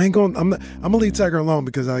 I ain't going. I'm gonna leave Tiger alone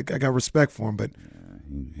because I got respect for him, but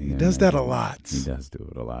he does that a lot. He does do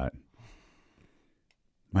it a lot.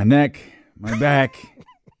 My neck, my back,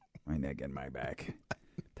 my neck and my back.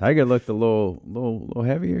 Tiger looked a little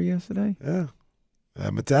heavier yesterday. Yeah.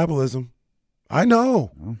 Metabolism. I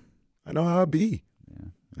know. Oh. I know how it be.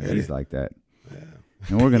 Yeah. He's like that. Yeah.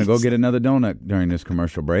 And we're going to go get another donut during this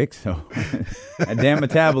commercial break. So, damn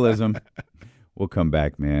metabolism. We'll come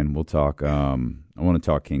back, man. We'll talk. I want to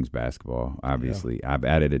talk Kings basketball, obviously. Yeah. I've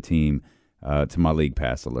added a team to my League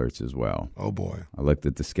Pass alerts as well. Oh, boy. I looked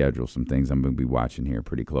at the schedule, some things I'm going to be watching here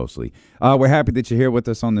pretty closely. We're happy that you're here with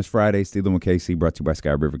us on this Friday. Steeler with KC, brought to you by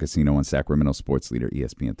Sky River Casino and Sacramento Sports Leader,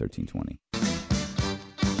 ESPN 1320.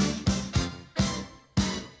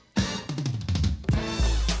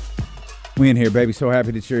 We in here, baby. So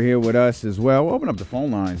happy that you're here with us as well. We'll open up the phone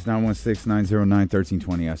lines,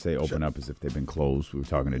 916-909-1320. I say open up as if they've been closed. We were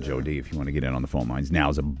talking to Joe D. If you want to get in on the phone lines, now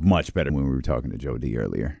is a much better when we were talking to Joe D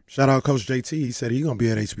earlier. Shout out Coach JT. He said he's going to be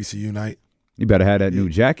at HBCU night. You better have that new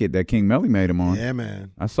jacket that King Melly made him on. Yeah,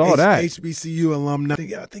 man. I saw that. HBCU alumni.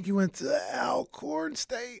 I think he went to Alcorn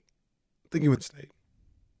State. I think he went to State.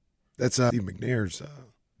 That's Steve McNair's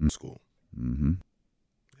school. Mm-hmm.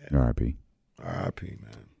 Yeah. R.I.P. R.I.P.,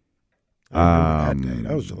 man. I remember that day.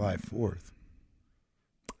 That was July 4th.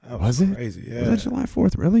 That was crazy. Yeah. Was that July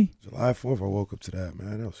 4th, really? July 4th, I woke up to that,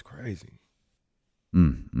 man. That was crazy.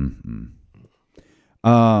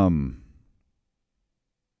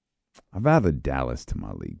 I've added Dallas to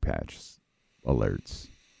my League Patch alerts.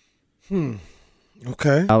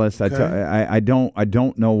 Okay. Dallas, okay. I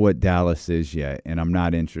don't know what Dallas is yet, and I'm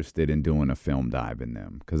not interested in doing a film dive in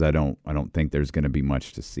them because I don't think there's going to be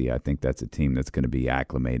much to see. I think that's a team that's going to be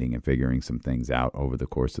acclimating and figuring some things out over the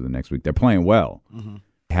course of the next week. They're playing well. Mm-hmm.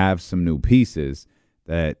 Have some new pieces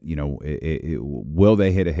that will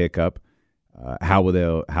they hit a hiccup? How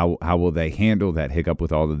will they handle that hiccup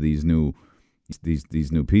with all of these new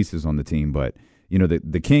pieces on the team? But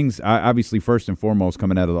the Kings, obviously, first and foremost,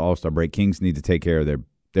 coming out of the All-Star break, Kings need to take care of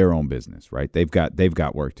their own business, right? They've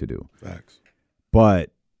got work to do. Facts.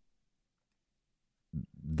 But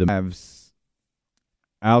the Mavs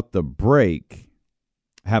out the break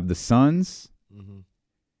have the Suns,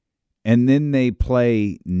 and then they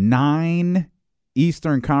play 9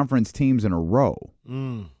 Eastern Conference teams in a row.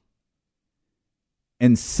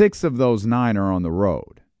 And 6 of those 9 are on the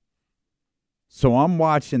road. So I'm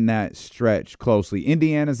watching that stretch closely.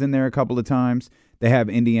 Indiana's in there a couple of times. They have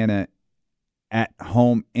Indiana at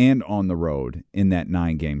home and on the road in that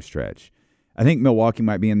 9-game stretch. I think Milwaukee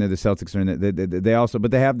might be in there. The Celtics are in there. They also,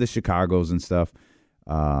 but they have the Chicagos and stuff.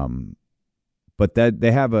 But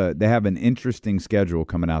they have an interesting schedule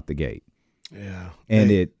coming out the gate. Yeah, and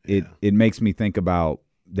it makes me think about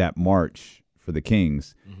that March for the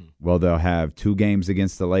Kings. Well, they'll have 2 games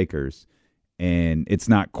against the Lakers. And it's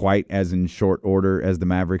not quite as in short order as the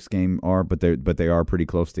Mavericks game are, but they are pretty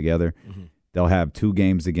close together. they'll have 2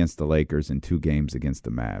 games against the Lakers and 2 games against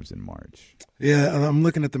the Mavs in March. Yeah, I'm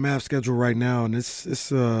looking at the Mavs schedule right now, and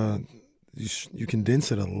it's you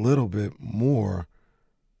condense it a little bit more.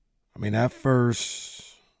 I mean, that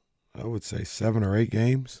first, I would say 7 or 8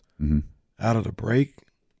 games out of the break,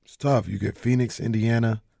 it's tough. You get Phoenix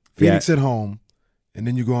at home, and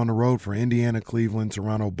then you go on the road for Indiana, Cleveland,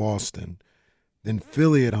 Toronto, Boston, then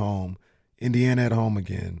Philly at home, Indiana at home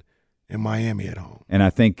again, and Miami at home. And I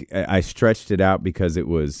think I stretched it out because it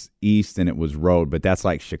was East and it was road, but that's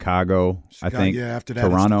like Chicago, I think. Yeah, after that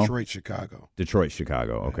Toronto, it's Detroit,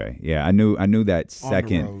 Chicago. Okay. Yeah, I knew that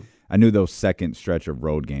second. I knew those second stretch of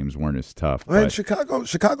road games weren't as tough. Well, and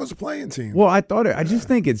Chicago's a playing team. Well, I just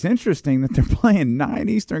think it's interesting that they're playing 9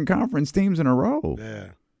 Eastern Conference teams in a row.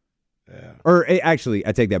 Yeah. Or actually,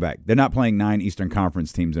 I take that back. They're not playing 9 Eastern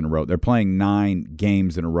Conference teams in a row. They're playing 9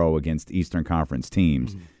 games in a row against Eastern Conference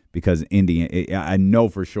teams because I know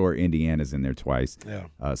for sure Indiana's in there twice.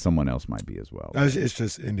 Yeah. Someone else might be as well. It's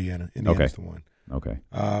just Indiana. Indiana's the one. Okay.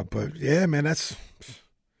 But yeah, man, that's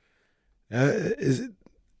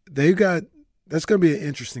that's going to be an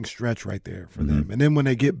interesting stretch right there for them. And then when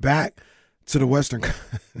they get back to the Western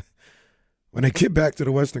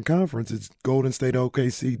Conference, it's Golden State,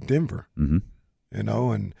 OKC, Denver. You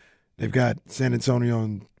know, and they've got San Antonio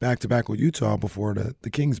on back-to-back with Utah before the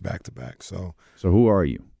Kings back-to-back. So who are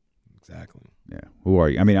you? Exactly. Yeah. Who are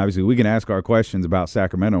you? I mean, obviously, we can ask our questions about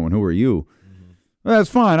Sacramento and who are you? Well, that's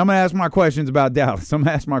fine. I'm going to ask my questions about Dallas. I'm going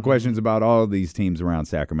to ask my questions about all of these teams around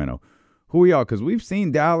Sacramento. Who are y'all? Because we've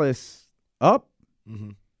seen Dallas up,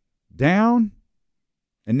 down,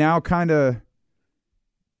 and now kind of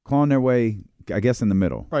clawing their way, I guess, in the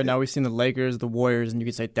middle. Right now we've seen the Lakers, the Warriors, and you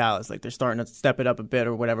could say Dallas. Like they're starting to step it up a bit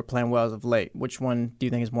or whatever, playing well as of late. Which one do you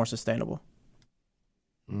think is more sustainable?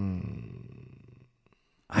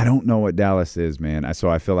 I don't know what Dallas is, man. So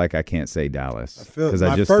I feel like I can't say Dallas.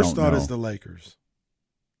 My first thought is the Lakers.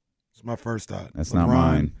 It's my first thought. That's not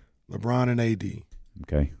mine. LeBron and AD.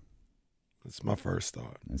 Okay. That's my first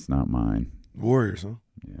thought. That's not mine. Warriors, huh?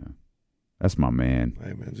 Yeah. That's my man.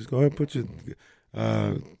 Hey, man, just go ahead and put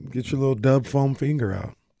get your little dub foam finger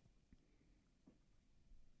out.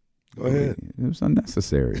 Go ahead. It was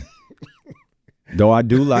unnecessary. Though I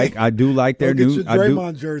do like their new. Get your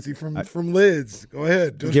Draymond jersey from Lids. Go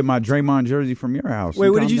ahead. Get my Draymond jersey from your house. Wait,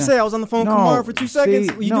 what did you say? I was on the phone with Kumar for 2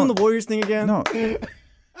 seconds. Were you doing the Warriors thing again? No.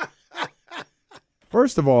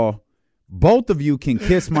 First of all, both of you can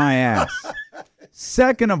kiss my ass.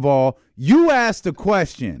 Second of all, you asked a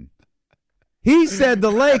question. He said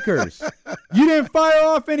the Lakers. You didn't fire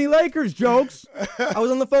off any Lakers jokes. I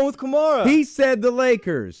was on the phone with Kumara. He said the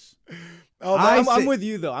Lakers. Oh, I'm with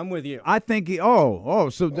you, though. I'm with you. I think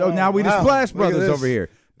now we the Splash Brothers over here.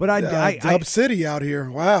 But Dub City out here.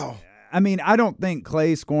 Wow. I mean, I don't think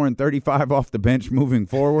Clay's scoring 35 off the bench moving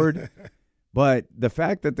forward. But the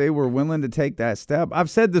fact that they were willing to take that step, I've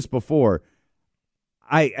said this before.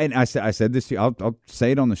 I said this to you. I'll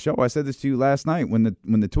say it on the show. I said this to you last night when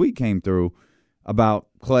the tweet came through about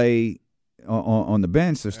Clay on the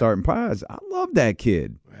bench to starting Pies. I love that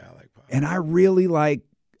kid. Yeah, I like Pies. And I really like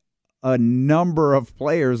a number of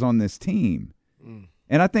players on this team.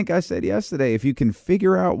 And I think I said yesterday, if you can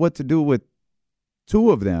figure out what to do with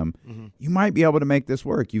 2 of them, you might be able to make this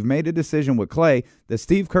work. You've made a decision with Clay that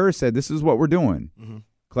Steve Kerr said, this is what we're doing.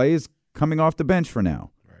 Clay is coming off the bench for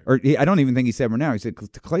now. Right. Or I don't even think he said for now. He said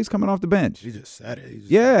Clay's coming off the bench. He just said it.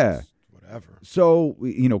 Yeah. Whatever. So,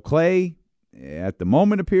 Clay at the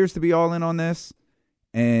moment appears to be all in on this.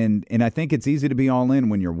 And I think it's easy to be all in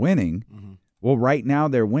when you're winning. Well, right now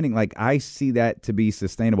they're winning. Like, I see that to be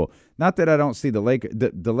sustainable. Not that I don't see the Lakers.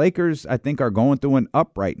 The Lakers, I think, are going through an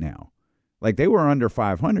up right now. Like, they were under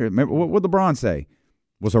 500. Remember, what LeBron say?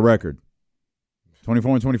 What's a record?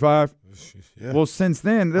 24 and 25? Yeah. Well, since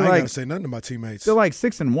then, they're I ain't like, got to say nothing to my teammates. They're like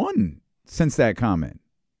 6-1 since that comment.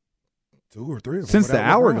 2 or 3 of them. Since the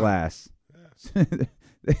hourglass.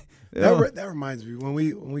 That reminds me, when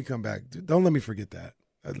we come back, don't let me forget that.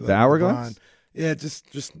 The hourglass? Yeah,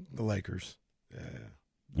 just the Lakers. Yeah.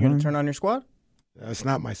 You going to turn on your squad? It's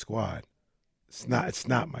not my squad. It's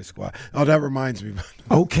not my squad. Oh, that reminds me.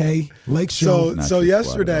 Okay, Lake Show. So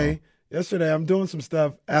yesterday I'm doing some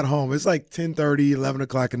stuff at home. It's like 10:30, 11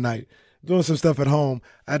 o'clock at night. Doing some stuff at home.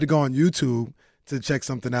 I had to go on YouTube to check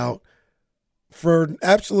something out. For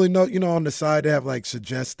absolutely no, on the side they have like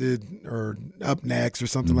suggested or up next or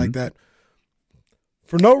something like that.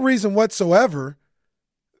 For no reason whatsoever,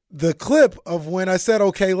 the clip of when I said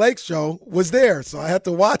 "Okay, Lake Show" was there, so I had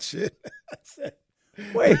to watch it.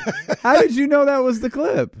 Wait, how did you know that was the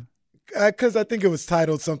clip? Because I think it was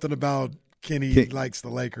titled something about Kenny likes the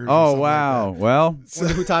Lakers. Oh, wow. Well,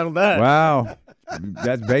 wonder who titled that. Wow.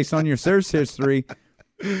 That's based on your search history.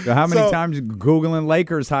 So how many times you Googling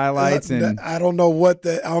Lakers highlights? And I don't know why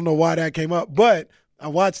that came up, but I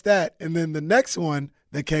watched that. And then the next one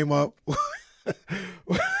that came up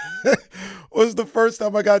was the first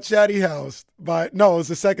time I got chatty housed it was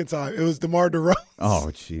the second time. It was DeMar DeRozan.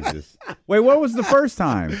 Oh, Jesus. Wait, what was the first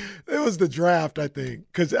time? It was the draft, I think,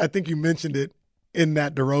 because I think you mentioned it in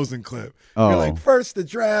that DeRozan clip. Oh. You're like, first the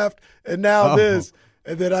draft, and now this.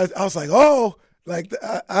 And then I was like, oh, like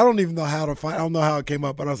I don't even know how to find. I don't know how it came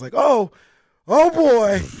up, but I was like, oh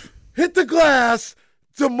boy, hit the glass.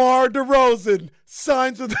 DeMar DeRozan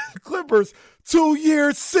signs with the Clippers, 2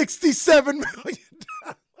 years, $67 million.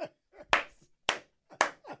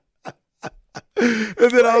 And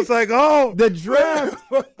then I was like, oh. The draft.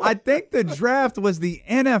 I think the draft was the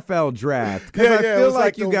NFL draft. Yeah, I feel it was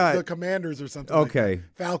like you the, got the Commanders or something. Okay.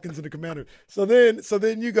 Like Falcons and the Commanders. So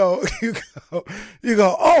then you go,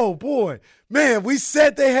 oh boy, man, we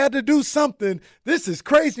said they had to do something. This is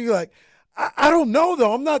crazy. You're like, I don't know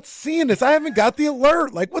though. I'm not seeing this. I haven't got the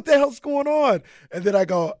alert. Like, what the hell's going on? And then I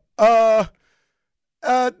go,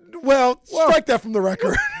 strike that from the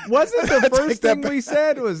record. Wasn't the first thing we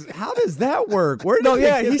said was, how does that work? Where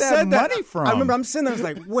did he get that money from? I remember I'm sitting there, I was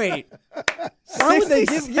like, wait. Why would they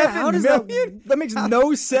give how does that makes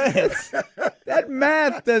no sense. That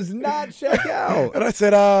math does not check out. And I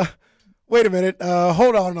said, wait a minute,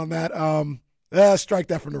 hold on that. Strike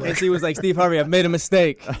that from the record. And she was like, Steve Harvey, I've made a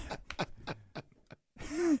mistake.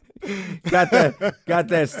 Got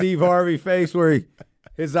that Steve Harvey face where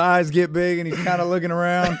his eyes get big and he's kind of looking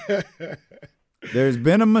around. There's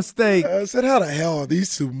been a mistake. I said, how the hell are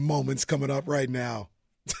these two moments coming up right now?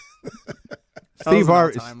 Steve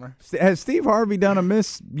Harvey has Steve Harvey done a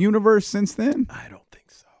Miss Universe since then? I don't think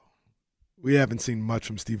so. We haven't seen much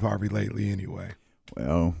from Steve Harvey lately anyway.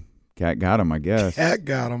 Well, Cat got him, I guess. Cat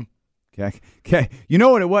got him. Cat. You know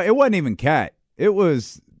what it was? It wasn't even Cat. It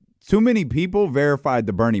was too many people verified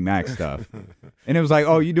the Bernie Mac stuff. And it was like,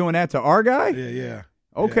 oh, you doing that to our guy? Yeah.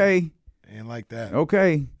 Okay. Yeah. Ain't like that.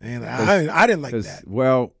 Okay. And I didn't like that.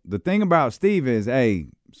 Well, the thing about Steve is, hey,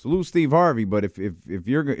 salute Steve Harvey, but if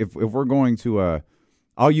we're going to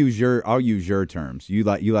I'll use your terms. You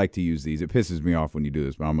like to use these. It pisses me off when you do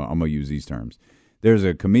this, but I'm gonna use these terms. There's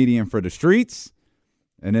a comedian for the streets,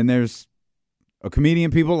 and then there's a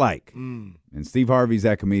comedian people like. And Steve Harvey's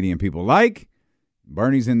that comedian people like.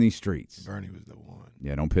 Bernie's in these streets. Bernie was the one.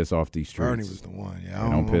 Yeah, don't piss off these streets. Bernie was the one. Yeah,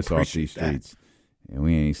 don't piss off these streets. And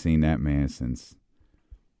we ain't seen that man since.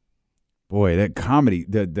 Boy, that comedy,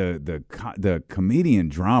 the comedian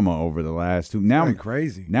drama over the last two. Now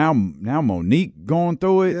crazy. Now Monique going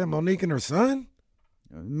through it. Yeah, Monique and her son.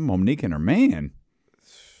 Monique and her man.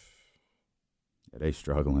 Yeah, they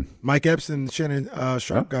struggling. Mike Epps and Shannon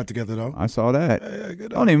Sharp got together though. I saw that.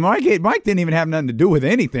 Good. Mike didn't even have nothing to do with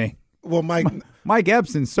anything. Well, Mike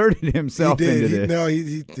Epps inserted himself into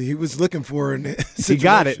this. He was looking for an He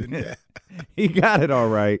got it. Yeah. He got it all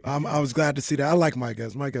right. I was glad to see that. I like Mike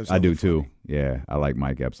Epps. Mike Epps. I do too. Yeah, I like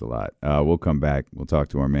Mike Epps a lot. We'll come back. We'll talk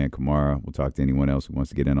to our man Kamara. We'll talk to anyone else who wants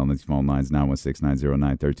to get in on these phone lines,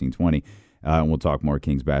 916-909-1320. And we'll talk more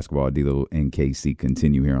Kings basketball. D-Little and KC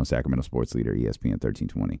continue here on Sacramento Sports Leader, ESPN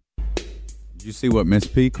 1320. Did you see what Miss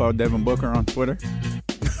P called Devin Booker on Twitter?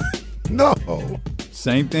 No.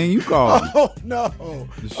 Same thing you called him. Oh no!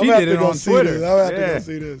 She did it on Twitter. I'll have to go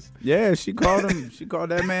see this. Yeah, she called him. She called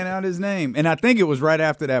that man out his name, and I think it was right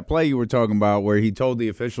after that play you were talking about, where he told the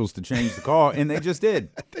officials to change the call, and they just did.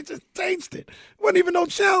 They just changed it. Wasn't even no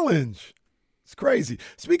challenge. It's crazy.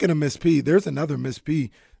 Speaking of Miss P, there's another Miss P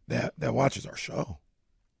that watches our show.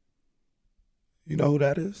 You know who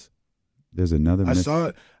that is? There's another.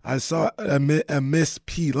 I saw a Miss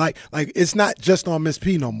P. Like it's not just on Miss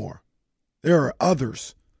P no more. There are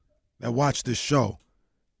others that watch this show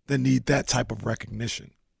that need that type of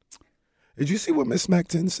recognition. Did you see what Miss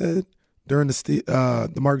Mac-10 said during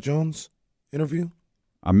the Mark Jones interview?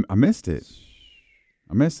 I missed it.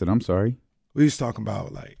 I'm sorry. We was talking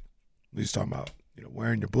about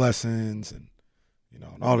wearing your blessings and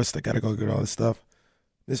and all this. They got to go get all this stuff.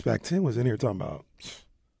 Miss Mac-10 was in here talking about,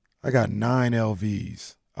 I got 9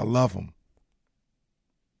 LVs. I love them.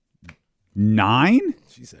 9?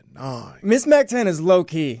 She said 9. Miss Mac-10 is low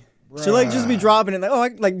key. Bruh. She'll just be dropping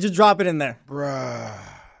it. Just drop it in there. Bruh.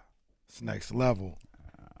 It's next level.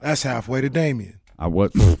 That's halfway to Damien. I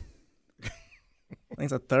think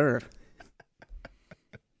it's a third.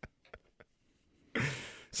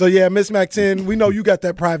 So yeah, Miss Mac-10, we know you got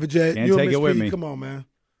that private jet. Can't take it with me. Come on, man.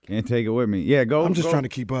 Can't take it with me. Yeah, go. I'm just trying to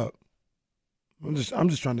keep up. I'm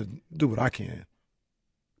just trying to do what I can.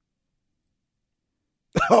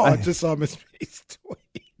 Oh, I just saw Miss P's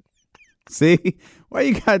tweet. See? Why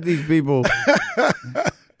you got these people?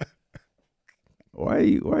 Why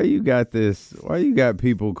you got this? Why you got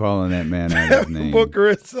people calling that man out his name?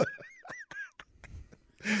 Bookerissa.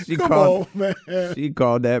 Come on, man. She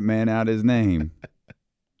called that man out his name.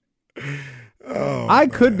 Oh, I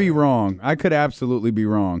could be wrong. I could absolutely be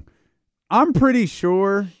wrong. I'm pretty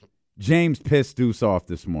sure James pissed Deuce off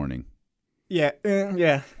this morning. Yeah,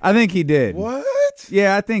 yeah. I think he did. What?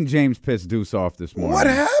 Yeah, I think James pissed Deuce off this morning. What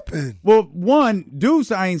happened? Well, one,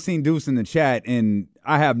 Deuce, I ain't seen Deuce in the chat, and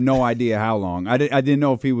I have no idea how long. I didn't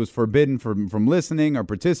know if he was forbidden from listening or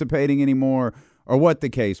participating anymore or what the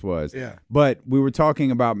case was. Yeah. But we were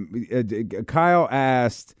talking about Kyle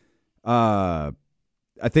asked, I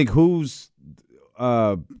think, who's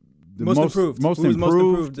the most improved. Most Who's improved, most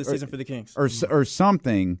improved this season for the Kings? or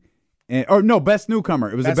something. Or no, best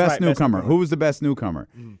newcomer. It was the best newcomer. Who was the best newcomer?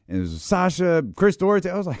 And it was Sasha, Chris Doherty.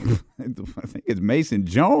 I was like, I think it's Mason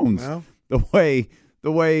Jones. Well.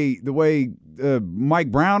 The way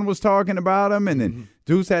Mike Brown was talking about him, and then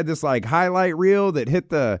Deuce had this like highlight reel that he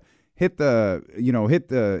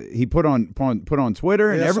put on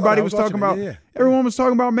Twitter, and everybody was talking about everyone was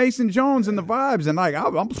talking about Mason Jones and the vibes, and like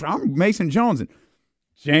I'm Mason Jones, and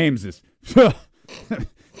James is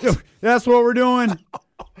that's what we're doing.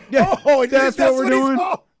 Yeah, that's what we're doing.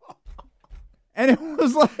 And it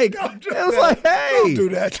was like, hey, don't do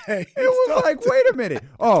that, James. It was like, wait a minute.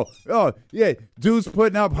 Oh, yeah, Deuce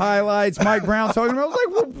putting up highlights, Mike Brown talking about. I was like,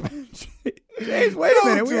 well, James, wait a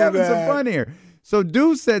minute, we're having some fun here. So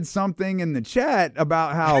Deuce said something in the chat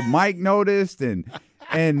about how Mike noticed and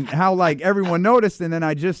how like everyone noticed, and then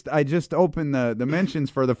I just opened the mentions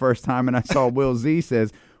for the first time, and I saw Will Z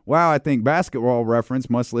says, "Wow, I think Basketball Reference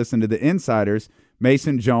must listen to the insiders.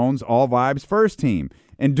 Mason Jones, all vibes, first team."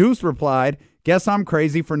 And Deuce replied, "Guess I'm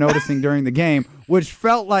crazy for noticing during the game," which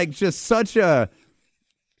felt like just such a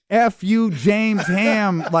F you James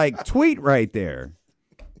Ham like tweet right there.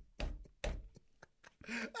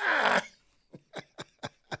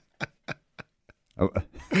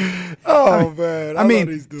 Man. I mean,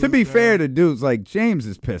 dudes, to be fair to Deuce, like James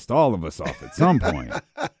has pissed all of us off at some point.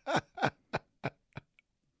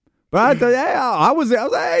 But I thought, I was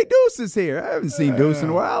like, hey, Deuce is here. I haven't seen Deuce in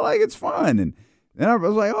a while. Like, it's fun. And then I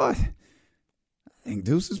was like, I think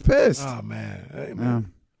Deuce is pissed. Oh, man. Hey,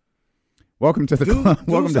 man. Welcome to the club.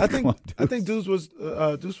 Welcome to the club, Deuce. I think Deuce was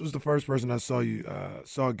the first person I saw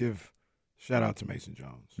give shout out to Mason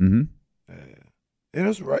Jones. Mm-hmm. And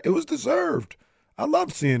it's right. It was deserved. I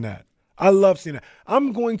love seeing that.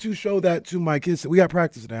 I'm going to show that to my kids. We got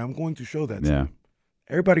practice today. I'm going to show that to them.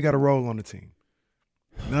 Everybody got a role on the team.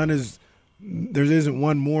 There isn't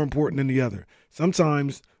one more important than the other.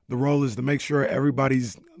 Sometimes the role is to make sure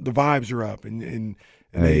the vibes are up and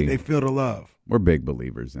they feel the love. We're big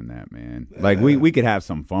believers in that, man. Like we could have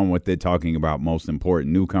some fun with it, talking about most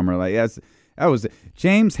important newcomer. Like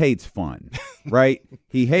James hates fun, right?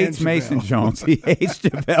 He hates Mason Jones. He hates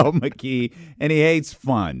JaVale McKee, and he hates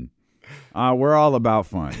fun. We're all about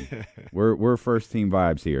fun. We're first team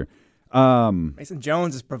vibes here. Mason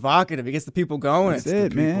Jones is provocative. He gets the people going. That's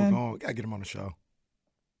it, man. Gotta get him on the show.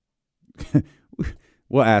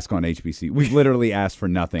 We'll ask on HBC. We've literally asked for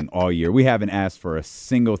nothing all year. We haven't asked for a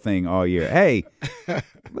single thing all year. Hey,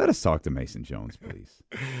 let us talk to Mason Jones, please.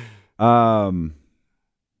 Did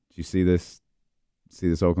you see this? See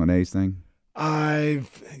this Oakland A's thing? I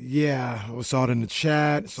saw it in the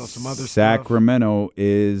chat. Saw some other Sacramento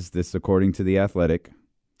is this, according to The Athletic.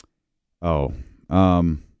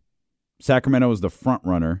 Sacramento is the front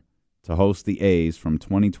runner to host the A's from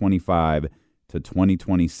 2025 to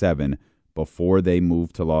 2027 before they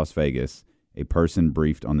move to Las Vegas. A person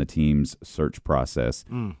briefed on the team's search process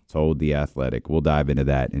told The Athletic. We'll dive into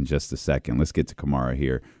that in just a second. Let's get to Kamara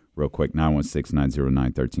here real quick.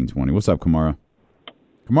 916-909-1320. What's up, Kamara?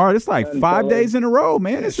 Kamara, this is like 5 days in a row,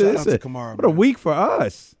 man. What a week for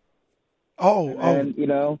us. And,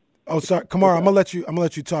 sorry, Kamara. I'm gonna let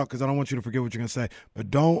you talk because I don't want you to forget what you're gonna say.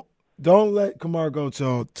 But don't let Kamara go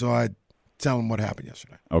till I tell him what happened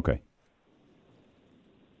yesterday. Okay.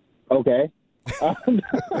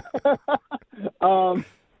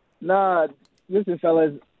 Listen,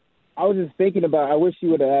 fellas, I was just thinking about. I wish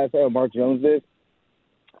you would have asked Mark Jones this.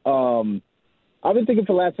 I've been thinking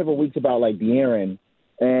for the last several weeks about like De'Aaron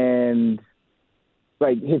and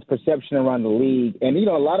like his perception around the league, and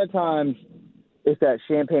a lot of times it's that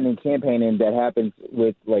champagne and campaigning that happens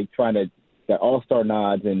with like trying to get all-star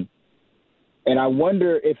nods, and I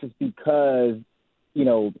wonder if it's because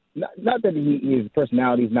not that his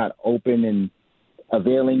personality is not open and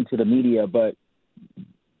availing to the media, but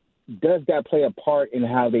does that play a part in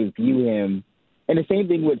how they view him And the same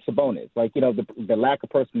thing with Sabonis, like, the lack of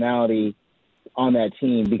personality on that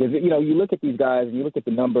team, because, you look at these guys and you look at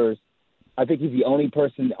the numbers. I think he's the only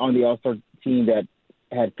person on the All-Star team that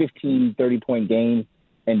had 15 30-point games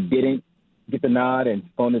and didn't get the nod. And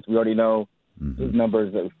Sabonis, we already know his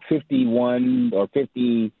numbers are 51 or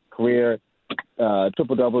 50 career,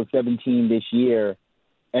 triple-double, 17 this year.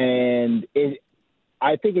 And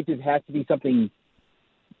I think it just has to be something,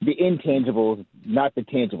 the intangibles, not the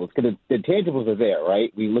tangibles, because the tangibles are there,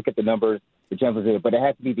 right? We look at the numbers, the chances are there, but it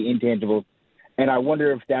has to be the intangibles. And I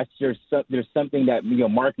wonder if that's there's something that,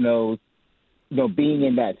 Mark knows, being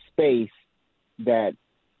in that space that,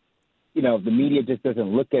 the media just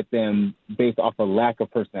doesn't look at them based off a lack of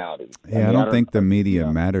personality. Yeah, I don't think the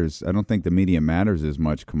media matters. I don't think the media matters as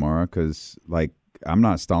much, Kamara, because, I'm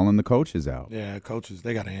not stalling the coaches out. Yeah, coaches,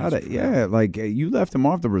 they got to answer for that. Yeah, you left them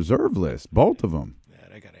off the reserve list, both of them. Yeah,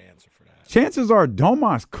 they got to answer for that. Chances are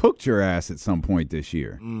Domas cooked your ass at some point this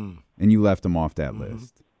year, and you left him off that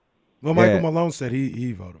list. Well, Michael Malone said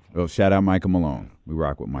he voted for him. Well, shout out Michael Malone. We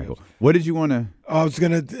rock with Michael. What did you want to? I was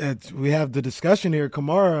going to we have the discussion here.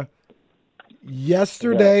 Kamara,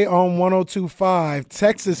 yesterday on 102.5,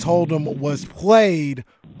 Texas Hold'em was played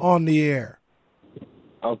on the air.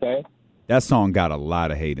 Okay. That song got a lot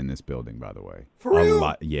of hate in this building, by the way. For real?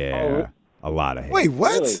 A lot of hate. Wait,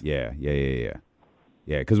 what? Really?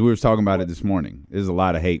 Yeah, because we were talking about it this morning. There's a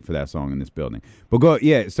lot of hate for that song in this building. But go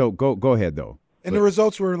ahead, though. And the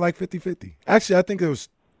results were like 50-50. Actually, I think it was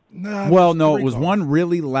it was one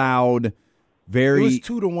really loud, very. It was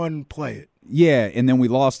 2-1 play it. Yeah, and then we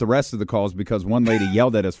lost the rest of the calls because one lady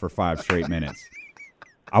yelled at us for 5 straight minutes.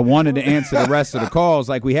 I wanted to answer the rest of the calls.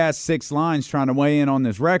 Like, we had 6 lines trying to weigh in on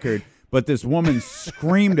this record, but this woman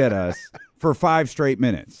screamed at us for 5 straight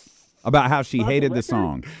minutes about how she hated the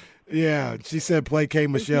song. Yeah, she said play K.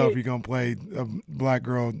 Michelle if you're going to play a black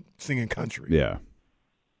girl singing country. Yeah.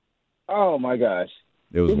 Oh my gosh!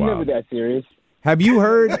 It was wild. Never that serious. Have you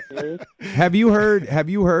heard? Have you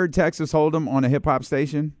heard Texas Hold'em on a hip hop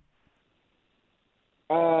station?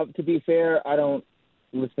 To be fair, I don't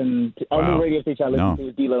listen to only radio station I listen to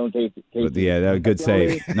is D-Lo and Casey. Yeah, that was a good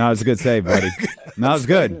save. No, it's a good save, buddy. No, it's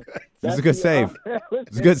good. It's a good save.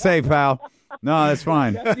 It's a good save, pal. No, that's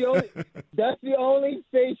fine. That's the only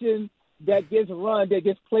station that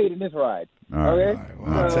gets played in this ride. All right.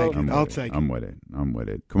 Well, I'll take it. I'm with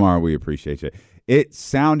it. Kamara, we appreciate you. It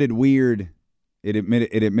sounded weird.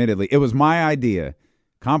 Admittedly, it was my idea.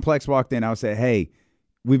 Complex walked in. I said, "Hey,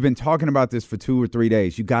 we've been talking about this for 2 or 3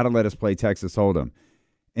 days. You got to let us play Texas Hold'em."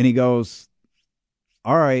 And he goes,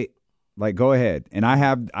 "All right, go ahead." And I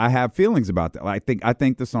have feelings about that. I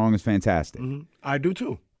think the song is fantastic. Mm-hmm. I do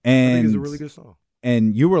too. And I think it's a really good song.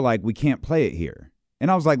 And you were like, "We can't play it here."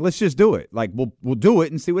 And I was like, "Let's just do it. We'll do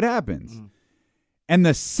it and see what happens." Mm-hmm. And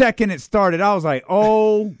the second it started, I was like,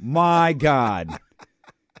 "Oh my God!"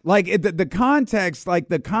 The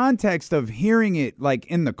context of hearing it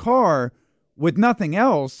in the car with nothing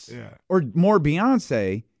else, or more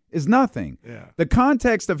Beyonce, is nothing. Yeah. The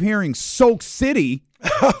context of hearing Soak City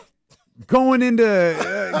going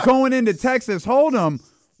into Texas Hold'em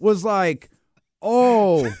was like,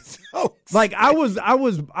 oh,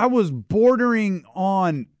 I was bordering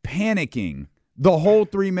on panicking the whole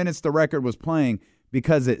 3 minutes the record was playing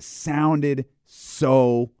because it sounded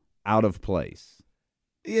so out of place.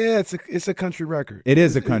 Yeah, it's a country record. It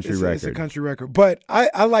is a country record. It's a country record. But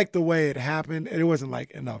I like the way it happened. It wasn't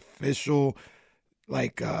an official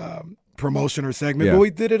promotion or segment, but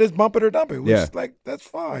we did it as Bump It or Dump It. It was that's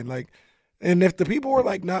fine. And if the people were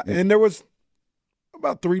not, and there was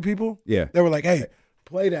about 3 people, they were like, "Hey,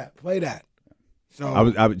 play that." So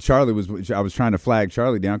I was trying to flag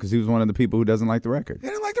Charlie down because he was one of the people who doesn't like the record. He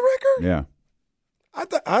didn't like the record? Yeah.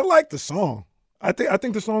 I like the song. I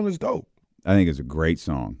think the song is dope. I think it's a great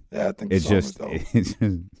song. Yeah, I think the song is dope. It's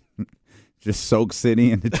just Soak City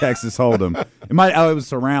and the Texas Hold'em. It was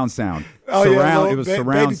surround sound. It was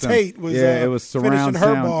surround Baby sound. Tate was it was surround finishing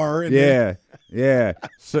her sound. bar. Yeah.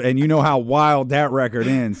 So, and you know how wild that record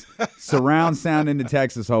ends. Surround sound into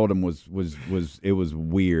Texas Hold'em was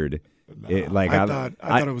weird. I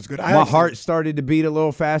thought it was good. My heart started to beat a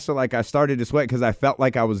little faster. I started to sweat because I felt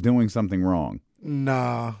like I was doing something wrong.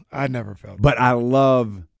 Nah, I never felt. But I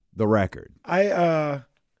love the record.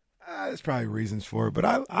 There's probably reasons for it, but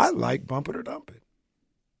I like Bump It or Dump It.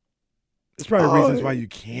 There's probably reasons why you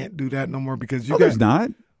can't do that no more because there's not.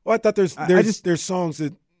 Well, I thought there's songs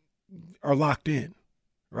that are locked in,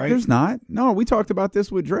 right? There's not. No, we talked about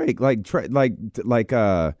this with Drake.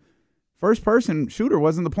 First person shooter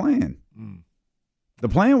wasn't the plan. The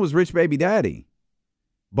plan was Rich Baby Daddy.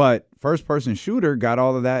 But first-person shooter got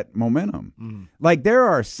all of that momentum. Like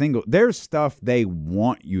there's stuff they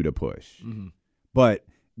want you to push, but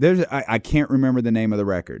I can't remember the name of the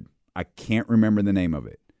record. I can't remember the name of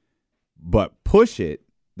it. But Push It,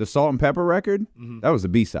 the Salt and Pepper record, that was a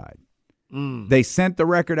B-side. They sent the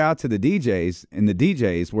record out to the DJs, and the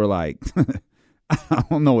DJs were like, I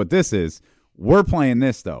don't know what this is. We're playing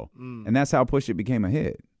this, though. And that's how Push It became a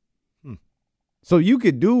hit. So we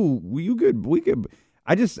could.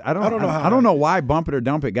 I don't know why Bump It or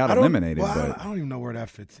Dump It got eliminated. But I don't even know where that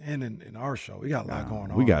fits in our show. We got a lot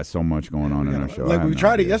going on. We got so much going on in our show. Like we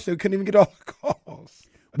tried it yesterday, we couldn't even get all the calls.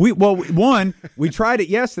 One, we tried it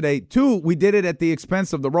yesterday. Two, we did it at the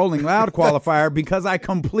expense of the Rolling Loud qualifier because I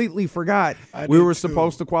completely forgot we were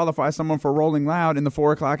supposed to qualify someone for Rolling Loud in the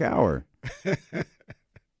 4 o'clock hour.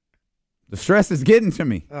 The stress is getting to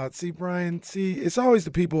me. See, Brian, it's always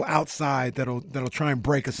the people outside that'll try and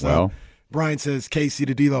break us up. Brian says, KC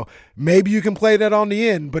to D-Lo, maybe you can play that on the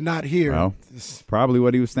end, but not here. Well, probably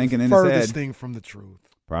what he was thinking in his head. Furthest thing from the truth.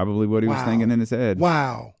 Probably what he was thinking in his head.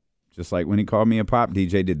 Wow. Just like when he called me a pop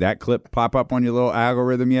DJ. Did that clip pop up on your little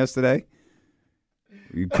algorithm yesterday?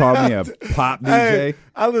 You called me a pop DJ? Hey,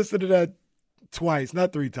 I listened to that twice,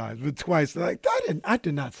 not 3 times, but twice. Like I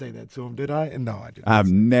did not say that to him, did I? And no, I didn't. I've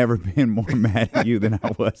never been more mad at you than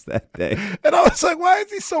I was that day. And I was like, why is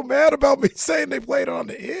he so mad about me saying they played it on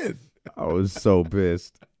the end? I was so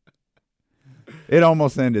pissed. It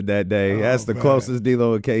almost ended that day. That's the closest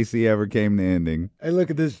D-Lo and KC ever came to ending. Hey, look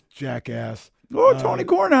at this jackass. Oh, Tony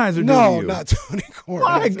Kornheiser. No, not Tony Kornheiser.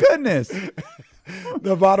 My goodness.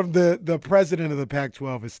 The president of the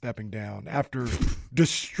Pac-12 is stepping down after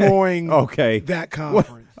destroying that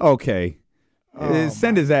conference. Okay.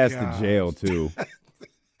 Send his ass to jail, too.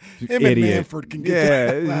 Him idiot. And Manford can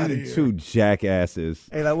get out of here. 2 jackasses.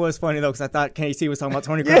 Hey, that was funny, though, because I thought KC was talking about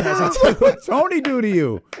Tony Kornheiser, too. What Tony do to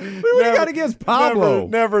you? What do you got against Pablo?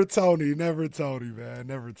 Never Tony, man. Never Tony.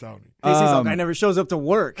 KC's like, I never shows up to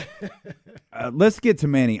work. Let's get to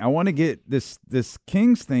Manny. I want to get this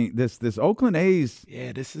Kings thing, this Oakland A's.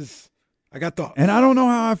 Yeah, I got thoughts. And I don't know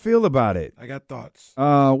how I feel about it. I got thoughts.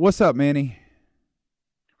 What's up, Manny?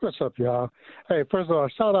 What's up, y'all? Hey, first of all,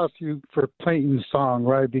 shout out to you for playing the song,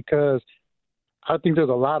 right? Because I think there's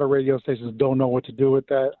a lot of radio stations don't know what to do with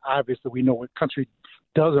that. Obviously, we know what country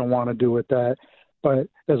doesn't want to do with that. But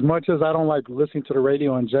as much as I don't like listening to the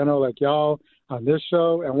radio in general, like y'all on this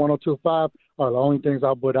show and 102.5 are the only things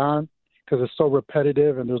I'll put on because it's so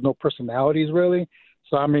repetitive and there's no personalities really.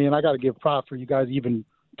 So, I mean, I got to give props for you guys even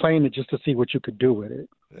playing it just to see what you could do with it.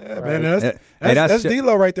 Yeah, right? Man, that's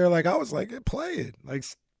D-Lo right there. Like, I was like, play it. Like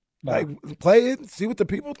play it, see what the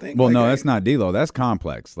people think. Well, like, no, hey, that's not D-Lo. That's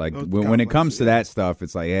Complex. Like when it comes to that stuff,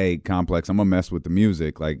 it's like, hey, Complex, I'm gonna mess with the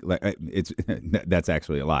music. Like it's that's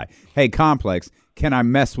actually a lie. Hey, Complex, can I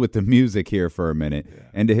mess with the music here for a minute? Yeah.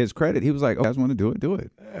 And to his credit, he was like, oh, you guys want to do it? Do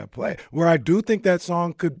it. Yeah, play it. Where I do think that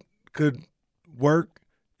song could work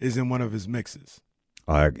is in one of his mixes.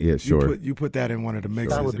 Yeah, sure. You put that in one of the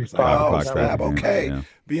mixes. That would be like, fine. Okay. Yeah.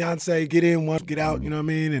 Beyonce, get in one, get out. You know what I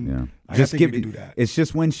mean? And just give it. Do that. It's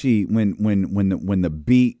just when the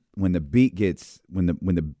beat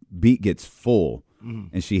gets full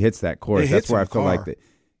and she hits that chorus. That's where I feel like that.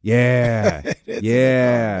 Yeah,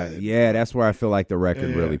 yeah. That's where I feel like the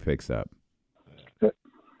record really picks up. But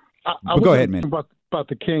go ahead, man. About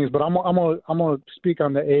the Kings, but I'm gonna speak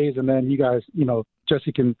on the A's, and then you guys,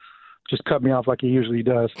 Jesse can just cut me off like he usually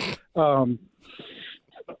does.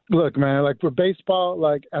 Look, man, like for baseball,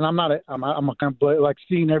 like, and I'm a kind of like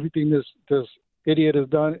seeing everything this idiot has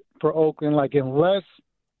done for Oakland. Like, unless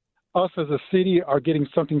us as a city are getting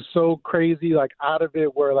something so crazy like out of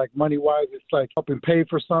it, where like money wise, it's like helping pay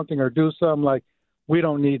for something or do something. Like, we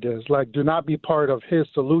don't need this. Like, do not be part of his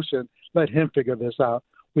solution. Let him figure this out.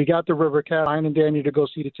 We got the River Cat, Ryan and Danny to go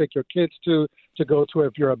see, to take your kids to go to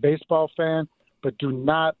if you're a baseball fan, but do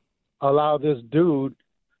not allow this dude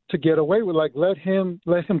to get away with, like, let him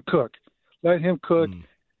cook. Let him cook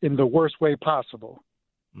in the worst way possible.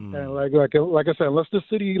 And like I said, unless the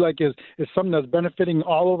city is something that's benefiting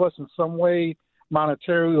all of us in some way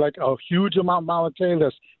monetarily, like a huge amount monetarily,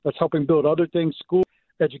 that's helping build other things, school,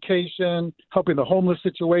 education, helping the homeless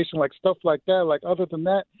situation, like stuff like that. Like, other than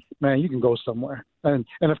that, man, you can go somewhere. And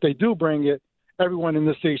if they do bring it, everyone in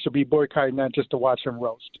the city should be boycotting that just to watch him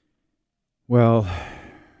roast. Well,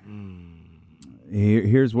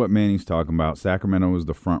 here's what Manny's talking about. Sacramento was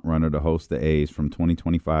the front runner to host the A's from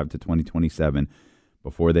 2025 to 2027.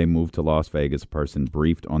 Before they moved to Las Vegas, a person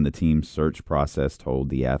briefed on the team's search process told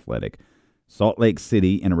The Athletic. Salt Lake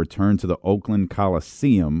City and a return to the Oakland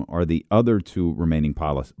Coliseum are the other two remaining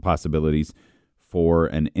possibilities for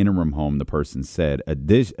an interim home, the person said. A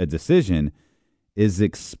decision is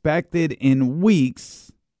expected in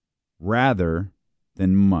weeks rather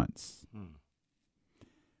than months.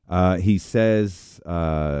 He says,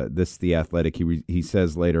 this is The Athletic, he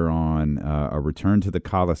says later on, a return to the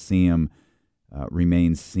Coliseum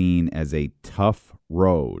remains seen as a tough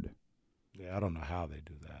road. Yeah, I don't know how they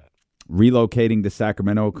do that. Relocating to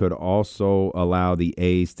Sacramento could also allow the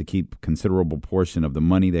A's to keep a considerable portion of the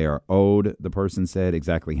money they are owed, the person said.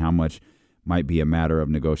 Exactly how much might be a matter of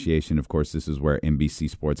negotiation. Of course, this is where NBC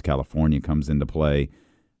Sports California comes into play.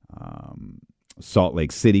 Salt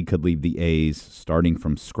Lake City could leave the A's starting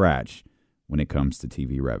from scratch when it comes to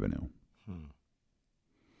TV revenue.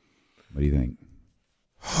 What do you think?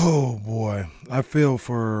 Oh, boy. I feel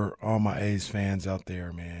for all my A's fans out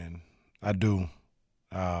there, man. I do.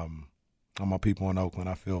 All my people in Oakland,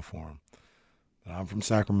 I feel for them. I'm from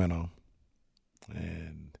Sacramento,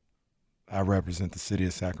 and I represent the city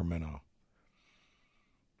of Sacramento.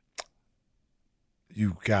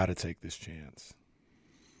 You got to take this chance.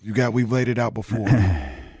 We've laid it out before.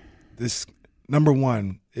 This, number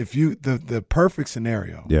one, if you the perfect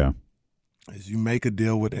scenario is you make a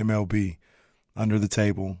deal with MLB under the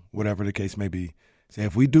table, whatever the case may be. Say,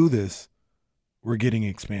 if we do this, we're getting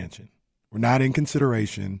expansion. We're not in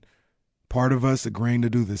consideration. Part of us agreeing to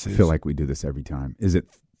do this is. I feel like we do this every time. Is it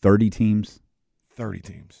 30 teams? 30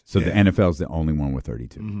 teams. So the NFL is the only one with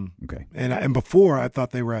 32. Mm-hmm. Okay. And before I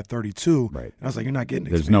thought they were at 32. Right. And I was like, you're not getting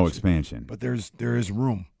expansion. There's no expansion. But there is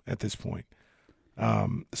room at this point.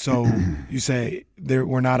 So you say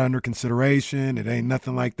we're not under consideration. It ain't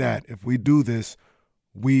nothing like that. If we do this,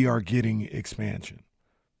 we are getting expansion.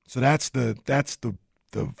 So that's the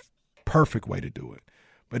perfect way to do it.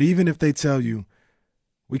 But even if they tell you,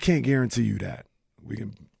 we can't guarantee you that. We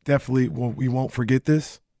can definitely we won't forget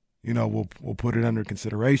this. You know, we'll put it under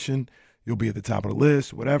consideration. You'll be at the top of the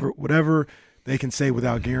list. Whatever they can say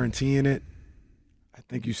without guaranteeing it, I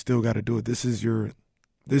think you still got to do it. This is your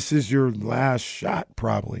last shot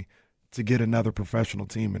probably to get another professional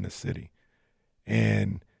team in the city.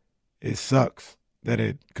 And it sucks that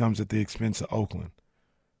it comes at the expense of Oakland.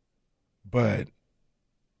 But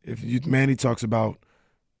Manny talks about,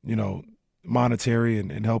 monetary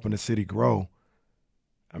and helping the city grow.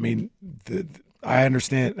 I mean, I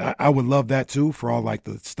understand. I would love that too for all like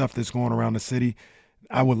the stuff that's going around the city.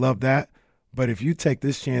 I would love that. But if you take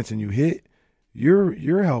this chance and you hit,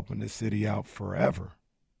 you're helping the city out forever,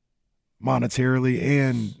 monetarily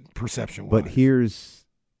and perception-wise. But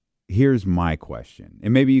here's my question,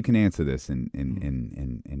 and maybe you can answer this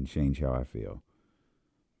and change how I feel.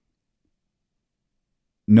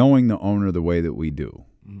 Knowing the owner the way that we do,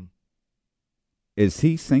 is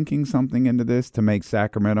he sinking something into this to make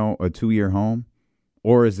Sacramento a 2-year home?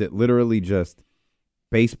 Or is it literally just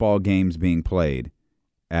baseball games being played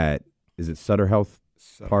at, is it Sutter Health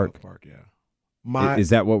Park? Health Park, yeah. Is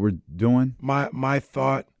that what we're doing? My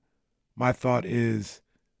thought is,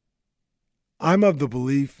 I'm of the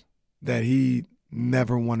belief that he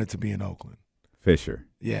never wanted to be in Oakland. Fisher.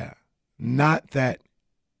 Yeah. Not that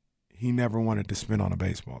he never wanted to spin on a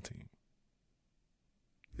baseball team.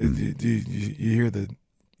 Do you hear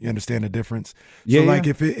you understand the difference? Yeah. So like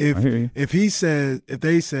I hear you. if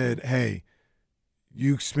they said, hey,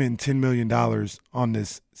 you spend $10 million on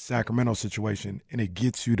this Sacramento situation and it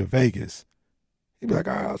gets you to Vegas, he'd be like,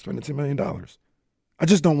 all right, I'll spend the $10 million. I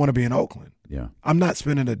just don't want to be in Oakland. Yeah. I'm not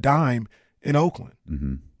spending a dime in Oakland.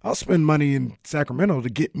 Mm-hmm. I'll spend money in Sacramento to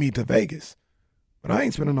get me to Vegas, but I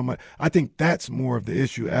ain't spending no money. I think that's more of the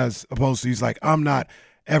issue as opposed to he's like, I'm not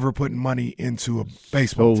ever putting money into a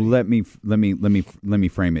baseball team. Let me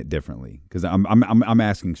frame it differently, because I'm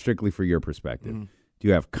asking strictly for your perspective. Mm-hmm. Do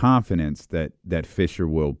you have confidence that Fisher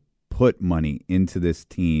will put money into this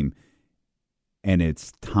team and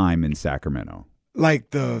its time in Sacramento?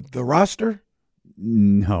 Like the roster?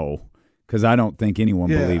 No, because I don't think anyone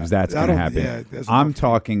believes that's going to happen. Yeah, I'm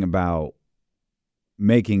talking about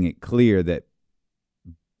making it clear that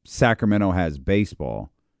Sacramento has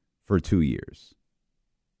baseball for 2 years.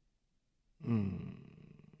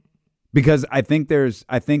 Because I think there's,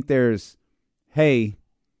 hey,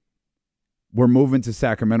 we're moving to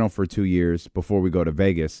Sacramento for 2 years before we go to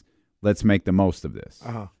Vegas. Let's make the most of this.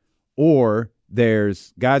 Uh-huh. Or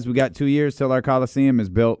there's, guys, we got 2 years till our Coliseum is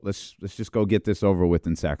built. Let's just go get this over with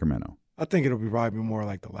in Sacramento. I think it'll be probably more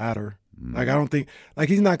like the latter. Like, I don't think, like,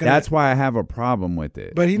 he's not going to. That's why I have a problem with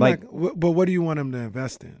it. But but what do you want him to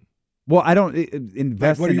invest in? Well, I don't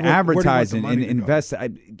invest in advertising and invest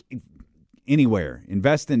anywhere.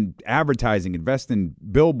 Invest in advertising. Invest in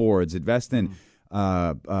billboards. Invest in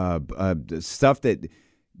stuff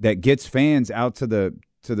that gets fans out to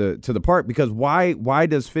to the park, because why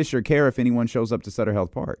does Fisher care if anyone shows up to Sutter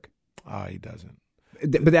Health Park? He doesn't.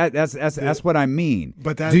 But that's what I mean.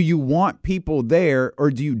 But do you want people there, or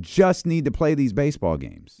do you just need to play these baseball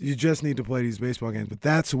games? You just need to play these baseball games. But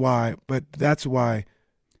that's why. But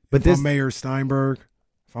if this, I'm Mayor Steinberg,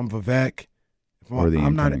 if I'm Vivek, or the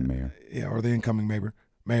incoming mayor, or the incoming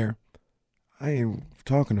mayor, I ain't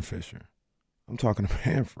talking to Fisher. I'm talking to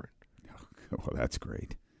Manfred. Well, that's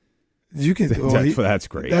great. You can. That's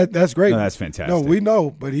great. That's great. No, that's fantastic. No, we know,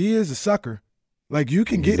 but he is a sucker. Like, you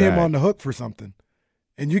can get him on the hook for something,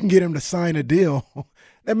 and you can get him to sign a deal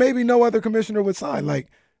that maybe no other commissioner would sign. Like,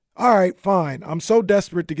 all right, fine. I'm so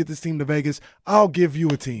desperate to get this team to Vegas. I'll give you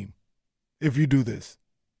a team if you do this.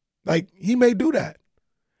 Like, he may do that.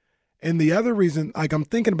 And the other reason, like, I'm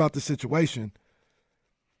thinking about the situation.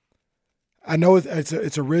 I know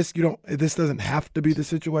it's a risk. This doesn't have to be the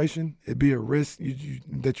situation. It'd be a risk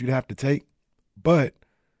that you'd have to take, but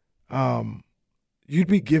you'd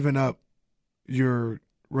be giving up your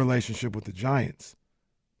relationship with the Giants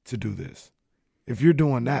to do this. If you're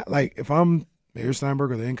doing that, like, if I'm Mayor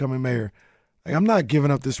Steinberg or the incoming mayor, like, I'm not giving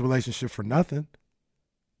up this relationship for nothing.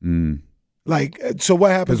 Like, so what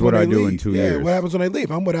happens when I do in 2 years? What happens when I leave?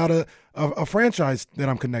 I'm without a franchise that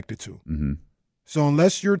I'm connected to. Mm-hmm. So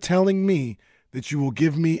unless you're telling me that you will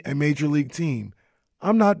give me a major league team,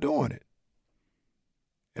 I'm not doing it.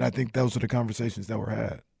 And I think those are the conversations that were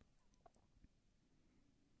had.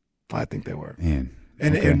 I think they were. Man.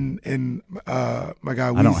 And my guy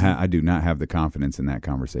Weezy, I do not have the confidence in that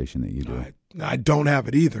conversation that you do. I don't have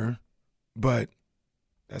it either, but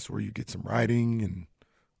that's where you get some writing and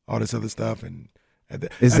all this other stuff. And at the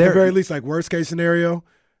very least, like, worst case scenario,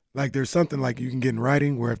 like, there's something like you can get in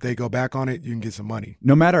writing where if they go back on it, you can get some money.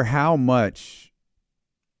 No matter how much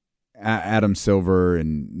Adam Silver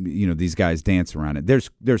and these guys dance around it,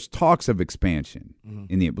 there's talks of expansion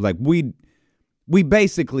in the we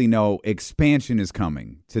basically know expansion is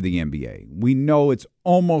coming to the NBA. We know it's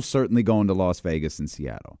almost certainly going to Las Vegas and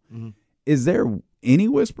Seattle. Is there any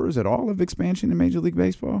whispers at all of expansion in Major League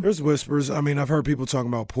Baseball? There's whispers. I mean, I've heard people talking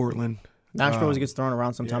about Portland. Nashville always gets thrown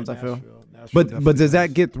around sometimes, I feel. But does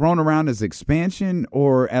that get thrown around as expansion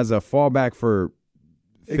or as a fallback for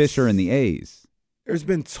Fisher and the A's? There's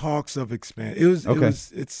been talks of expansion.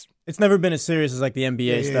 It's never been as serious as like the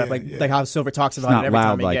NBA stuff, like how Silver talks about it every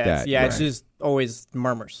time he gets. Yeah, it's just always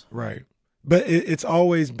murmurs. Right. But it's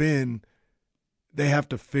always been they have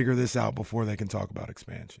to figure this out before they can talk about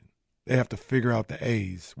expansion. They have to figure out the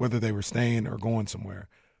A's, whether they were staying or going somewhere,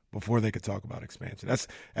 before they could talk about expansion.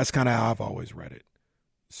 That's kind of how I've always read it.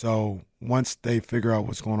 So once they figure out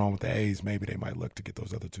what's going on with the A's, maybe they might look to get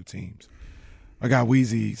those other two teams. My guy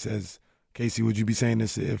Weezy says, Casey, would you be saying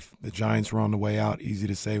this if the Giants were on the way out? Easy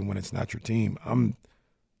to say when it's not your team. I'm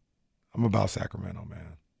about Sacramento,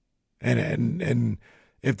 man. And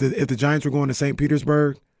if the Giants were going to St.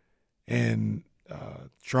 Petersburg and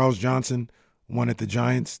Charles Johnson wanted the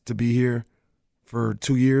Giants to be here for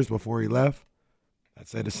 2 years before he left, I'd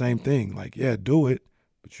say the same thing. Like, yeah, do it,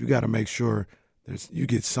 but you got to make sure you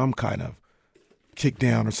get some kind of kick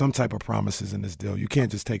down or some type of promises in this deal. You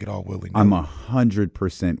can't just take it all willingly. I'm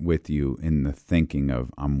 100% with you in the thinking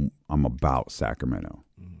of I'm about Sacramento.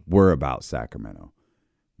 We're about Sacramento.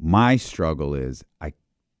 My struggle is I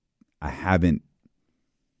haven't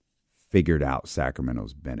figured out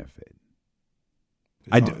Sacramento's benefit.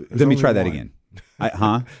 Let me try that again.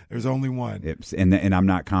 There's only one. And I'm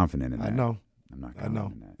not confident in that. I know. I'm not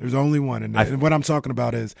confident in that. There's only one. And what I'm talking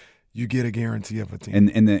about is you get a guarantee of a team.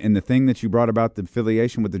 And the thing that you brought about the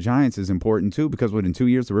affiliation with the Giants is important too, because in 2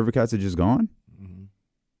 years the Rivercats are just gone.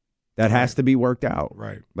 That has to be worked out.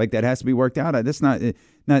 Right. Like, that has to be worked out. That's not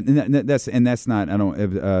that's not. I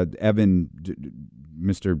don't. Evan,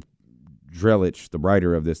 Mr. Drellich, the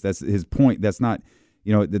writer of this, that's his point. That's not.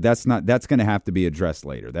 That's not. That's going to have to be addressed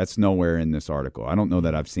later. That's nowhere in this article. I don't know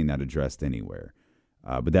that I've seen that addressed anywhere.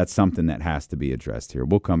 But that's something that has to be addressed here.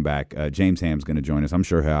 We'll come back. James Ham's going to join us. I'm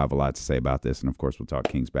sure he'll have a lot to say about this. And, of course, we'll talk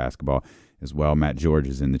Kings basketball as well. Matt George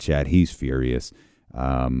is in the chat. He's furious.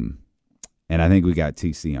 And I think we got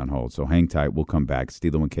TC on hold. So hang tight. We'll come back.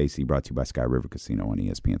 Steelo and KC brought to you by Sky River Casino on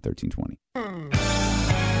ESPN 1320.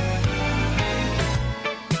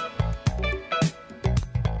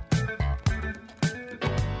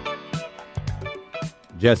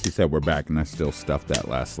 Jesse said we're back, and I still stuffed that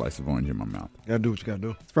last slice of orange in my mouth. You got to do what you got to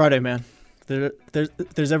do. It's Friday, man.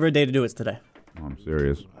 There's ever a day to do it, it's today. Oh, I'm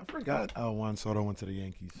serious. I forgot Juan Soto went to the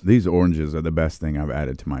Yankees. These oranges are the best thing I've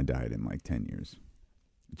added to my diet in like 10 years.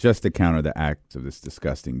 just to counter the acts of this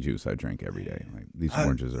disgusting juice I drink every day. Like these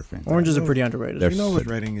oranges are fantastic. Oranges are pretty underrated. You know what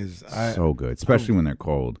rating is? So good, especially when they're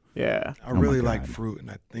cold. Yeah. I really like fruit, and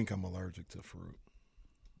I think I'm allergic to fruit.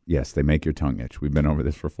 Yes, they make your tongue itch. We've been over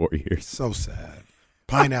this for 4 years. So sad.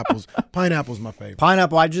 Pineapple's my favorite.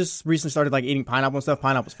 Pineapple. I just recently started like eating pineapple and stuff.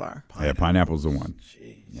 Pineapple's fire. Yeah, pineapple's the one.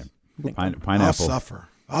 Yeah. Pineapple.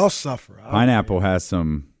 I'll suffer. Pineapple has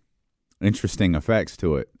some interesting effects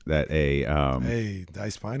to it. That hey,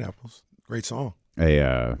 diced pineapples. Great song. It's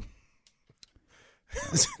a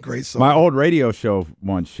great song. My old radio show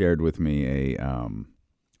once shared with me a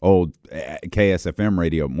old KSFM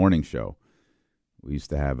radio morning show. We used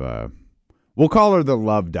to have we'll call her the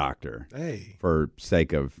Love Doctor. Hey. For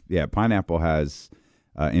sake of pineapple has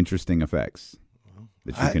interesting effects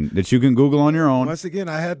that you can Google on your own. Once again,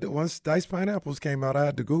 once diced pineapples came out, I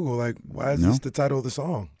had to Google why is this the title of the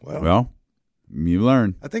song? Well, you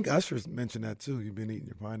learn. I think Usher's mentioned that too. You've been eating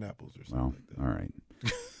your pineapples or something. Well, all right.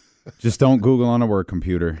 Just don't Google on a work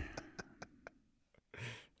computer.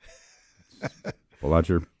 Pull out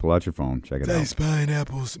your phone. Check it out. Diced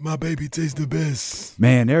pineapples. My baby tastes the best.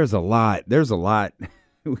 Man, there's a lot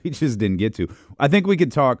we just didn't get to. I think we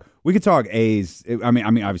could talk A's. I mean,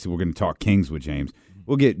 obviously we're going to talk Kings with James.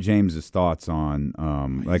 We'll get James's thoughts on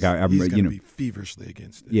he's going to be feverishly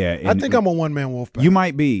against it. Yeah, I think I'm a one-man wolf pack. You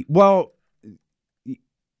might be. Well,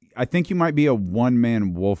 I think you might be a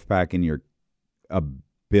one-man wolf pack in your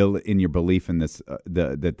belief in this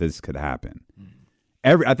that this could happen.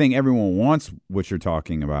 I think everyone wants what you're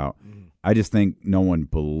talking about. I just think no one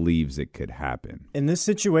believes it could happen. In this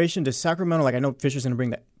situation, does Sacramento, like I know Fisher's going to bring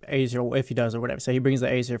the A's here, if he does or whatever, say he brings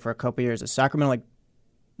the A's here for a couple years. Is Sacramento,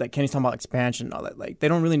 like Kenny's talking about expansion and all that, like they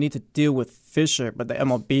don't really need to deal with Fisher, but the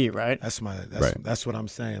MLB, right? That's what I'm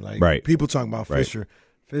saying. Like right. People talking about Fisher.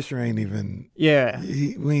 Fisher ain't even. Yeah.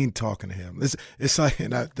 We ain't talking to him. It's like,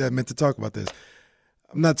 and I meant to talk about this.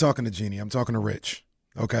 I'm not talking to Jeannie. I'm talking to Rich.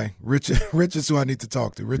 Okay, Rich is who I need to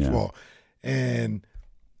talk to. Rich Wall, and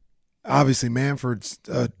obviously Manfred's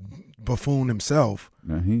a buffoon himself.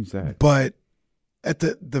 No, he's that. But at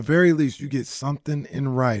the very least, you get something in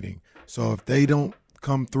writing. So if they don't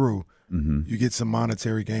come through, you get some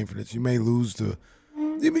monetary gain for this. You may lose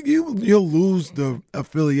you'll lose the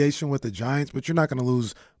affiliation with the Giants, but you're not going to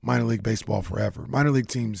lose minor league baseball forever. Minor league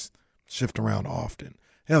teams shift around often.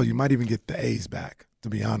 Hell, you might even get the A's back. To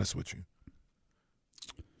be honest with you.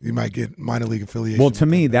 You might get minor league affiliation. Well, to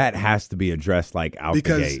me, that has to be addressed the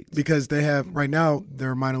gate. Because they have right now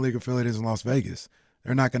their minor league affiliate is in Las Vegas.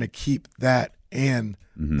 They're not going to keep that and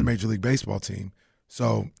the Major League Baseball team.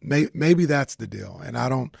 So maybe that's the deal. And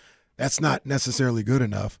that's not necessarily good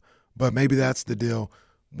enough, but maybe that's the deal.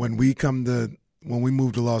 When we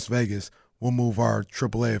move to Las Vegas, we'll move our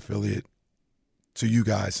AAA affiliate to you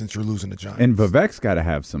guys since you're losing the Giants. And Vivek's got to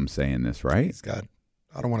have some say in this, right? He's got.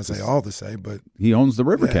 I don't want to say all the say, but he owns the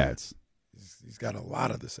River Cats. He's got a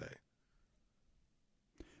lot of the say.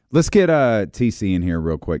 Let's get TC in here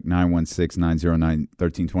real quick,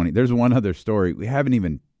 916-909-1320. There's one other story we haven't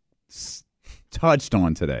even touched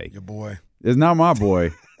on today. Your boy. It's not my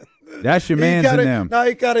boy. That's your man's in them. No,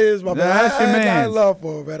 he kind of is my boy. That's your man. I got love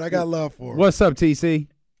for him, man. I got love for him. What's up, TC?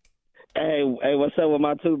 Hey, what's up with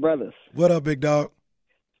my two brothers? What up, big dog?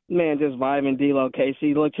 Man, just vibing, D-Lo,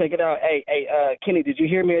 KC. Look, check it out. Hey, Kenny, did you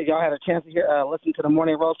hear me? Y'all had a chance to listen to the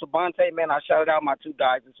morning roast with Bonte? Man, I shouted out my two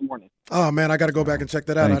guys this morning. Oh, man, I got to go back and check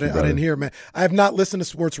that out. I didn't hear, man. I have not listened to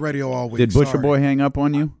sports radio all week. Did Butcher Boy hang up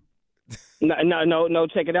on you? No,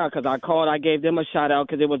 check it out, because I called. I gave them a shout-out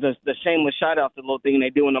because it was the shameless shout-out, the little thing they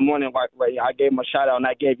do in the morning. I gave them a shout-out, and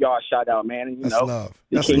I gave y'all a shout-out, man. And, That's love.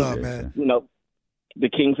 That's Kings, love, man. The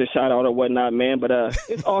Kings a shout-out or whatnot, man. But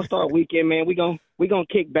it's All-Star Weekend, man. We gonna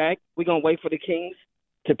kick back. We gonna wait for the Kings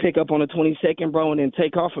to pick up on the 22nd, bro, and then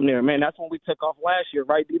take off from there, man. That's when we took off last year,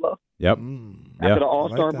 right, D-Lo? Yep. After the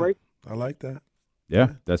All-Star break. I like that.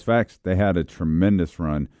 Yeah, that's facts. They had a tremendous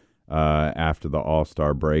run after the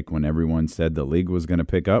All-Star break when everyone said the league was going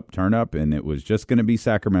to turn up, and it was just going to be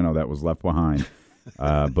Sacramento that was left behind.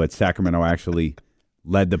 But Sacramento actually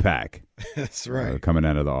led the pack. That's right. Coming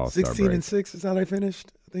out of the All-Star 16-6 is how they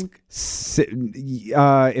finished, I think.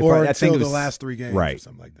 I think the last three games or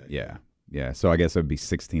something like that. Yeah. So I guess it would be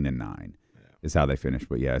 16-9 is how they finished.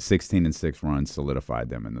 But 16-6 runs solidified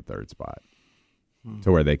them in the third spot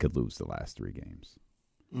to where they could lose the last three games.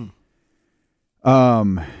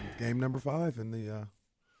 Game number 5 in the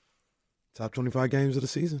top 25 games of the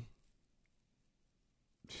season.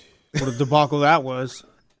 What a debacle that was.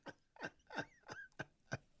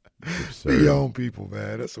 Be your own people,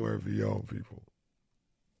 man. I swear, be your own people.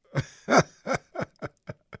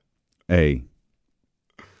 Hey.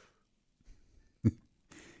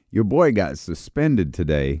 Your boy got suspended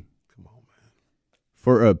today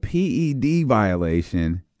for a PED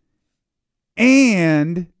violation,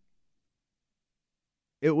 and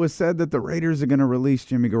it was said that the Raiders are going to release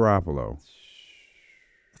Jimmy Garoppolo.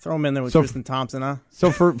 Throw him in there with Tristan Thompson, huh?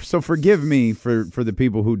 So forgive me for the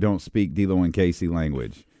people who don't speak D'Lo and Casey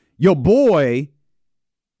language. Your boy,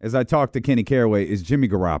 as I talked to Kenny Caraway, is Jimmy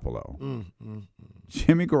Garoppolo.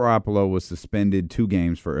 Jimmy Garoppolo was suspended 2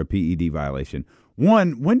 games for a PED violation.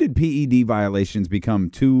 1, when did PED violations become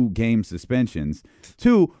 2-game suspensions?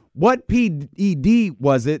 2, what PED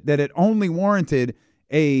was it that it only warranted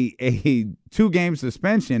a 2-game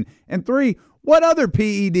suspension? And 3, what other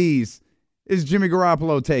PEDs is Jimmy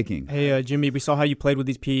Garoppolo taking? Hey, Jimmy, we saw how you played with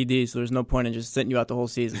these PEDs, so there's no point in just sitting you out the whole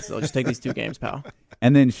season. So just take these 2 games, pal.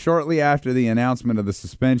 And then shortly after the announcement of the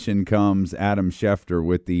suspension comes Adam Schefter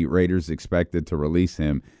with the Raiders expected to release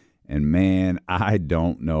him. And, man, I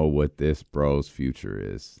don't know what this bro's future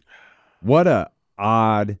is. What a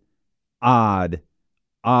odd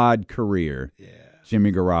career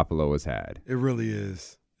Jimmy Garoppolo has had. It really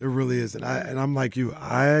is. It really is. And I'm like you.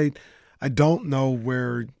 I don't know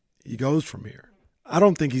where he goes from here. I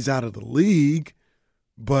don't think he's out of the league,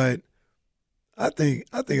 but I think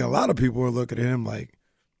a lot of people are looking at him like,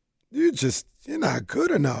 you're not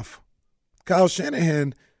good enough. Kyle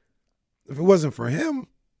Shanahan, if it wasn't for him,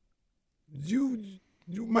 you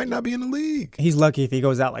might not be in the league. He's lucky if he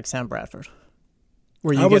goes out like Sam Bradford,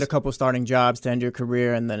 where you get a couple starting jobs to end your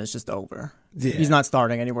career and then it's just over. Yeah. He's not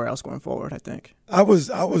starting anywhere else going forward, I think. I was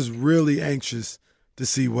really anxious to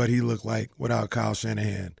see what he looked like without Kyle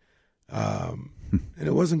Shanahan. And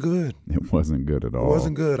it wasn't good. It wasn't good at all. It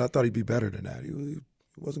wasn't good. I thought he'd be better than that. He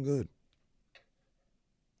wasn't good.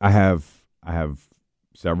 I have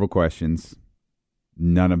several questions.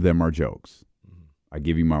 None of them are jokes. I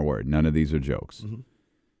give you my word. None of these are jokes.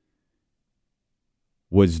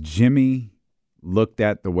 Was Jimmy looked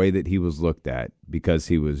at the way that he was looked at because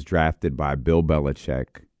he was drafted by Bill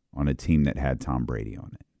Belichick on a team that had Tom Brady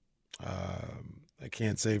on it? I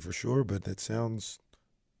can't say for sure, but that sounds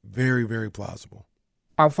very, very plausible.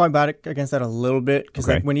 I'll fight back against that a little bit because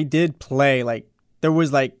like when he did play, like there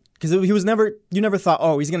was like because he was never you never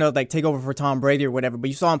thought he's gonna like take over for Tom Brady or whatever, but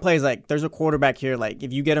you saw him play like there's a quarterback here, like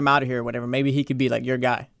if you get him out of here or whatever, maybe he could be like your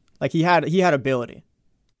guy. Like he had ability.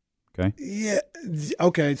 Okay. Yeah.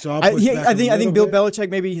 Okay. So I think Bill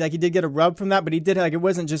Belichick maybe like he did get a rub from that, but he did like it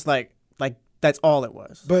wasn't just like that's all it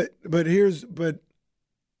was. But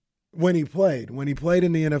when he played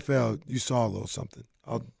in the NFL, you saw a little something.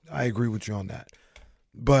 I agree with you on that.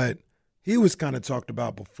 But he was kind of talked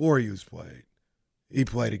about before he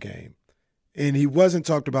played a game. And he wasn't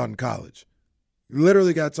talked about in college. He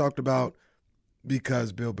literally got talked about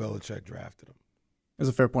because Bill Belichick drafted him. That's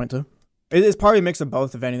a fair point, too. It's probably a mix of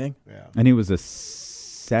both, if anything. Yeah. And he was a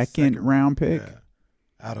second round pick? Yeah.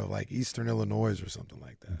 Out of like Eastern Illinois or something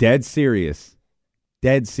like that. Dead serious.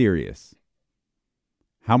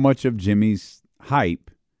 How much of Jimmy's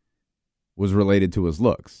hype was related to his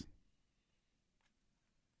looks?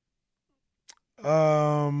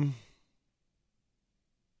 Not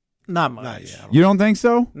much. You don't think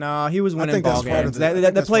so? No, he was winning ball games.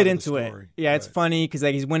 That played into it. Yeah, it's funny because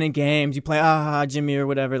like he's winning games. You play Jimmy or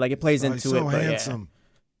whatever. Like it plays into so it. But handsome.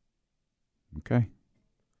 Yeah. Okay. If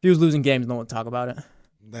he was losing games, no one would talk about it.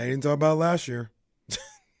 They didn't talk about it last year.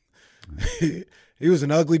 He was an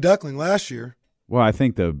ugly duckling last year. Well, I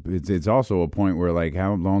think it's also a point where like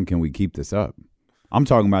how long can we keep this up? I'm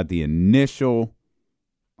talking about the initial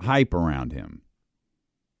hype around him.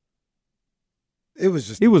 It was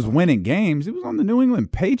just he was winning games. He was on the New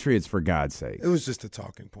England Patriots for God's sake. It was just a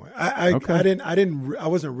talking point. I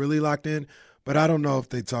wasn't really locked in, but I don't know if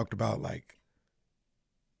they talked about like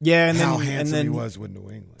how handsome he was with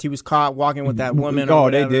New England. He was caught walking with that woman. Oh, or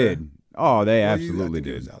whatever. They did. Oh, they absolutely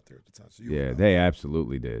did. Out there at the time, so they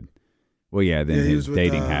absolutely did. Well, yeah. Then his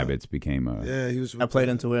dating habits became a. Yeah, he was. I played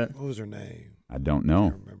into it. What was her name? I don't know. I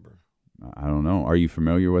can't remember. I don't know. Are you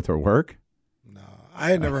familiar with her work? No,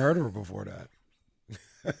 I had never heard of her before that.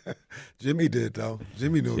 Jimmy did though.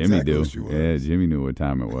 Jimmy knew exactly what she was. Yeah, Jimmy knew what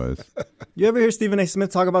time it was. You ever hear Stephen A.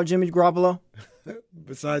 Smith talk about Jimmy Garoppolo?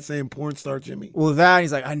 Besides saying porn star Jimmy. Well,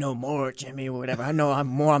 he's like, I know more, Jimmy, or whatever. I know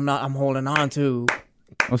more. I'm holding on to.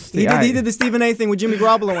 Well, he did the Stephen A. thing with Jimmy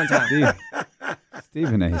Garoppolo one time.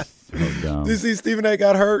 Stephen A. so dumb. Did you see Stephen A.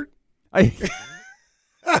 got hurt?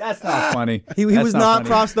 That's not funny. He was not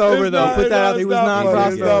crossed over though. Put that out there. He was not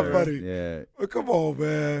crossed over. Not funny. Yeah. Well, come on,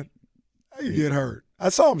 man. How you get hurt? I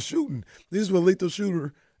saw him shooting. This is what Lethal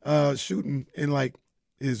Shooter shooting in like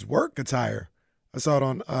his work attire. I saw it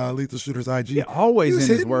on Lethal Shooter's IG. Yeah, always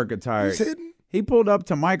in his work attire. He's hitting. He pulled up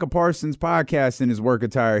to Micah Parsons' podcast in his work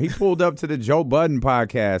attire. He pulled up to the Joe Budden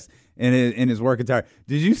podcast in his work attire.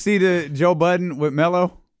 Did you see the Joe Budden with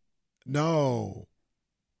Melo? No.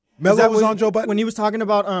 Melo was on Joe Budden? When he was talking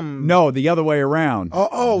about No, the other way around.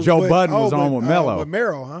 Joe Budden was on with Melo. With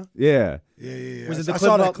Mero, huh? Yeah. Yeah. Was it the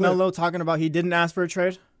clip about Melo talking about he didn't ask for a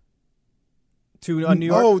trade to New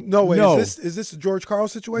York? Oh, no, wait. No. Is this a George Karl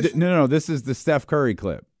situation? No. This is the Steph Curry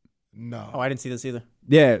clip. No. Oh, I didn't see this either.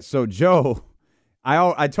 Yeah, so Joe, I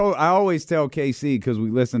always tell KC, because we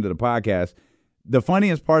listen to the podcast, the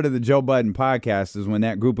funniest part of the Joe Budden podcast is when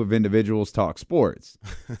that group of individuals talk sports.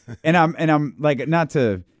 and I'm like,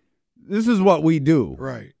 this is what we do.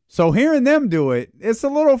 Right. So hearing them do it, it's a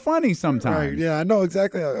little funny sometimes. Right. Yeah, I know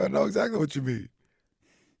exactly what you mean.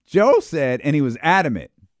 Joe said, and he was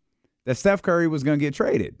adamant, that Steph Curry was going to get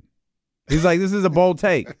traded. He's like, this is a bold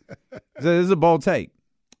take. He said, this is a bold take.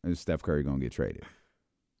 Is Steph Curry going to get traded?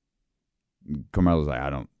 Carmelo's like, I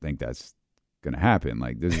don't think that's going to happen.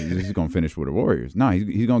 Like, this is going to finish with the Warriors. No,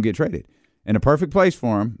 he's going to get traded. And a perfect place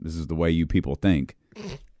for him, this is the way you people think.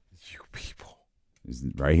 You people. Is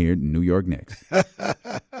right here, New York Knicks.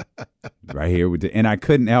 Right here with and I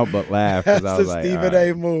couldn't help but laugh because I was like, Stephen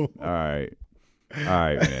A. move. All right,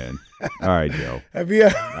 man. All right, Joe. Have you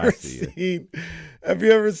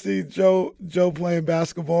ever seen Joe playing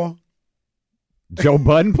basketball? Joe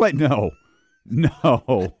Budden play? No,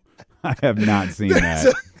 I have not seen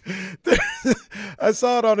that. I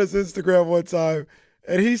saw it on his Instagram one time,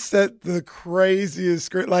 and he set the craziest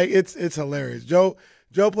screen. Like it's hilarious. Joe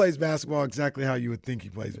plays basketball exactly how you would think he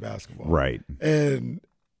plays basketball. Right. And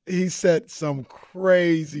he set some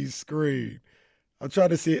crazy screen. I'm trying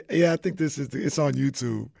to see it. Yeah, I think it's on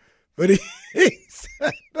YouTube. But he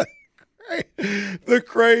set the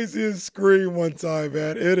craziest screen one time,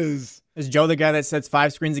 man. It is. Is Joe the guy that sets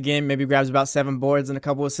 5 screens a game, maybe grabs about 7 boards and a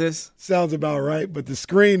couple assists? Sounds about right, but the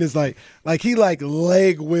screen is like he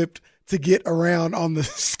leg whipped to get around on the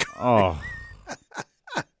screen. Oh.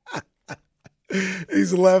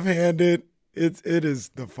 He's left-handed. It is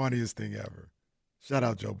the funniest thing ever. Shout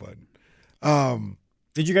out Joe Budden.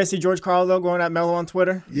 Did you guys see George Karl, though, going at Melo on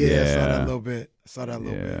Twitter? Yeah, I saw that a little bit.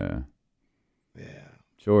 Yeah.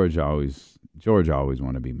 George always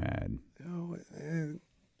want to be mad.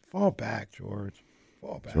 Fall back, George.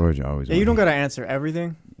 Fall back. George always. Yeah, you don't got to answer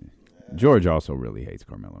everything. George also really hates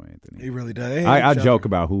Carmelo Anthony. He really does. I joke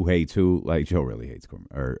about who hates who. Like Joe really hates Carmelo,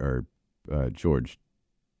 or George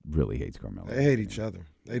really hates Carmelo. They hate each other.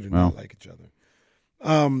 They do not like each other.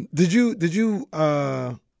 Did you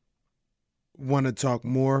want to talk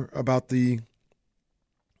more about the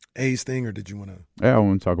A's thing, or did you want to? Yeah, I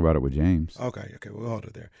want to talk about it with James. Okay, we'll hold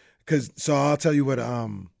it there. So I'll tell you what I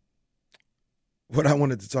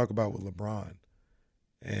wanted to talk about with LeBron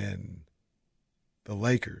and the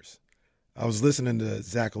Lakers. I was listening to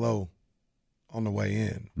Zach Lowe on the way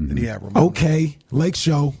in, and he had Ramon. Okay, Lake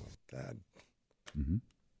Show. Mm-hmm.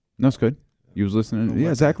 That's good. You was listening.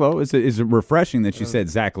 Yeah, Zach Lowe. It's refreshing that you said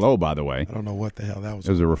Zach Lowe, by the way. I don't know what the hell that was.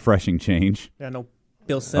 It was a refreshing change. Yeah, no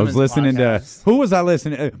Bill Simmons. I was listening podcast. to, who was I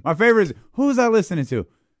listening to? My favorite is, who was I listening to?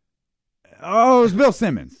 Oh, it was Bill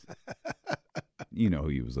Simmons. You know who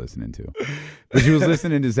you was listening to. But you was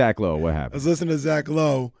listening to Zach Lowe. What happened? I was listening to Zach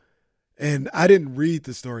Lowe, and I didn't read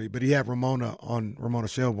the story, but he had Ramona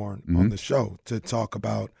Shelburne on the show to talk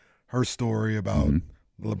about her story about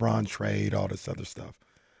the LeBron trade, all this other stuff,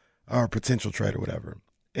 or potential trade or whatever.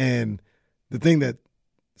 And the thing that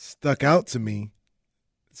stuck out to me,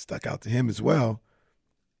 stuck out to him as well,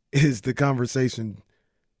 is the conversation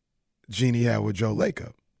Jeannie had with Joe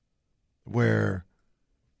Lacob, where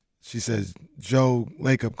she says Joe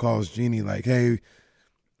Lacob calls Jeannie like, hey,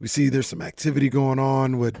 we see there's some activity going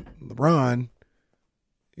on with LeBron,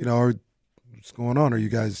 or what's going on? Are you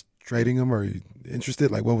guys trading him? Are you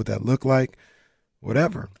interested? Like, what would that look like?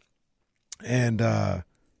 Whatever. And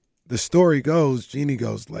the story goes, Jeannie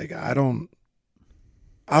goes like, I don't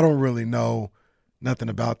really know nothing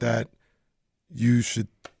about that. You should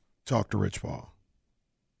talk to Rich Paul.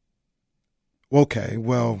 Okay,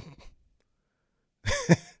 well,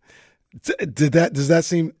 does that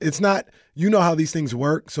seem, it's not, how these things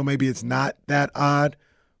work, so maybe it's not that odd,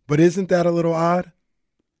 but isn't that a little odd?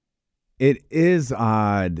 It is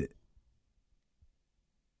odd.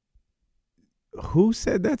 Who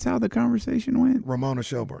said that's how the conversation went? Ramona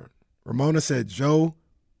Shelburne. Ramona said Joe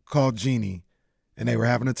called Jeannie, and they were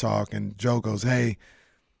having a talk, and Joe goes, hey,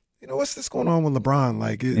 what's this going on with LeBron?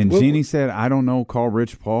 Like, Jeannie said, I don't know, call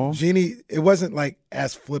Rich Paul. Jeannie, it wasn't like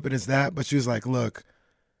as flippant as that, but she was like, look,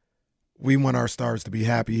 we want our stars to be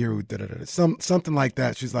happy here. Something like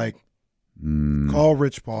that. She's like, Call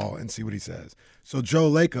Rich Paul and see what he says. So Joe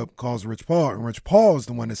Lacob calls Rich Paul, and Rich Paul is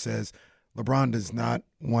the one that says LeBron does not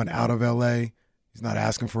want out of L.A. He's not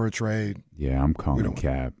asking for a trade. Yeah, I'm calling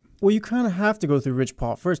Cap. Well, you kind of have to go through Rich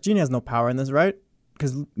Paul first. Jeannie has no power in this, right?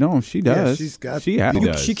 No, she does. Yeah, she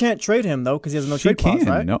does. She can't trade him though because he has no She trade clause,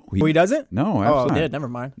 can. right? No, he doesn't. No, Oh, absolutely. he did. Never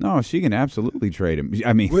mind. No, she can absolutely trade him.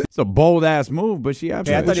 I mean, it's a bold ass move, but she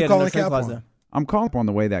absolutely. I thought he had no trade clause there. I'm calling up on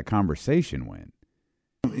the way that conversation went.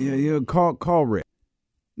 Yeah, call Rick.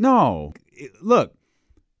 No, look,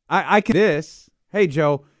 I can this. Hey,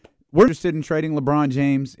 Joe, we're interested in trading LeBron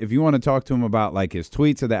James. If you want to talk to him about like his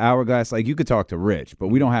tweets or the hourglass, like you could talk to Rich, but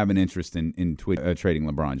we don't have an interest in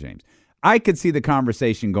trading LeBron James. I could see the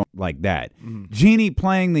conversation going like that. Jeannie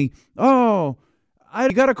playing I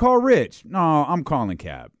got to call Rich. No, I'm calling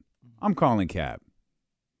Cap.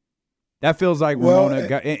 That feels like Ramona.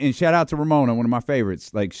 And shout out to Ramona, one of my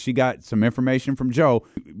favorites. Like, she got some information from Joe,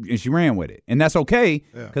 and she ran with it. And that's okay,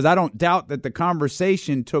 because I don't doubt that the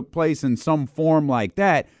conversation took place in some form like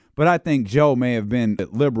that. But I think Joe may have been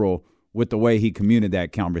liberal with the way he communicated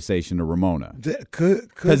that conversation to Ramona.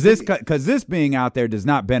 Because this being out there does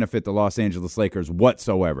not benefit the Los Angeles Lakers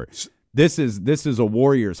whatsoever. This is a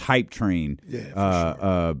Warriors hype train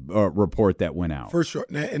report that went out. For sure.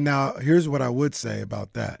 And now here's what I would say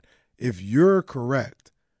about that. If you're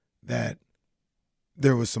correct that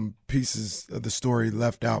there was some pieces of the story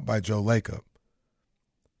left out by Joe Lacob,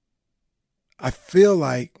 I feel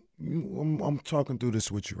like I'm talking through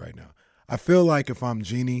this with you right now. I feel like if I'm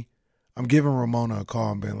Jeannie, I'm giving Ramona a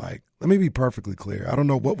call and being like, let me be perfectly clear. I don't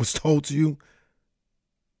know what was told to you.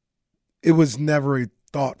 It was never a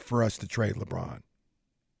thought for us to trade LeBron.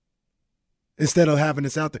 Instead of having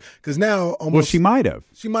this out there. Because now almost. Well, she might have.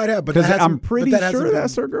 She might have. But I'm pretty sure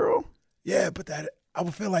that's her girl. Yeah, but I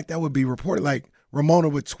would feel like that would be reported. Like Ramona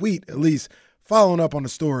would tweet, at least following up on the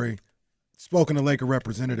story, spoken to Laker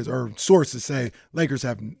representatives or sources say Lakers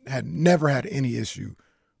had never had any issue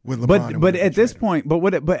with LeBron. But at this point,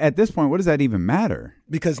 what does that even matter?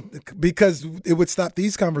 Because it would stop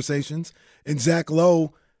these conversations, and Zach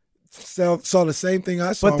Lowe saw the same thing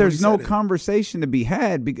I saw. But there's no conversation to be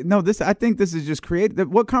had. I think this is just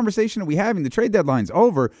created. What conversation are we having? The trade deadline's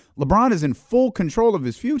over. LeBron is in full control of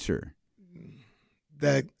his future.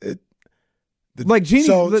 Like Jeannie,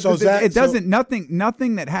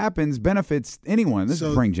 nothing that happens benefits anyone. Let's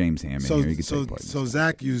bring James Ham in here. You can so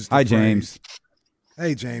Zach used. Hi, James.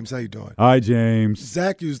 Hey, James, how you doing? Hi, James.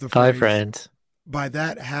 Zach used the phrase. Hi, friends. By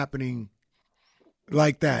that happening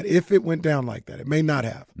like that, if it went down like that, it may not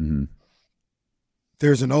have. Mm-hmm.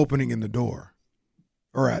 There's an opening in the door,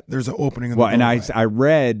 there's an opening in the door. And I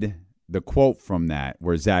read the quote from that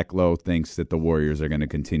where Zach Lowe thinks that the Warriors are going to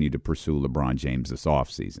continue to pursue LeBron James this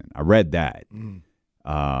offseason. I read that.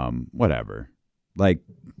 Whatever. Like,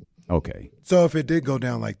 okay. So if it did go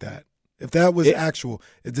down like that, if that was actual,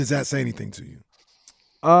 does that say anything to you?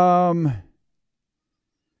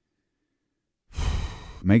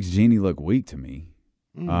 Makes Jeannie look weak to me.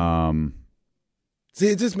 See,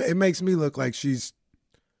 it makes me look like she's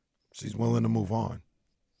willing to move on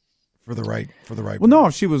for the right. Well, no,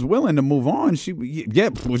 if she was willing to move on, what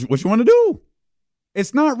you want to do?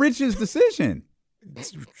 It's not Rich's decision.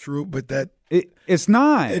 It's true, but it's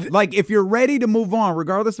not. Like, if you're ready to move on,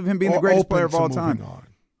 regardless of him being the greatest player of all time.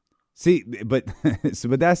 See, but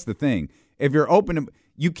that's the thing. If you're open to,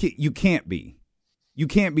 you can't be. You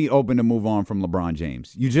can't be open to move on from LeBron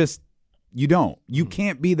James. You don't. You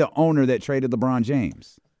can't be the owner that traded LeBron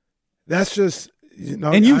James. That's just,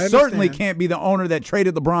 and you certainly can't be the owner that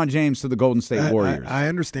traded LeBron James to the Golden State Warriors. I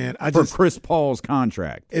understand. For Chris Paul's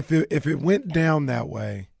contract. If it went down that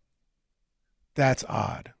way, that's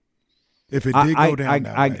odd. If it did go down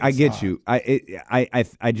that way, I get odd. you. I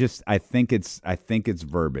think it's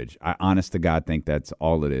verbiage. I honest to God think that's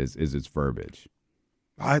all it is it's verbiage.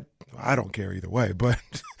 I don't care either way, but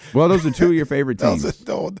well, those are two of your favorite teams.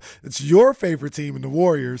 It's your favorite team in the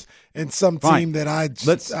Warriors, and some team that I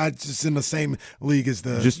just in the same league as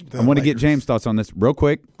the. I want to get James' thoughts on this real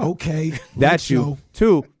quick. Okay, that's you.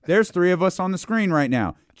 Two. There's three of us on the screen right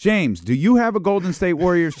now. James, do you have a Golden State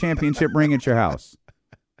Warriors championship ring at your house?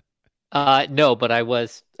 No, but I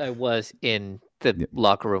was in the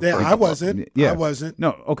locker room. Yeah, I wasn't. Yeah. I wasn't.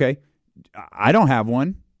 No, okay. I don't have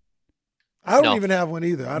one. I don't even have one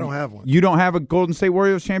either. I don't have one. You don't have a Golden State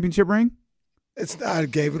Warriors championship ring? I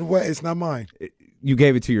gave it away. It's not mine. You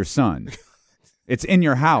gave it to your son. It's in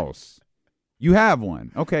your house. You have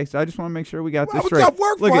one. Okay, so I just want to make sure we got this straight. I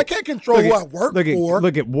work for. I can't control who I work for.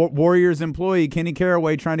 Look at Warriors employee Kenny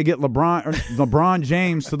Caraway trying to get LeBron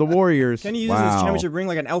James to the Warriors. Kenny uses his championship ring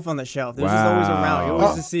like an elf on the shelf. It's just always around. You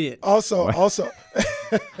always just see it. Also,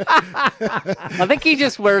 I think he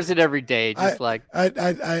just wears it every day. Just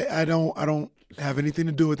I don't have anything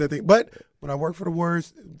to do with that thing. But when I worked for the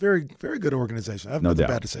Warriors, very, very good organization. I have nothing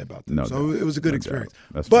bad to say about them. So it was a good experience.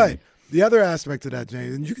 But funny. The other aspect of that,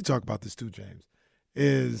 James, and you can talk about this too, James,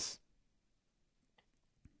 is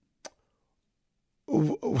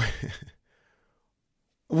what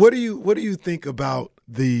do you think about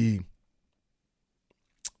the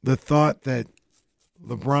thought that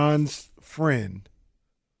LeBron's friend,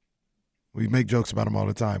 we make jokes about him all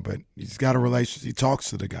the time, but he's got a relationship, he talks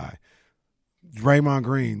to the guy, Draymond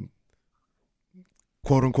Green,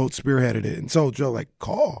 quote unquote, spearheaded it and told Joe, like,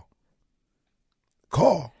 call.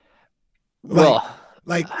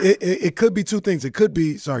 It could be two things. It could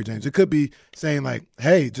be, sorry, James, it could be saying like,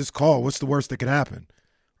 hey, just call. What's the worst that could happen?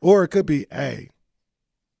 Or it could be, hey,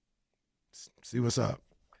 see what's up.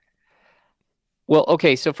 Well,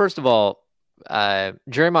 okay, so first of all,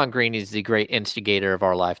 Draymond Green is the great instigator of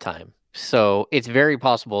our lifetime. So it's very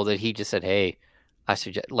possible that he just said, hey, I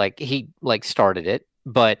suggest, he started it.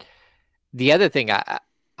 But the other thing, I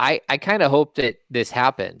kind of hope that this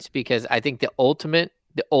happens, because I think the ultimate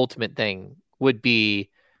thing would be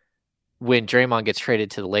when Draymond gets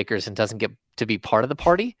traded to the Lakers and doesn't get to be part of the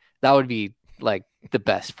party. That would be like the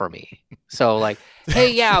best for me. So like,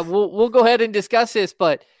 hey, yeah, we'll go ahead and discuss this,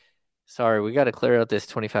 but sorry, we got to clear out this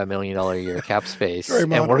 $25 million a year cap space,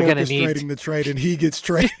 Draymond and we're going to need the trade, and he gets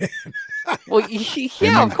traded. Well,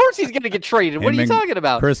 yeah, of course he's going to get traded. What are you talking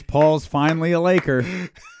about? Chris Paul's finally a Laker.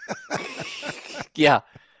 Yeah,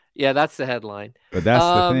 that's the headline. But that's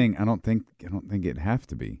the thing. I don't think it'd have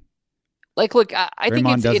to be. Like, look, I think it's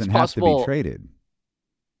possible. Draymond doesn't have to be traded.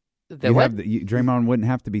 Draymond wouldn't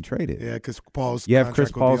have to be traded. Yeah, because Paul's you have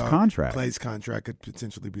Chris Paul's contract. Clay's contract could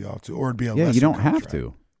potentially be off too, or it'd be a you don't contract. have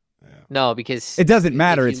to. No, because it doesn't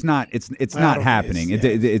matter. It's not happening.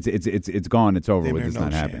 It's gone. It's over with. It's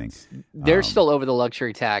not happening. They're still over the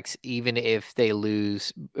luxury tax, even if they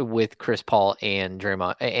lose with Chris Paul and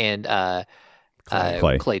Draymond and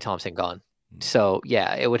Klay Thompson gone. So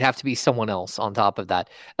yeah, it would have to be someone else on top of that,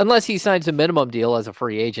 unless he signs a minimum deal as a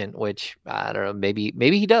free agent, which I don't know.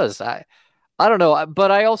 Maybe he does. I don't know.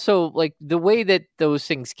 But I also like the way that those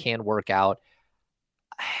things can work out.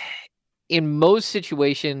 In most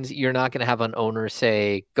situations, you're not going to have an owner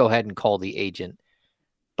say, go ahead and call the agent.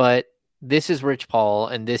 But this is Rich Paul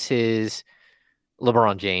and this is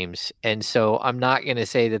LeBron James. And so I'm not going to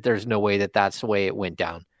say that there's no way that that's the way it went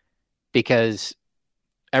down, because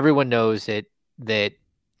everyone knows that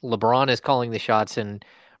LeBron is calling the shots and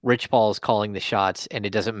Rich Paul is calling the shots, and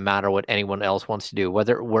it doesn't matter what anyone else wants to do.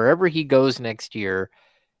 Wherever he goes next year,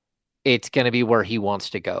 it's going to be where he wants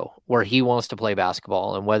to go, where he wants to play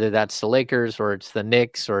basketball. And whether that's the Lakers or it's the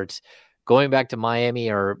Knicks or it's going back to Miami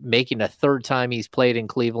or making a third time he's played in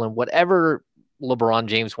Cleveland, whatever LeBron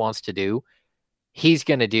James wants to do, he's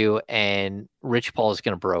going to do, and Rich Paul is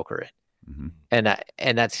going to broker it. Mm-hmm.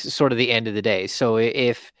 And that's sort of the end of the day. So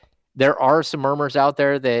if there are some murmurs out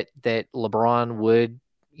there that LeBron would,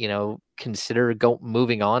 consider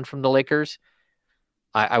moving on from the Lakers,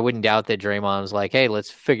 I wouldn't doubt that Draymond's like, hey,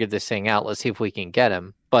 let's figure this thing out. Let's see if we can get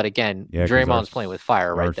him. But again, Draymond's playing with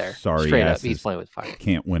fire right there. Straight up, he's playing with fire.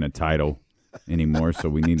 Can't win a title anymore, so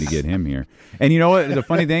we need to get him here. And you know what? The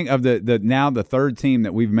funny thing of the third team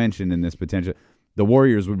that we've mentioned in this potential, the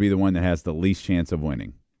Warriors would be the one that has the least chance of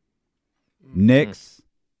winning. Knicks,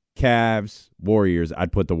 Cavs, Warriors.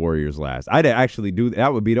 I'd put the Warriors last. I'd actually do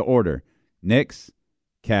that. Would be the order: Knicks,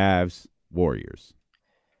 Cavs, Warriors.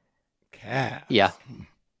 Cavs. Yeah.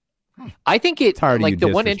 I think it's like the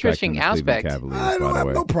one interesting aspect. I don't have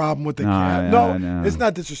no problem with the Cavs. No, it's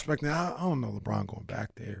not disrespecting. I don't know LeBron going back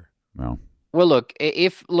there. Well, look,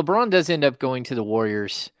 if LeBron does end up going to the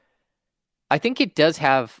Warriors, I think it does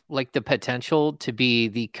have like the potential to be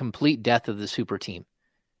the complete death of the super team.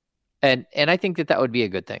 And I think that would be a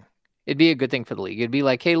good thing. It'd be a good thing for the league. It'd be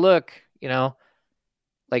like, hey, look,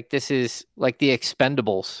 like this is like the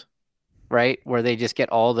Expendables, right? Where they just get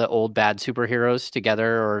all the old bad superheroes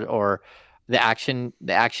together, or the action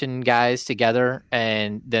guys together,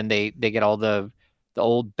 and then they get all the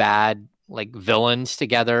old bad like villains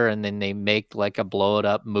together, and then they make like a blow it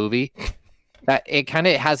up movie. That it kind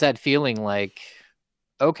of has that feeling like,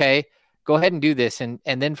 okay, go ahead and do this, and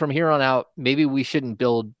then from here on out, maybe we shouldn't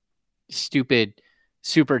build stupid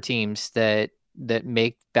super teams that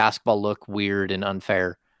make basketball look weird and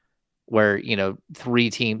unfair, where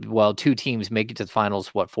two teams make it to the finals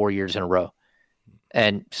 4 years in a row.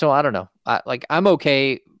 And so I don't know, I'm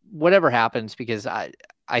okay whatever happens, because I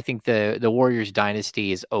think the Warriors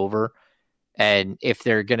dynasty is over, and if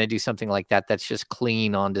they're going to do something like that, that's just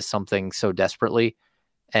clean onto something so desperately,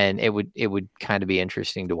 and it would kind of be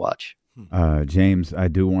interesting to watch. James, I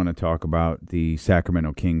do want to talk about the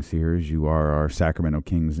Sacramento Kings here, as you are our Sacramento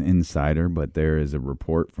Kings insider, but there is a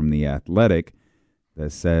report from The Athletic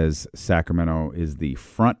that says Sacramento is the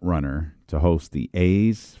front runner to host the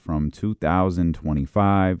A's from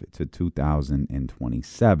 2025 to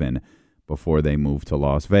 2027 before they move to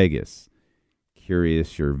Las Vegas.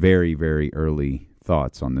 Curious your very, very early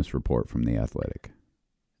thoughts on this report from The Athletic.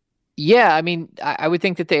 Yeah, I mean, I would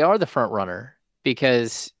think that they are the front runner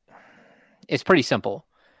because it's pretty simple.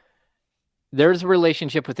 There's a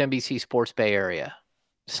relationship with NBC Sports Bay Area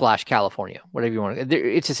 / California, whatever you want.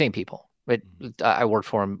 It's the same people. But I work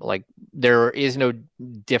for them. Like, there is no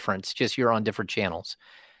difference. Just you're on different channels.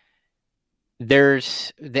 The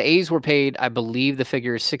A's were paid, I believe the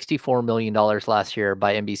figure is $64 million last year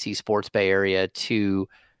by NBC Sports Bay Area to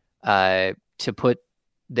put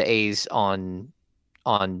the A's on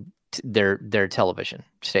their television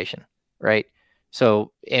station, right?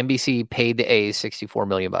 So NBC paid the A's $64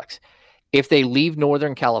 million. If they leave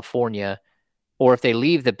Northern California or if they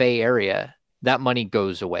leave the Bay Area, that money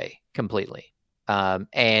goes away completely.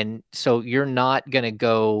 And so you're not going to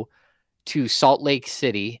go to Salt Lake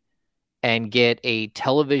City and get a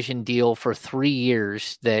television deal for 3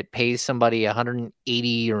 years that pays somebody $180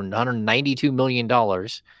 or $192 million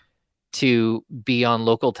to be on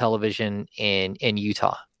local television in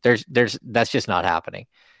Utah. That's just not happening.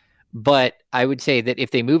 But I would say that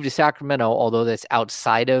if they move to Sacramento, although that's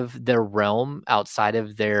outside of their realm, outside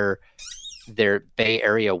of their Bay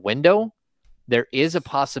Area window, there is a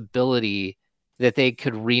possibility that they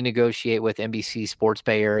could renegotiate with NBC Sports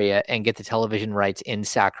Bay Area and get the television rights in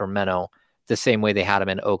Sacramento the same way they had them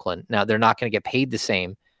in Oakland. Now, they're not going to get paid the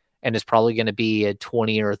same, and it's probably going to be a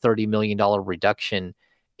 $20 or $30 million reduction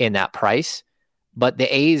in that price. But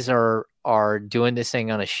the A's are doing this thing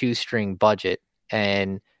on a shoestring budget,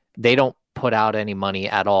 and they don't put out any money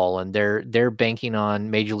at all. And they're banking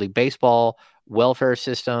on Major League Baseball welfare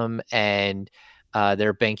system, and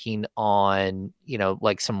they're banking on,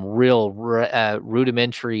 like some real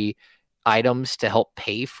rudimentary items to help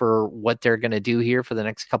pay for what they're going to do here for the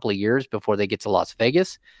next couple of years before they get to Las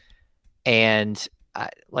Vegas. And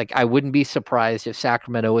I wouldn't be surprised if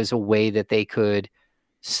Sacramento is a way that they could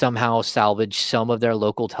somehow salvage some of their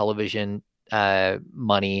local television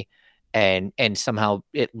money and somehow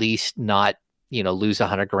at least not, lose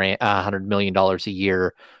 $100 million a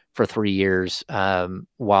year for 3 years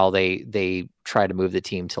while they try to move the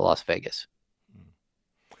team to Las Vegas.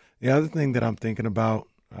 The other thing that I'm thinking about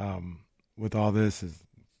with all this is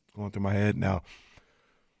going through my head now.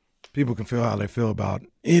 People can feel how they feel about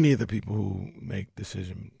any of the people who make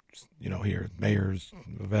decisions, here, mayors,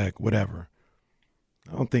 Vivek, whatever.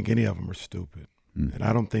 I don't think any of them are stupid. And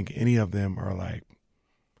I don't think any of them are like,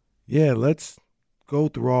 yeah, let's go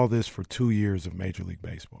through all this for 2 years of Major League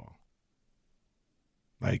Baseball.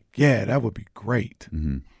 Like, yeah, that would be great.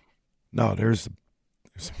 Mm-hmm. No, there's a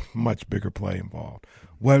much bigger play involved.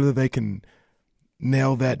 Whether they can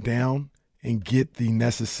nail that down and get the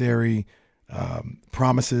necessary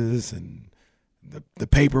promises and the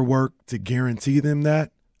paperwork to guarantee them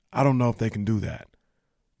that, I don't know if they can do that.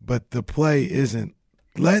 But the play isn't,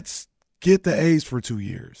 let's get the A's for 2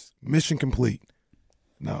 years. Mission complete.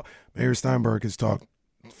 No, Mayor Steinberg has talked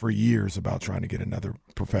for years about trying to get another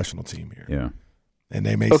professional team here. Yeah. And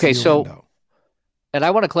they may see a window. And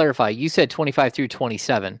I want to clarify, you said 25 through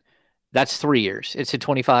 27. That's 3 years. It's a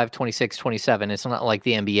 25, 26, 27. It's not like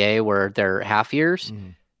the NBA where they're half years. Mm-hmm.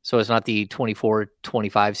 So it's not the 24,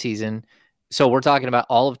 25 season. So we're talking about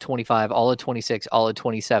all of 25, all of 26, all of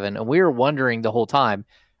 27. And we were wondering the whole time,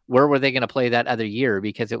 where were they going to play that other year?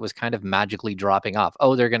 Because it was kind of magically dropping off.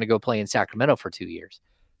 Oh, they're going to go play in Sacramento for 2 years.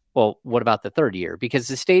 Well, what about the third year? Because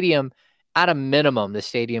the stadium, at a minimum, the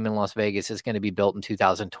stadium in Las Vegas is going to be built in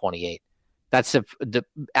 2028. That's in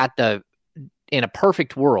a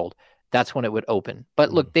perfect world, that's when it would open.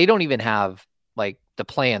 But look, they don't even have like the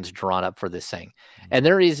plans drawn up for this thing. And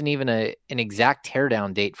there isn't even an exact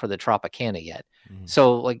teardown date for the Tropicana yet.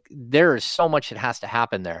 So like there is so much that has to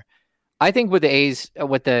happen there. I think with the A's,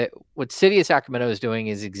 what City of Sacramento is doing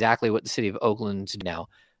is exactly what the City of Oakland's doing now.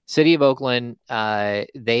 City of Oakland,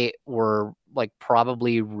 they were like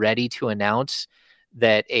probably ready to announce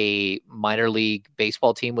that a minor league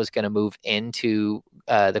baseball team was going to move into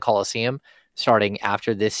the Coliseum starting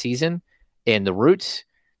after this season in the Roots.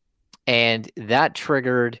 And that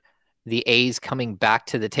triggered the A's coming back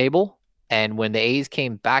to the table. And when the A's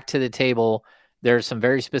came back to the table, there's some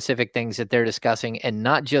very specific things that they're discussing, and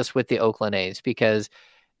not just with the Oakland A's, because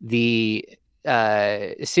the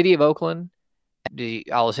City of Oakland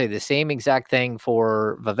I'll say the same exact thing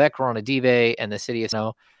for Vivek Ranadive and the city of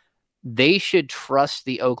Sacramento. They should trust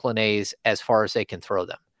the Oakland A's as far as they can throw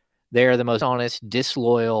them. They're the most honest,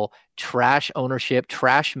 disloyal, trash ownership,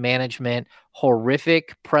 trash management,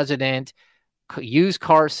 horrific president, used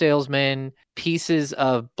car salesman, pieces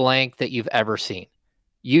of blank that you've ever seen.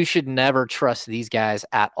 You should never trust these guys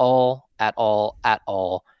at all, at all, at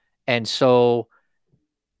all. And so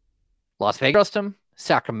Las Vegas trust them,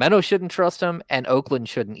 Sacramento shouldn't trust them, and Oakland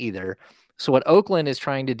shouldn't either. So what Oakland is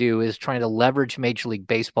trying to do is trying to leverage Major League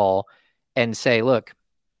Baseball and say, look,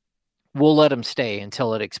 we'll let them stay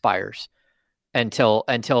until it expires, until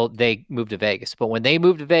they move to Vegas. But when they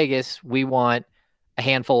move to Vegas, we want a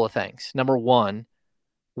handful of things. Number one,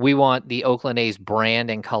 we want the Oakland A's brand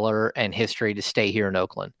and color and history to stay here in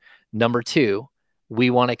Oakland. Number two, we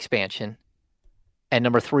want expansion. And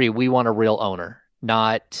number three, we want a real owner,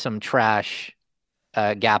 not some trash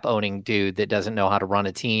gap owning dude that doesn't know how to run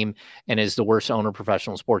a team and is the worst owner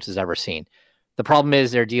professional sports has ever seen. The problem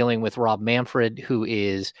is they're dealing with Rob Manfred, who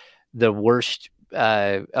is the worst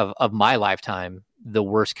of my lifetime, the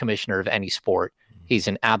worst commissioner of any sport. He's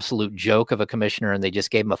an absolute joke of a commissioner, and they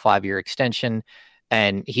just gave him a 5-year extension.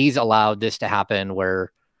 And he's allowed this to happen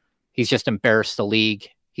where he's just embarrassed the league.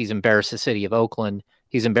 He's embarrassed the city of Oakland.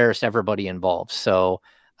 He's embarrassed everybody involved. So,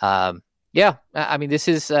 yeah, I mean, this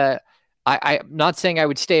is, I'm not saying I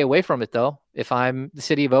would stay away from it, though. If I'm the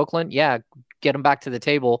city of Oakland, yeah, get them back to the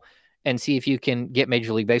table and see if you can get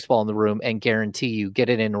Major League Baseball in the room and guarantee you get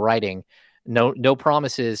it in writing. No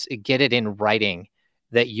promises. Get it in writing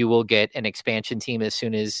that you will get an expansion team as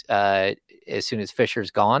soon as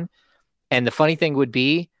Fisher's gone. And the funny thing would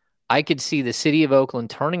be, I could see the city of Oakland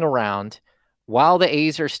turning around while the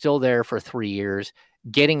A's are still there for 3 years,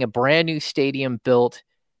 getting a brand new stadium built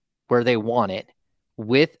where they want it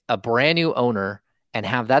with a brand new owner and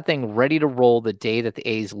have that thing ready to roll the day that the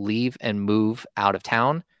A's leave and move out of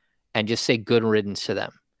town, and just say good riddance to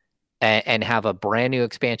them and have a brand new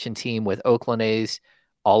expansion team with Oakland A's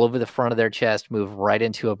all over the front of their chest, move right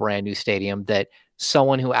into a brand new stadium that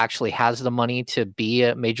someone who actually has the money to be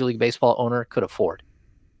a Major League Baseball owner could afford.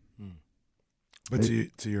 But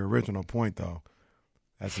to your original point, though,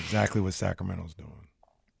 that's exactly what Sacramento's doing.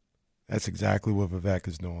 That's exactly what Vivek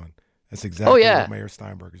is doing. That's exactly what Mayor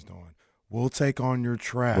Steinberg is doing. We'll take on your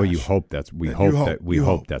trash. Well, you hope that's we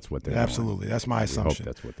hope that's what they're absolutely. doing. That's my assumption.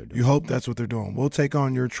 That's what they're doing. You hope that's what they're doing. We'll take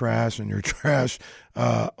on your trash and your trash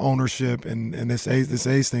ownership, and this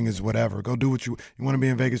A's thing is whatever. Go do what you want to be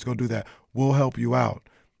in Vegas. Go do that. We'll help you out,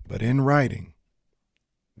 but in writing,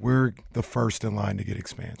 we're the first in line to get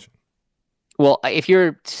expansion. Well, if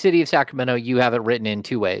you're city of Sacramento, you have it written in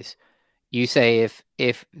two ways. You say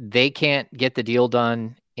if they can't get the deal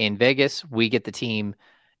done in Vegas, we get the team,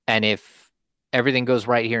 and if everything goes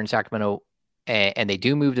right here in Sacramento and they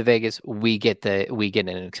do move to Vegas, we get an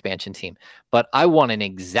expansion team. But I want an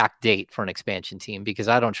exact date for an expansion team because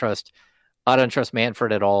I don't trust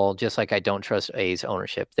Manfred at all, just like I don't trust A's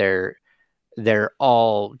ownership. They're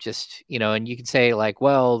all just, and you can say like,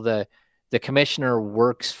 well, the commissioner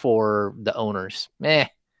works for the owners.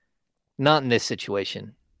 Not in this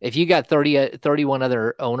situation. If you got 31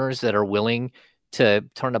 other owners that are willing to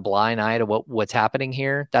turn a blind eye to what's happening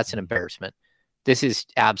here, that's an embarrassment. This is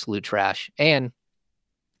absolute trash. And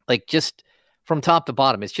like just from top to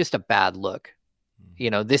bottom, it's just a bad look.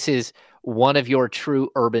 This is one of your true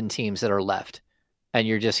urban teams that are left, and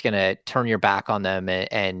you're just going to turn your back on them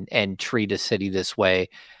and treat a city this way,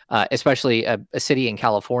 especially a city in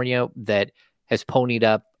California that has ponied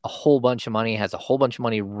up a whole bunch of money, has a whole bunch of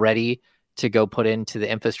money ready to go put into the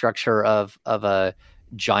infrastructure of a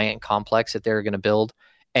giant complex that they're going to build.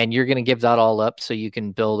 And you're going to give that all up so you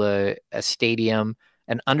can build a stadium,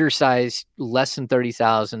 an undersized, less than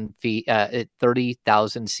 30,000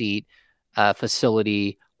 seat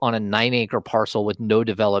facility on a 9-acre parcel with no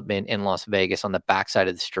development in Las Vegas on the backside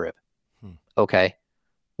of the Strip. Okay.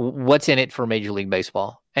 What's in it for Major League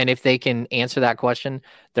Baseball? And if they can answer that question,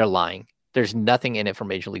 they're lying. There's nothing in it for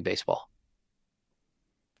Major League Baseball.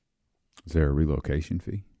 Is there a relocation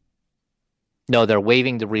fee? No, they're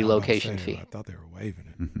waiving the relocation fee. I thought they were waiving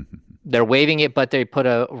it. They're waiving it, but they put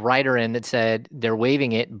a rider in that said they're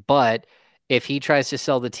waiving it, but if he tries to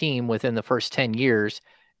sell the team within the first 10 years,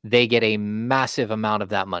 they get a massive amount of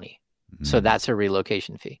that money. So that's a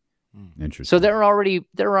relocation fee. Interesting. So they're already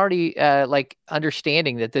like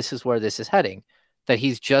understanding that this is where this is heading, that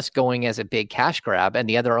he's just going as a big cash grab, and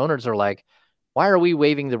the other owners are like, why are we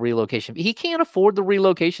waiving the relocation fee? He can't afford the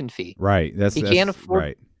relocation fee. Right. He can't afford.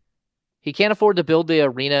 Right. He can't afford to build the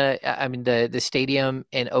arena. I mean, the stadium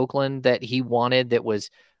in Oakland that he wanted, that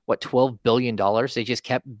was $12 billion. They just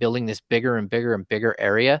kept building this bigger and bigger and bigger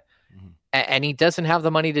area. And he doesn't have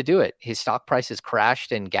the money to do it. His stock price has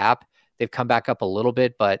crashed in Gap. They've come back up a little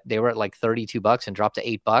bit, but they were at like $32 and dropped to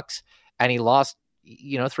 $8. And he lost,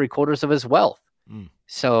 3/4 of his wealth.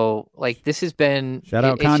 So like this has been, Shout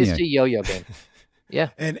out it's Kanye. just a yo-yo game. Yeah.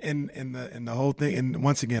 And the whole thing, and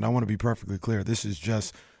once again, I want to be perfectly clear. This is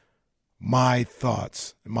just my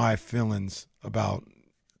thoughts, my feelings about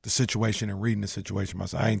the situation and reading the situation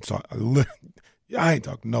myself. I ain't talking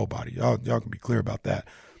to nobody. Y'all can be clear about that.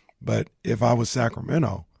 But if I was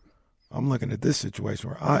Sacramento, I'm looking at this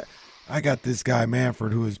situation where I got this guy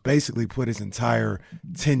Manfred who has basically put his entire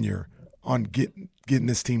tenure on getting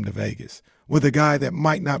this team to Vegas with a guy that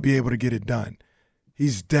might not be able to get it done.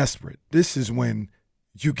 He's desperate. This is when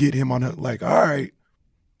you get him on like, all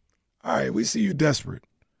right, we see you desperate.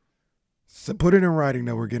 So put it in writing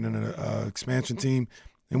that we're getting an expansion team,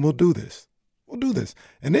 and we'll do this.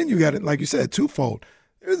 And then you got it, like you said, twofold.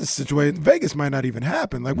 There's a situation, Vegas might not even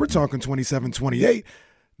happen. Like we're talking 27, 28.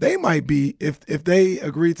 They might be, if they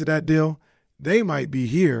agree to that deal, they might be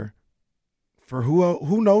here for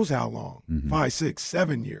who knows how long, 5, 6,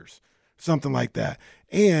 7 years, something like that.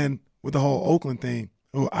 And with the whole Oakland thing,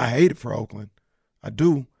 I hate it for Oakland. I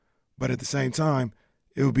do. But at the same time,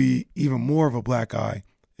 it would be even more of a black eye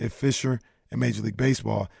if Fisher and Major League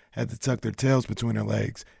Baseball had to tuck their tails between their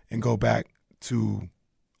legs and go back to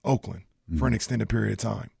Oakland for an extended period of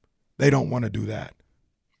time. They don't want to do that.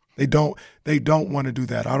 They don't want to do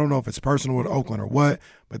that. I don't know if it's personal with Oakland or what,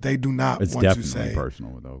 but they do not It's want to definitely say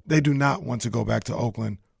personal with Oakland. They do not want to go back to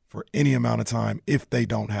Oakland for any amount of time if they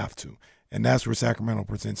don't have to. And that's where Sacramento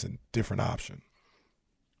presents a different option.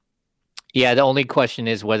 Yeah, the only question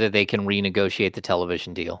is whether they can renegotiate the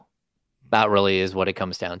television deal. That really is what it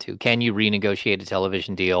comes down to. Can you renegotiate a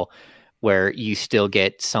television deal where you still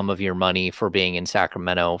get some of your money for being in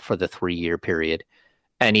Sacramento for the 3-year period?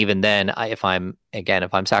 And even then, if I'm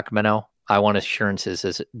Sacramento, I want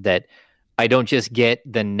assurances that I don't just get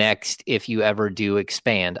the next, if you ever do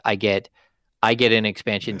expand, I get an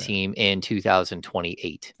expansion team in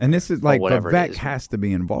 2028. And this is like Vivek has to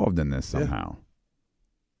be involved in this somehow.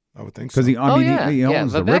 I would think so. Because he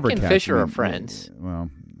owns the Vivek river. and Fisher are friends.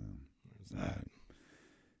 Okay.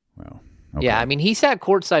 Yeah, I mean, he sat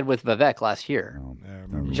courtside with Vivek last year.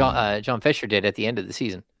 Yeah, John Fisher did at the end of the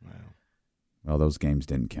season. Well, those games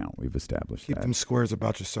didn't count. We've established Keep that. them squares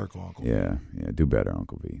about your circle, Uncle. Yeah, do better,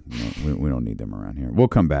 Uncle V. We don't need them around here. We'll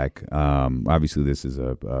come back. Obviously, this is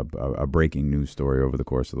a breaking news story over the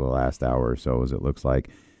course of the last hour or so, as it looks like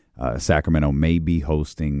Sacramento may be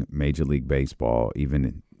hosting Major League Baseball,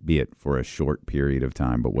 even be it for a short period of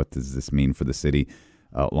time. But what does this mean for the city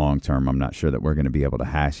long term? I'm not sure that we're going to be able to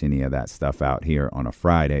hash any of that stuff out here on a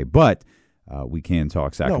Friday, but we can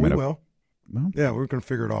talk Sacramento. No, we will. Well, yeah, we're going to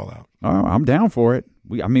figure it all out. Oh, I'm down for it.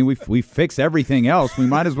 We fix everything else. We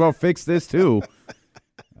might as well fix this too,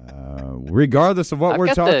 regardless of what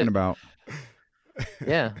we're talking about.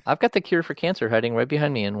 Yeah, I've got the cure for cancer hiding right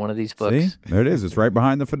behind me in one of these books. See, there it is. It's right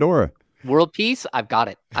behind the fedora. World Peace. I've got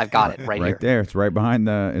it right here. Right there. It's right behind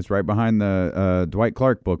the Dwight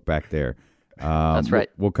Clark book back there. That's right.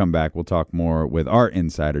 We'll come back. We'll talk more with our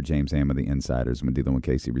insider, James Ham of the Insiders, when Dealing with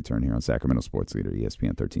Casey return here on Sacramento Sports Leader,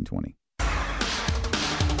 ESPN 1320.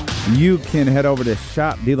 You can head over to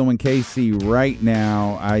Shop Dealing with Casey right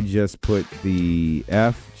now. I just put the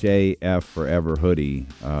FJF Forever hoodie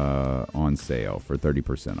on sale for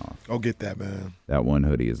 30% off. Go get that, man. That one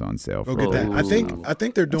hoodie is on sale. Go get that. I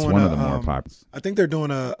think they're doing one of the more popular. I think they're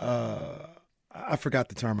doing I forgot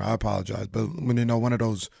the term. I apologize, but when one of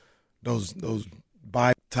those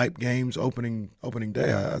buy type games opening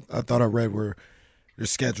day, I thought I read where you're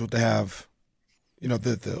scheduled to have.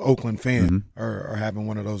 The Oakland fan are having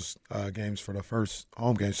one of those games for the first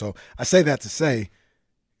home game. So I say that to say,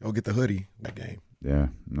 go get the hoodie that game. Yeah,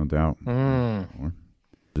 no doubt.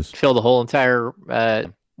 Just fill the whole entire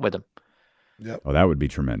with them. Yep. Oh, that would be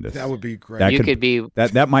tremendous. That would be great.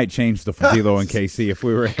 That might change the Filo and KC if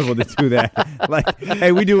we were able to do that. Like,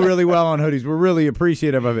 hey, we do really well on hoodies. We're really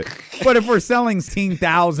appreciative of it. But if we're selling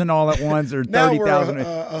 16,000 all at once or 30,000,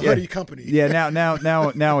 a hoodie company. Yeah,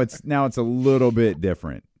 now it's a little bit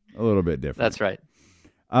different. A little bit different. That's right.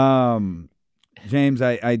 James,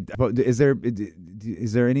 is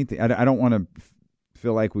there anything? I don't want to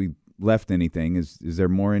feel like we left anything. Is there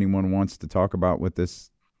more anyone wants to talk about with this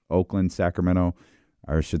Oakland, Sacramento,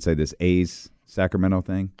 or I should say this A's Sacramento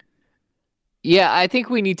thing? Yeah, I think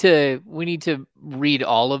we need to read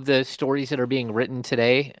all of the stories that are being written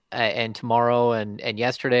today and tomorrow and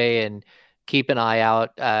yesterday, and keep an eye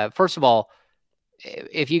out. First of all,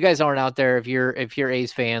 if you guys aren't out there, if you're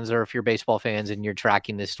A's fans or if you're baseball fans and you're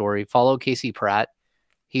tracking this story, follow Casey Pratt.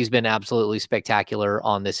 He's been absolutely spectacular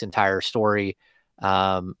on this entire story.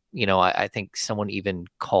 I think someone even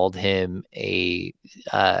called him they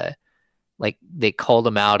called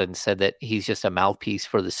him out and said that he's just a mouthpiece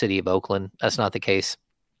for the city of Oakland. That's not the case.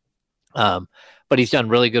 But he's done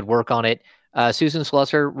really good work on it. Susan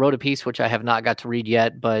Slusser wrote a piece, which I have not got to read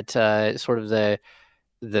yet, but sort of the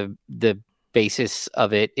basis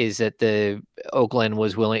of it is that the Oakland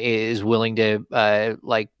is willing to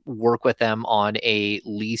work with them on a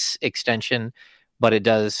lease extension, but it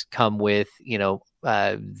does come with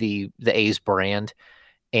the A's brand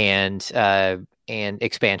and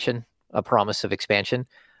expansion, a promise of expansion.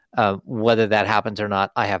 Whether that happens or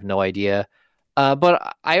not, I have no idea.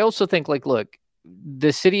 But I also think, look,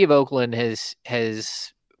 the city of Oakland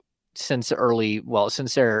has since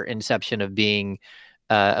their inception of being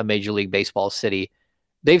a Major League Baseball city,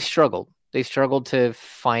 they've struggled. They've struggled to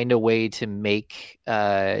find a way to make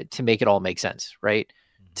it all make sense, right?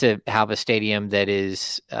 To have a stadium that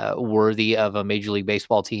is worthy of a Major League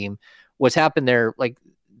Baseball team. What's happened there,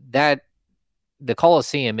 the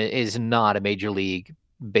Coliseum is not a Major League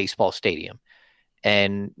Baseball stadium.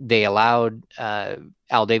 And they allowed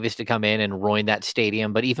Al Davis to come in and ruin that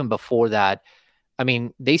stadium. But even before that, I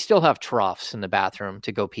mean, they still have troughs in the bathroom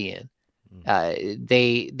to go pee in.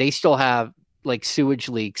 They still have sewage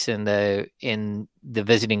leaks in the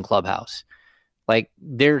visiting clubhouse.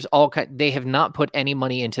 There's they have not put any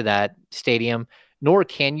money into that stadium, nor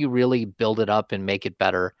can you really build it up and make it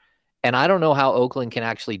better. And I don't know how Oakland can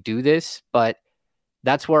actually do this, but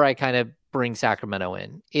that's where I kind of bring Sacramento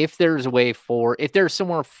in. If there's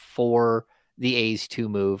somewhere for the A's to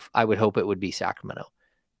move, I would hope it would be Sacramento,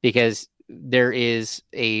 because there is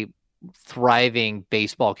a thriving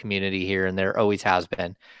baseball community here, and there always has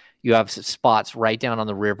been. You have spots right down on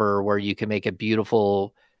the river where you can make a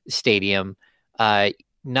beautiful stadium.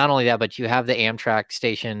 Not only that, but you have the Amtrak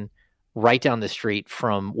station right down the street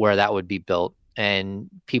from where that would be built, and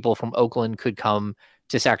people from Oakland could come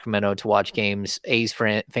to Sacramento to watch games. A's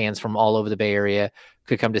fans from all over the Bay Area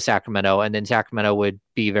could come to Sacramento, and then Sacramento would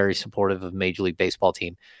be very supportive of Major League Baseball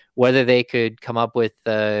team. Whether they could come up with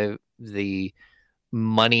the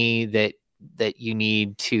money that you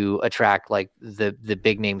need to attract the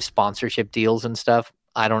big name sponsorship deals and stuff,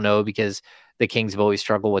 I don't know, because the Kings have always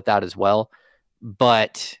struggled with that as well.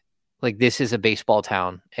 But this is a baseball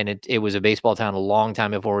town, and it was a baseball town a long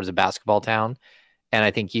time before it was a basketball town. And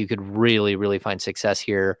I think you could really, really find success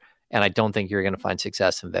here. And I don't think you're going to find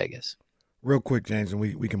success in Vegas. Real quick, James, and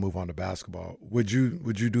we can move on to basketball. Would you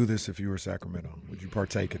do this if you were Sacramento? Would you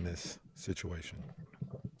partake in this situation?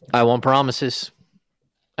 I want promises,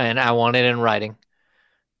 and I want it in writing.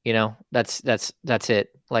 That's it.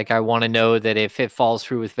 I want to know that if it falls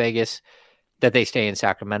through with Vegas, that they stay in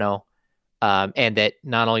Sacramento, and that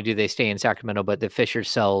not only do they stay in Sacramento, but that Fisher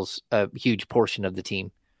sells a huge portion of the team.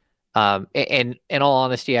 And in all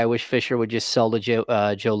honesty, I wish Fisher would just sell to Joe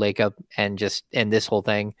Lacob and just end this whole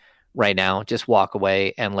thing right now. Just walk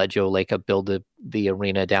away and let Joe Lacob build the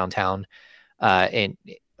arena downtown. In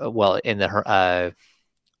the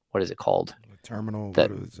what is it called? The terminal.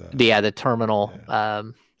 The terminal. Yeah.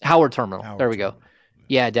 Howard Terminal. There we go.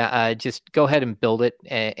 Yeah. Just go ahead and build it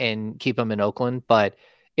and keep them in Oakland. But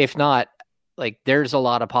if not, there's a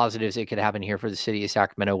lot of positives that could happen here for the city of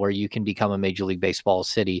Sacramento, where you can become a Major League Baseball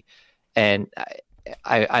city. And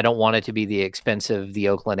I don't want it to be the expense of the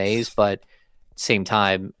Oakland A's, but at the same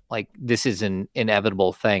time, this is an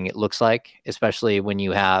inevitable thing, it looks like, especially when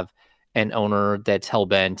you have an owner that's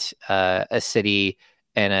hell-bent, a city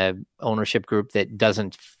and a ownership group that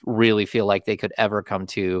doesn't really feel like they could ever come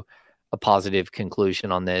to a positive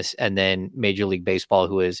conclusion on this. And then Major League Baseball,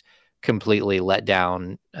 who is completely let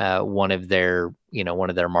down one of their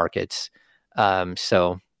markets.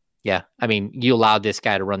 So yeah, I mean, you allowed this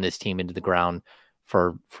guy to run this team into the ground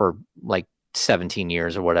for 17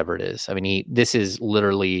 years or whatever it is. I mean, this is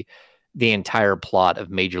literally the entire plot of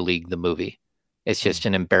Major League, the movie. It's just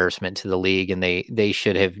an embarrassment to the league, and they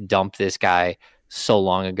should have dumped this guy so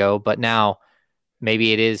long ago. But now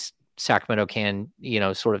maybe it is Sacramento can,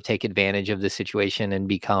 sort of take advantage of the situation and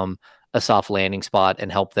become a soft landing spot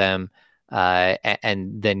and help them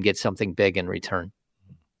and then get something big in return.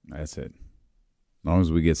 That's it. As long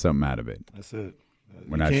as we get something out of it. That's it.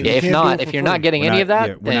 We're not if you're not getting any of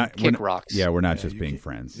that, then kick rocks. Yeah, we're not just being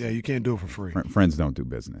friends. Yeah, you can't do it for free. Friends don't do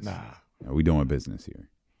business. Nah. We doing business here.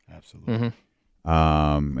 Absolutely.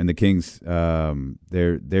 Mm-hmm. And the Kings,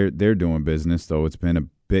 they're doing business, though it's been a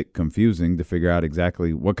bit confusing to figure out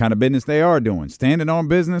exactly what kind of business they are doing. Standing on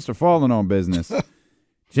business or falling on business.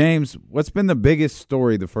 James, what's been the biggest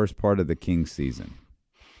story the first part of the Kings season?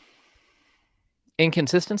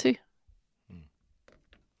 Inconsistency?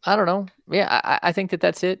 I don't know. Yeah, I think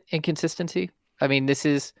that's it. Inconsistency. I mean, this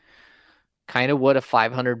is kind of what a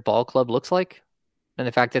 500 ball club looks like. And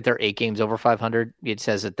the fact that they're 8 games over 500, it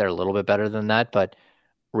says that they're a little bit better than that. But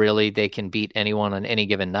really, they can beat anyone on any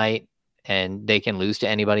given night, and they can lose to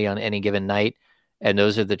anybody on any given night. And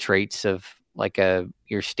those are the traits of like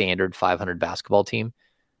your standard 500 basketball team.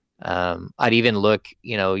 I'd even look,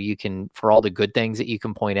 you can, for all the good things that you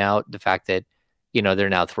can point out, the fact that, they're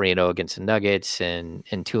now 3-0 against the Nuggets and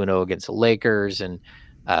 2-0 against the Lakers and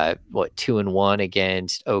 2-1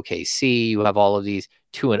 against OKC. You have all of these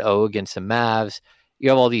 2-0 against the Mavs. You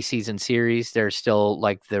have all these season series. They're still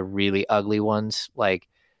like the really ugly ones, like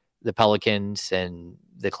the Pelicans and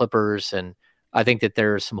the Clippers. And I think that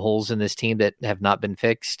there are some holes in this team that have not been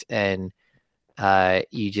fixed. And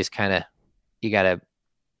you just you got to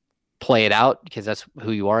play it out because that's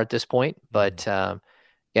who you are at this point. But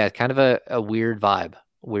yeah, it's kind of a weird vibe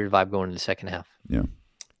going into the second half. Yeah,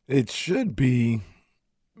 it should be.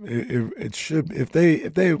 It should if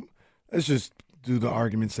they let's just do the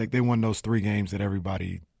argument's sake. They won those 3 games that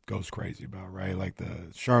everybody goes crazy about, right? Like the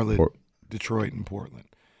Charlotte, Detroit, and Portland.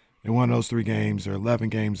 They won those 3 games. They're 11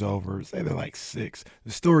 games over. Say they're like 6.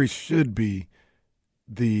 The story should be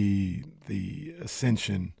the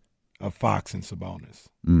ascension of Fox and Sabonis.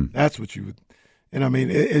 That's what you would. And I mean,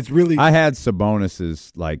 it's really. I had Sabonis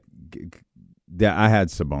as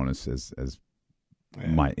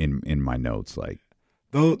my in my notes, like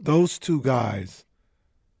those 2 guys.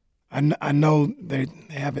 I know they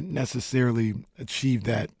haven't necessarily achieved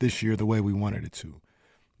that this year the way we wanted it to,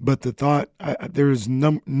 but the thought there's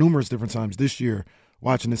numerous different times this year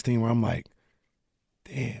watching this team where I'm like,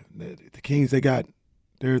 damn, the Kings they've got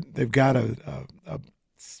a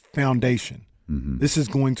foundation. Mm-hmm. This is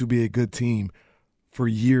going to be a good team for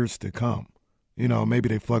years to come. Maybe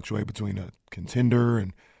they fluctuate between a contender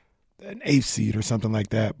and an 8th seed or something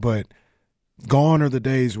like that, but gone are the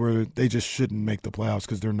days where they just shouldn't make the playoffs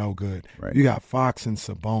because they're no good. Right. You got Fox and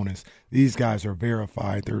Sabonis. These guys are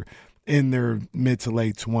verified. They're in their mid to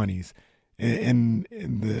late 20s. And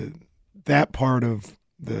that part of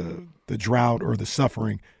the drought or the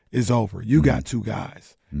suffering is over. You got 2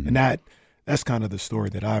 guys. Mm-hmm. And that's kind of the story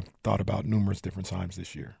that I've thought about numerous different times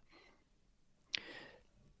this year.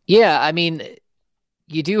 Yeah, I mean,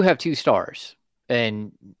 you do have 2 stars,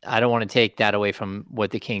 and I don't want to take that away from what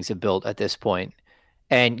the Kings have built at this point.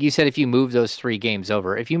 And you said if you move those 3 games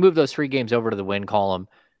over, to the win column,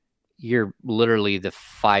 you're literally the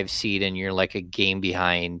 5 seed, and you're like a game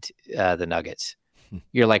behind the Nuggets.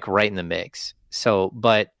 You're like right in the mix. So,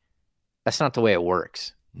 but that's not the way it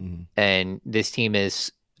works. Mm-hmm. And this team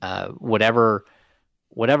is whatever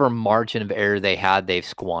margin of error they had, they've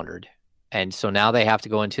squandered. And so now they have to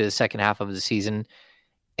go into the second half of the season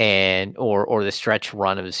or the stretch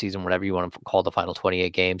run of the season, whatever you want to call the final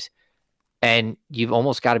 28 games. And you've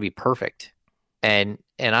almost got to be perfect. And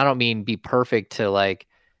I don't mean be perfect to like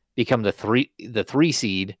become the 3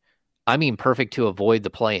 seed. I mean perfect to avoid the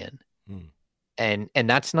play-in. And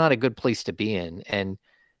that's not a good place to be in. And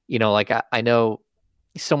like I know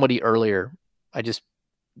somebody earlier, I just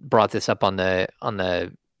brought this up on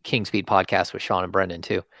the King Speed podcast with Sean and Brendan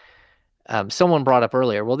too. Someone brought up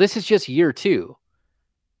earlier, well, this is just year 2.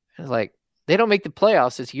 I was like, they don't make the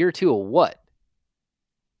playoffs. It's year 2 of what?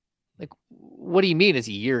 Like, what do you mean it's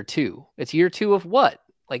year 2? It's year 2 of what?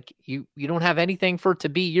 Like you don't have anything for it to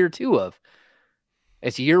be year 2 of.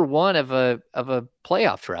 It's year 1 of a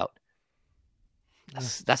playoff drought.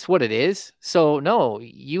 That's what it is. So no,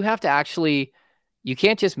 you have to actually, you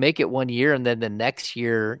can't just make it 1 year and then the next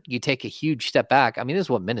year you take a huge step back. I mean, this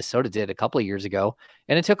is what Minnesota did a couple of years ago,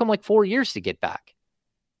 and it took them like 4 years to get back.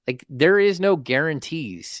 Like there is no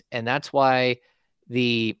guarantees. And that's why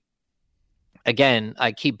again,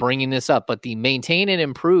 I keep bringing this up, but the maintain and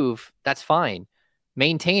improve, that's fine.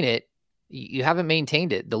 Maintain it. You haven't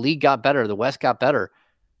maintained it. The league got better. The West got better.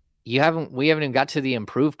 We haven't even got to the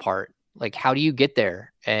improve part. Like, how do you get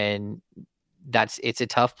there? And it's a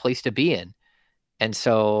tough place to be in. And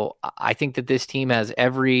so I think that this team has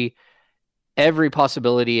every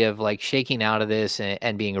possibility of like shaking out of this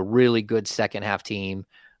and being a really good second half team,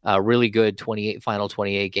 a really good final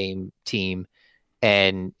 28 game team,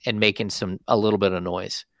 and making a little bit of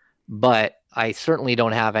noise. But I certainly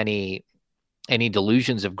don't have any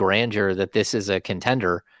delusions of grandeur that this is a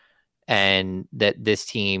contender and that this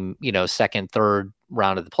team, second, third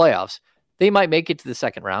round of the playoffs, they might make it to the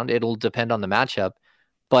second round. It'll depend on the matchup,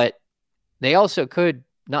 but they also could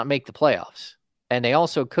not make the playoffs, and they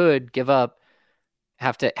also could give up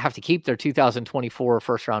have to keep their 2024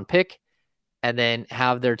 first round pick and then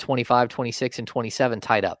have their 25, 26, and 27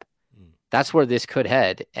 tied up. That's where this could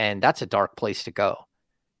head, and that's a dark place to go.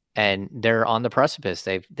 And they're on the precipice.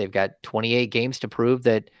 They've got 28 games to prove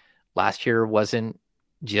that last year wasn't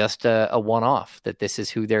just a one-off, that this is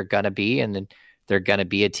who they're going to be, and then they're going to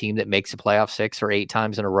be a team that makes the playoff 6 or 8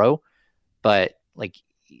 times in a row. But like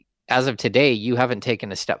as of today, you haven't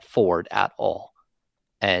taken a step forward at all.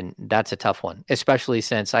 And that's a tough one, especially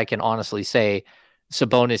since I can honestly say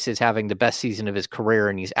Sabonis is having the best season of his career,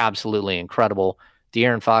 and he's absolutely incredible.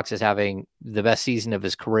 De'Aaron Fox is having the best season of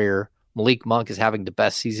his career. Malik Monk is having the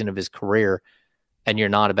best season of his career, and you're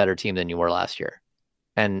not a better team than you were last year.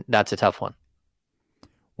 And that's a tough one.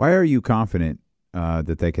 Why are you confident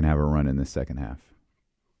that they can have a run in the second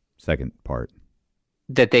part?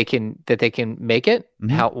 That they can make it?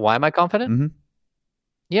 Mm-hmm. Why am I confident? Mm-hmm.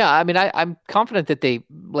 Yeah, I mean, I'm confident that they,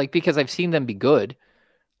 like, because I've seen them be good.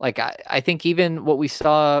 Like, I think even what we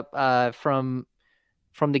saw from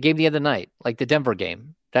the game the other night, like the Denver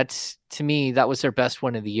game, that's, to me, that was their best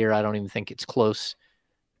win of the year. I don't even think it's close.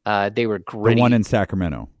 They were gritty. The one in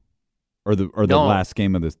Sacramento, or the last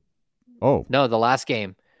game of the. Oh no, the last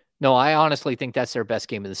game. No, I honestly think that's their best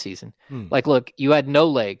game of the season. Like, look, you had no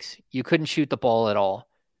legs, you couldn't shoot the ball at all,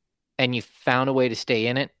 and you found a way to stay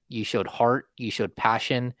in it. You showed heart, you showed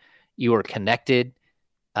passion, you were connected.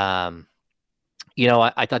 I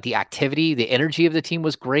thought the activity, the energy of the team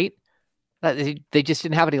was great. They just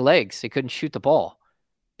didn't have any legs. They couldn't shoot the ball.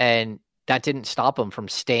 And that didn't stop them from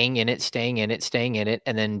staying in it,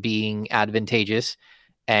 and then being advantageous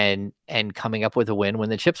and coming up with a win when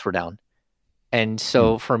the chips were down. And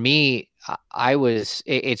so for me,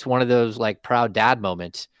 it's one of those like proud dad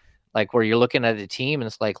moments, like where you're looking at a team and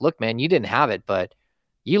it's like, look, man, you didn't have it, but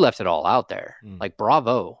you left it all out there. Like,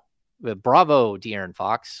 bravo, De'Aaron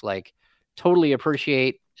Fox. Like, totally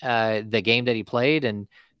appreciate the game that he played and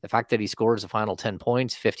the fact that he scores the final 10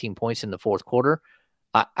 points, 15 points in the fourth quarter.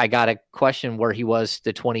 I got a question where he was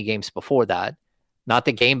the 20 games before that, not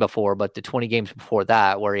the game before, but the 20 games before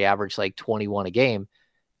that, where he averaged like 21 a game.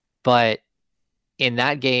 But in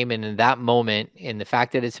that game and in that moment, in the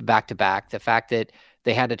fact that it's back-to-back, the fact that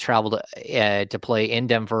they had to travel to play in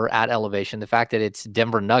Denver at elevation, the fact that it's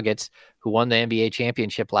Denver Nuggets, who won the NBA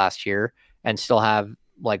championship last year and still have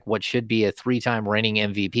like what should be a 3-time reigning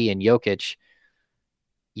MVP in Jokic,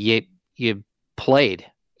 you played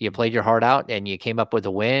your heart out and you came up with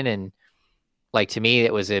a win. And like, to me,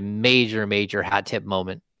 it was a major, major hat tip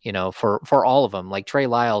moment, for all of them. Like, Trey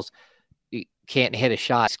Lyles can't hit a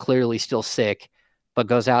shot. He's clearly still sick, but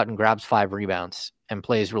goes out and grabs 5 rebounds and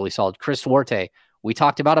plays really solid. Chris Duarte, we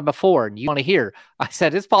talked about it before, and you want to hear, I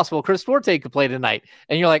said, it's possible Chris Duarte could play tonight.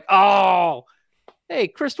 And you're like, oh, hey,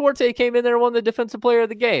 Chris Duarte came in there and won the defensive player of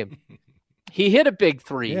the game. He hit a big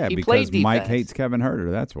 3. Yeah, he because played defense. Mike hates Kevin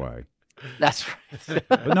Herter. That's why. That's right.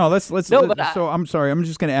 But no, so I'm sorry. I'm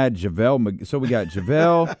just going to add JaVale. So we got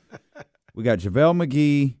JaVale,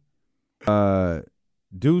 McGee,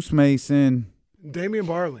 Deuce Mason, Damian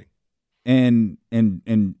Barling, and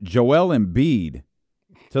Joel Embiid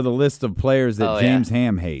to the list of players that James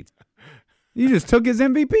Ham hates. You just took his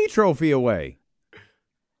MVP trophy away.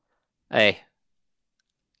 Hey,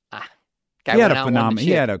 he had a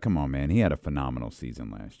phenomenal. Come on, man. He had a phenomenal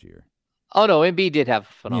season last year. Oh no, Embiid did have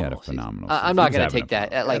a phenomenal. Season. I'm not going to take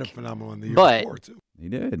that. He had a phenomenal in the year before too. He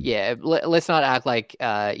did. Yeah, let's not act like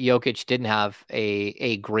Jokic didn't have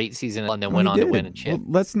a great season and then went on to win a chip. Well,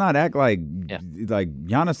 let's not act like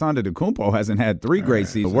Giannis Antetokounmpo hasn't had 3 great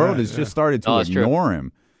seasons. The world has just started to ignore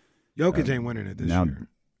him. Jokic ain't winning it this year.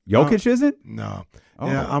 Jokic isn't? No. Oh.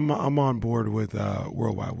 Yeah, I'm on board with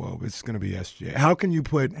Worldwide Woe. It's going to be SGA. How can you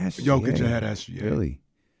put Jokic ahead of SGA? Really?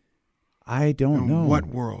 I don't know. What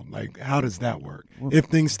world? Like, how does that work? If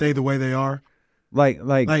things stay the way they are? Like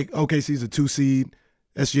OKC's a 2 seed.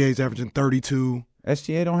 SGA's averaging 32.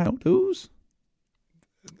 SGA don't have dudes?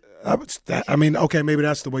 Okay, maybe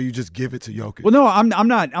that's the way you just give it to Jokic. Well, no, I'm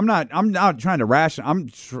not trying to ration.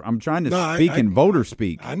 I'm trying to speak in voter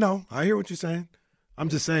speak. I know. I hear what you're saying. I'm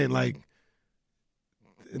just saying, like,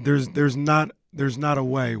 there's not a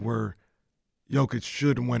way where Jokic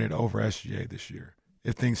should win it over SGA this year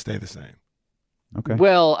if things stay the same. Okay.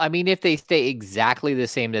 Well, I mean, if they stay exactly the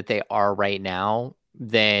same that they are right now,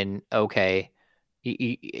 then okay,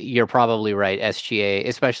 you're probably right. SGA,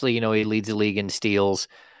 especially, he leads the league in steals.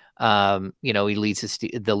 He leads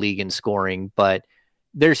the league in scoring, but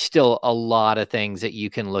there's still a lot of things that you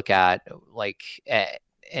can look at, like,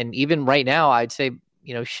 and even right now, I'd say,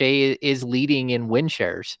 Shea is leading in win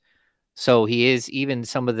shares. So he is, even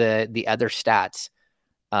some of the other stats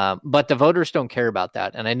But the voters don't care about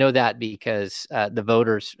that. And I know that because the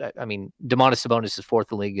voters, I mean, Domantas Sabonis is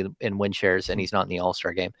fourth in the league in win shares, and he's not in the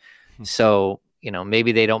All-Star game. So,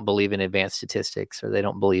 maybe they don't believe in advanced statistics, or they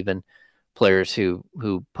don't believe in players who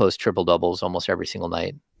post triple doubles almost every single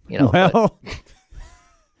night.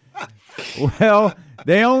 Well,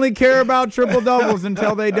 they only care about triple doubles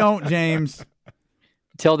until they don't, James.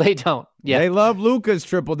 Until they don't. Yeah. They love Luka's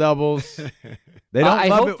triple doubles. They don't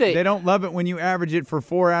love it. They don't love it when you average it for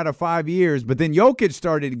 4 out of 5 years. But then Jokic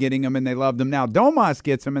started getting them, and they loved them. Now Domas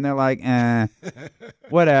gets them, and they're like,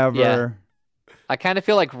 whatever. Yeah. I kind of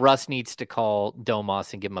feel like Russ needs to call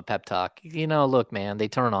Domas and give him a pep talk. Look, man, they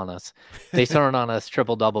turn on us. They turn on us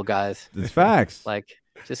triple double guys. It's facts. Like,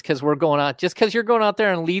 just because you're going out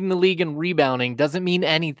there and leading the league in rebounding doesn't mean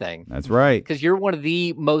anything. That's right. Because you're one of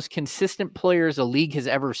the most consistent players a league has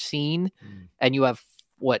ever seen, and you have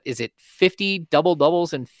 50 double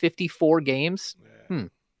doubles in 54 games?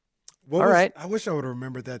 All right. I wish I would have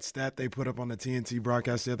remembered that stat they put up on the TNT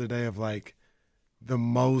broadcast the other day of like the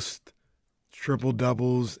most triple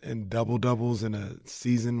doubles and double doubles in a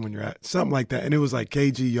season when you're at something like that, and it was like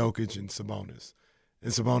KG, Jokic, and Sabonis,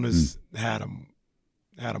 and Sabonis had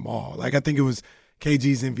them all. Like I think it was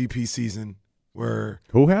KG's MVP season where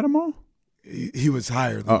who had them all? He was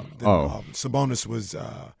higher than Sabonis was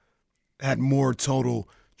had more total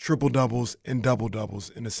triple doubles and double doubles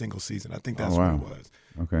in a single season. I think that's what it was.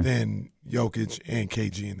 Okay. Than Jokic and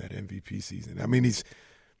KG in that MVP season. I mean,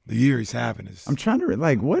 the year he's having is. I'm trying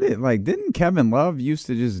to didn't Kevin Love used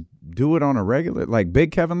to just do it on a regular, like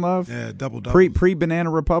big Kevin Love? Yeah, double double. Pre Banana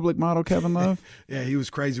Republic model Kevin Love? Yeah, he was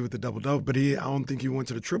crazy with the double double, but I don't think he went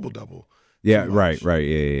to the triple double. Yeah, right.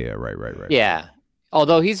 Yeah, right. Yeah.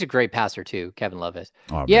 Although he's a great passer too, Kevin Love is.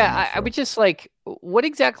 Oh, I would just like,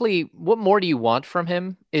 what more do you want from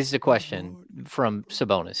him is the question from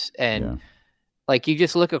Sabonis. And like, you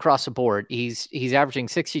just look across the board, he's averaging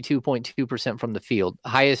 62.2% from the field,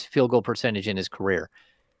 highest field goal percentage in his career.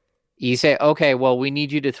 You say, okay, well, we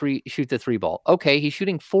need you to shoot the 3 ball. Okay, he's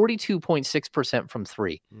shooting 42.6% from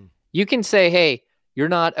 3. You can say, hey, you're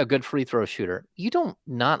not a good free throw shooter. You don't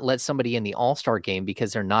not let somebody in the All-Star game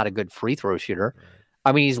because they're not a good free throw shooter. Right.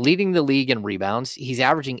 I mean, he's leading the league in rebounds. He's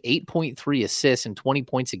averaging 8.3 assists and 20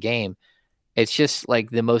 points a game. It's just like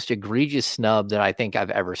the most egregious snub that I think I've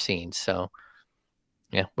ever seen. So,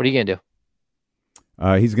 yeah, what are you going to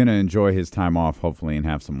do? He's going to enjoy his time off, hopefully, and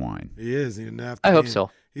have some wine. He is. I hope so.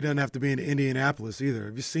 He doesn't have to be in Indianapolis either.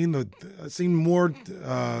 Have you seen seen more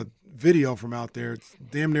video from out there? It's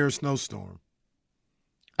damn near a snowstorm.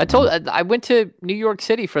 I went to New York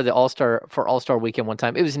City for the All-Star weekend one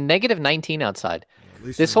time. It was negative 19 outside.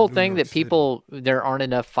 This whole thing that there aren't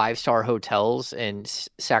enough 5-star hotels in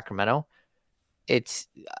Sacramento. It's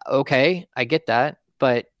okay. I get that.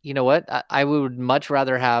 But you know what? I would much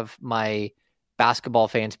rather have my basketball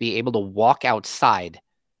fans be able to walk outside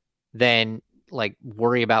than like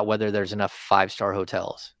worry about whether there's enough 5-star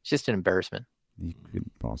hotels. It's just an embarrassment. You could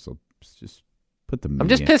also just put the media. I'm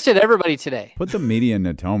just pissed at everybody today. Put the media in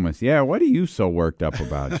Natomas. Yeah, what are you so worked up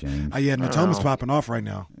about, James? Natomas popping off right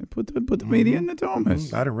now. Put the media in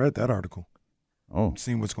Natomas. I didn't read that article. Oh.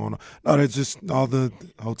 Seeing what's going on. No, that's just all the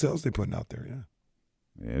hotels they're putting out there,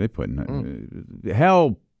 Yeah, they're putting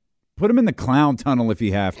hell, put them in the clown tunnel if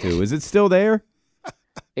you have to. Is it still there?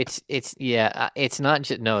 It's not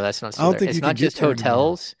just that's not still there. It's not just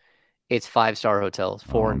hotels. It's 5-star hotels,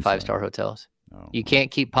 4 and 5-star hotels. Oh, you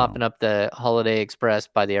can't keep popping up the Holiday Express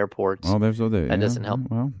by the airports. Oh, there's that doesn't help.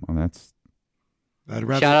 Well, that's.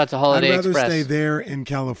 Shout out to Holiday Express. I'd rather stay there in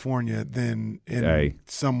California than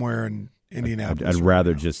somewhere in Indianapolis. I'd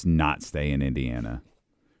rather just not stay in Indiana.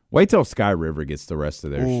 Wait till Sky River gets the rest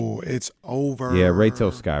of their. Oh, it's over. Yeah, wait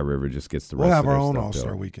till Sky River just gets the rest. We'll have of our their own stuff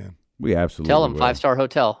All-Star built. weekend. We absolutely tell them will. 5-star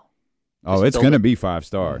hotel. Oh, it's going to be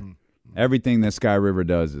 5-star. Everything that Sky River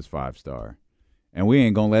does is 5-star. And we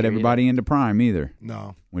ain't going to let everybody into Prime either.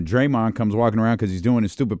 No. When Draymond comes walking around because he's doing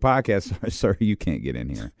his stupid podcast, sir, you can't get in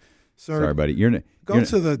here. Sir, sorry, buddy. Go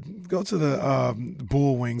to the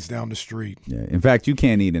Bull Wings down the street. Yeah. In fact, you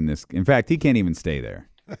can't eat in this. In fact, he can't even stay there.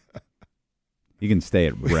 You can stay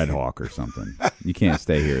at Red Hawk or something. You can't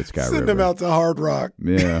stay here at Sky River. Send him out to Hard Rock.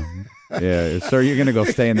 Yeah. Yeah. Sir, you're going to go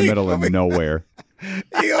stay in the middle of nowhere.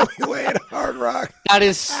 You're going to be way at Hard Rock. It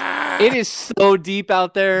is so deep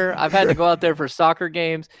out there. I've had to go out there for soccer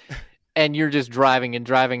games, and you're just driving and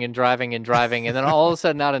driving and driving and driving. And then all of a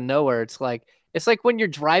sudden, out of nowhere, it's like when you're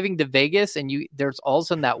driving to Vegas and there's all of a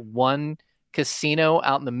sudden that one casino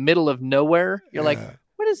out in the middle of nowhere. You're like,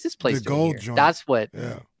 what is this place doing here? Joint. That's what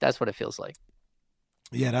it feels like.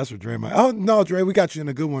 Yeah, that's what Dre might. Oh, no, Dre, we got you in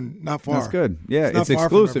a good one. Not far. That's good. Yeah, It's not it's far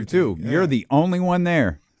from exclusive, too. everything. Yeah. You're the only one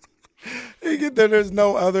there. You get there, there's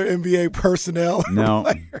no other NBA personnel.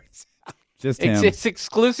 No. Just him. It's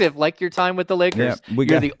exclusive, like your time with the Lakers. Yeah,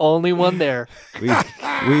 You're the only one there. We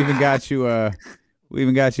even got you a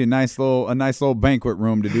nice little banquet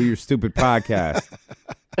room to do your stupid podcast.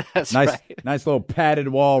 That's nice, right. Nice little padded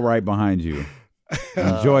wall right behind you.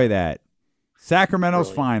 Enjoy that.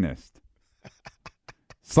 Sacramento's finest.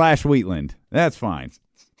 / Wheatland. That's fine.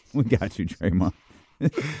 We got you, Draymond.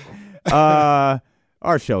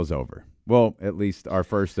 Our show's over. Well, at least our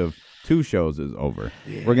first of 2 shows is over.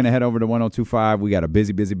 Yeah. We're going to head over to 102.5. We got a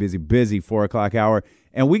busy 4 o'clock hour.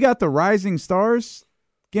 And we got the Rising Stars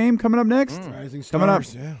game coming up next. Rising Stars, coming up.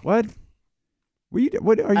 Yeah. What?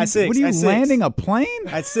 What are you landing a plane?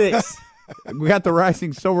 At 6. We got the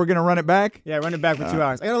Rising, so we're going to run it back? Yeah, run it back for 2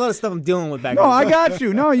 hours. I got a lot of stuff I'm dealing with back No, there. I got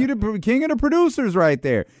you. No, you the king of the producers right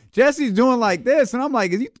there. Jesse's doing like this, and I'm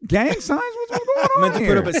like, is he gang signs? What's going I on meant to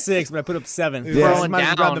here? put up at 6, but I put up 7. Yeah. So I might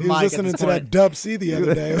as well grab the He was mic at listening this to point. that Dub C the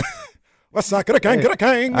other day. What's up? Get a king.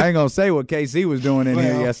 I ain't going to say what KC was doing in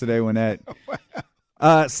here yesterday when that.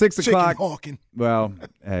 6 o'clock. Hawking. Well,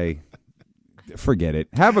 hey, forget it.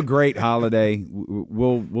 Have a great holiday.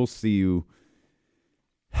 We'll see you.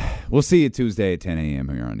 We'll see you Tuesday at 10 a.m.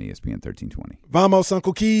 here on ESPN 1320. Vamos,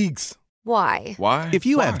 Uncle Keegs. Why? If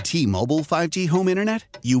you have T-Mobile 5G home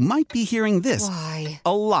internet, you might be hearing this Why?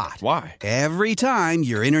 a lot. Why? Every time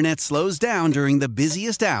your internet slows down during the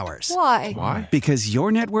busiest hours. Why? Because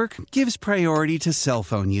your network gives priority to cell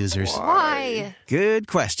phone users. Why? Good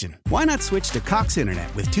question. Why not switch to Cox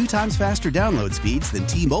Internet with 2 times faster download speeds than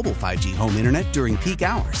T-Mobile 5G home internet during peak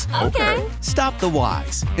hours? Okay. Stop the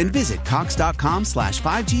whys and visit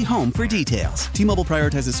cox.com/5G home for details. T-Mobile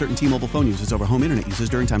prioritizes certain T-Mobile phone users over home internet users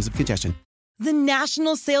during times of congestion. The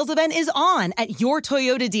national sales event is on at your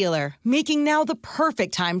Toyota dealer, making now the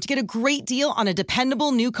perfect time to get a great deal on a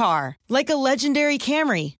dependable new car. Like a legendary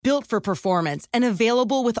Camry, built for performance and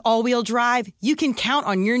available with all-wheel drive, you can count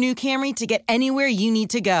on your new Camry to get anywhere you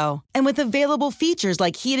need to go. And with available features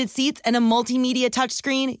like heated seats and a multimedia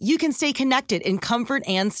touchscreen, you can stay connected in comfort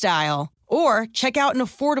and style. Or check out an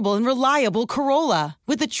affordable and reliable Corolla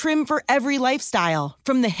with a trim for every lifestyle,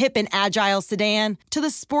 from the hip and agile sedan to the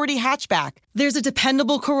sporty hatchback. There's a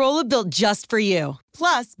dependable Corolla built just for you.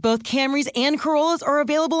 Plus, both Camrys and Corollas are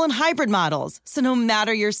available in hybrid models, so no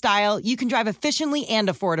matter your style, you can drive efficiently and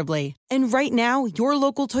affordably. And right now, your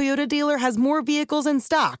local Toyota dealer has more vehicles in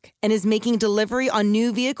stock and is making delivery on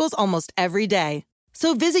new vehicles almost every day.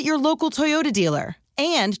 So visit your local Toyota dealer.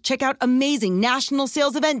 And check out amazing national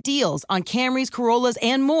sales event deals on Camrys, Corollas,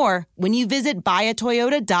 and more when you visit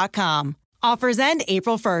buyatoyota.com. Offers end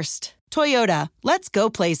April 1st. Toyota, let's go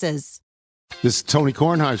places. This is Tony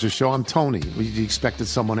Kornheiser's show. I'm Tony. You expected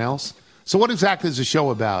someone else? So what exactly is the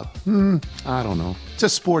show about? I don't know. It's a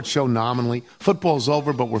sports show nominally. Football's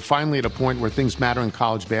over, but we're finally at a point where things matter in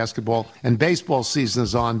college basketball, and baseball season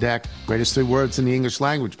is on deck. Greatest 3 words in the English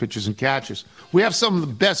language, pitchers and catchers. We have some of the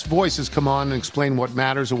best voices come on and explain what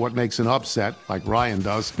matters or what makes an upset, like Ryan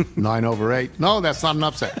does, 9/8. No, that's not an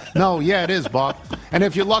upset. No, yeah, it is, Bob. And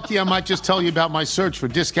if you're lucky, I might just tell you about my search for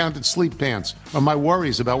discounted sleep pants or my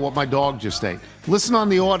worries about what my dog just ate. Listen on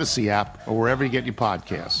the Odyssey app or wherever you get your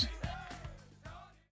podcasts.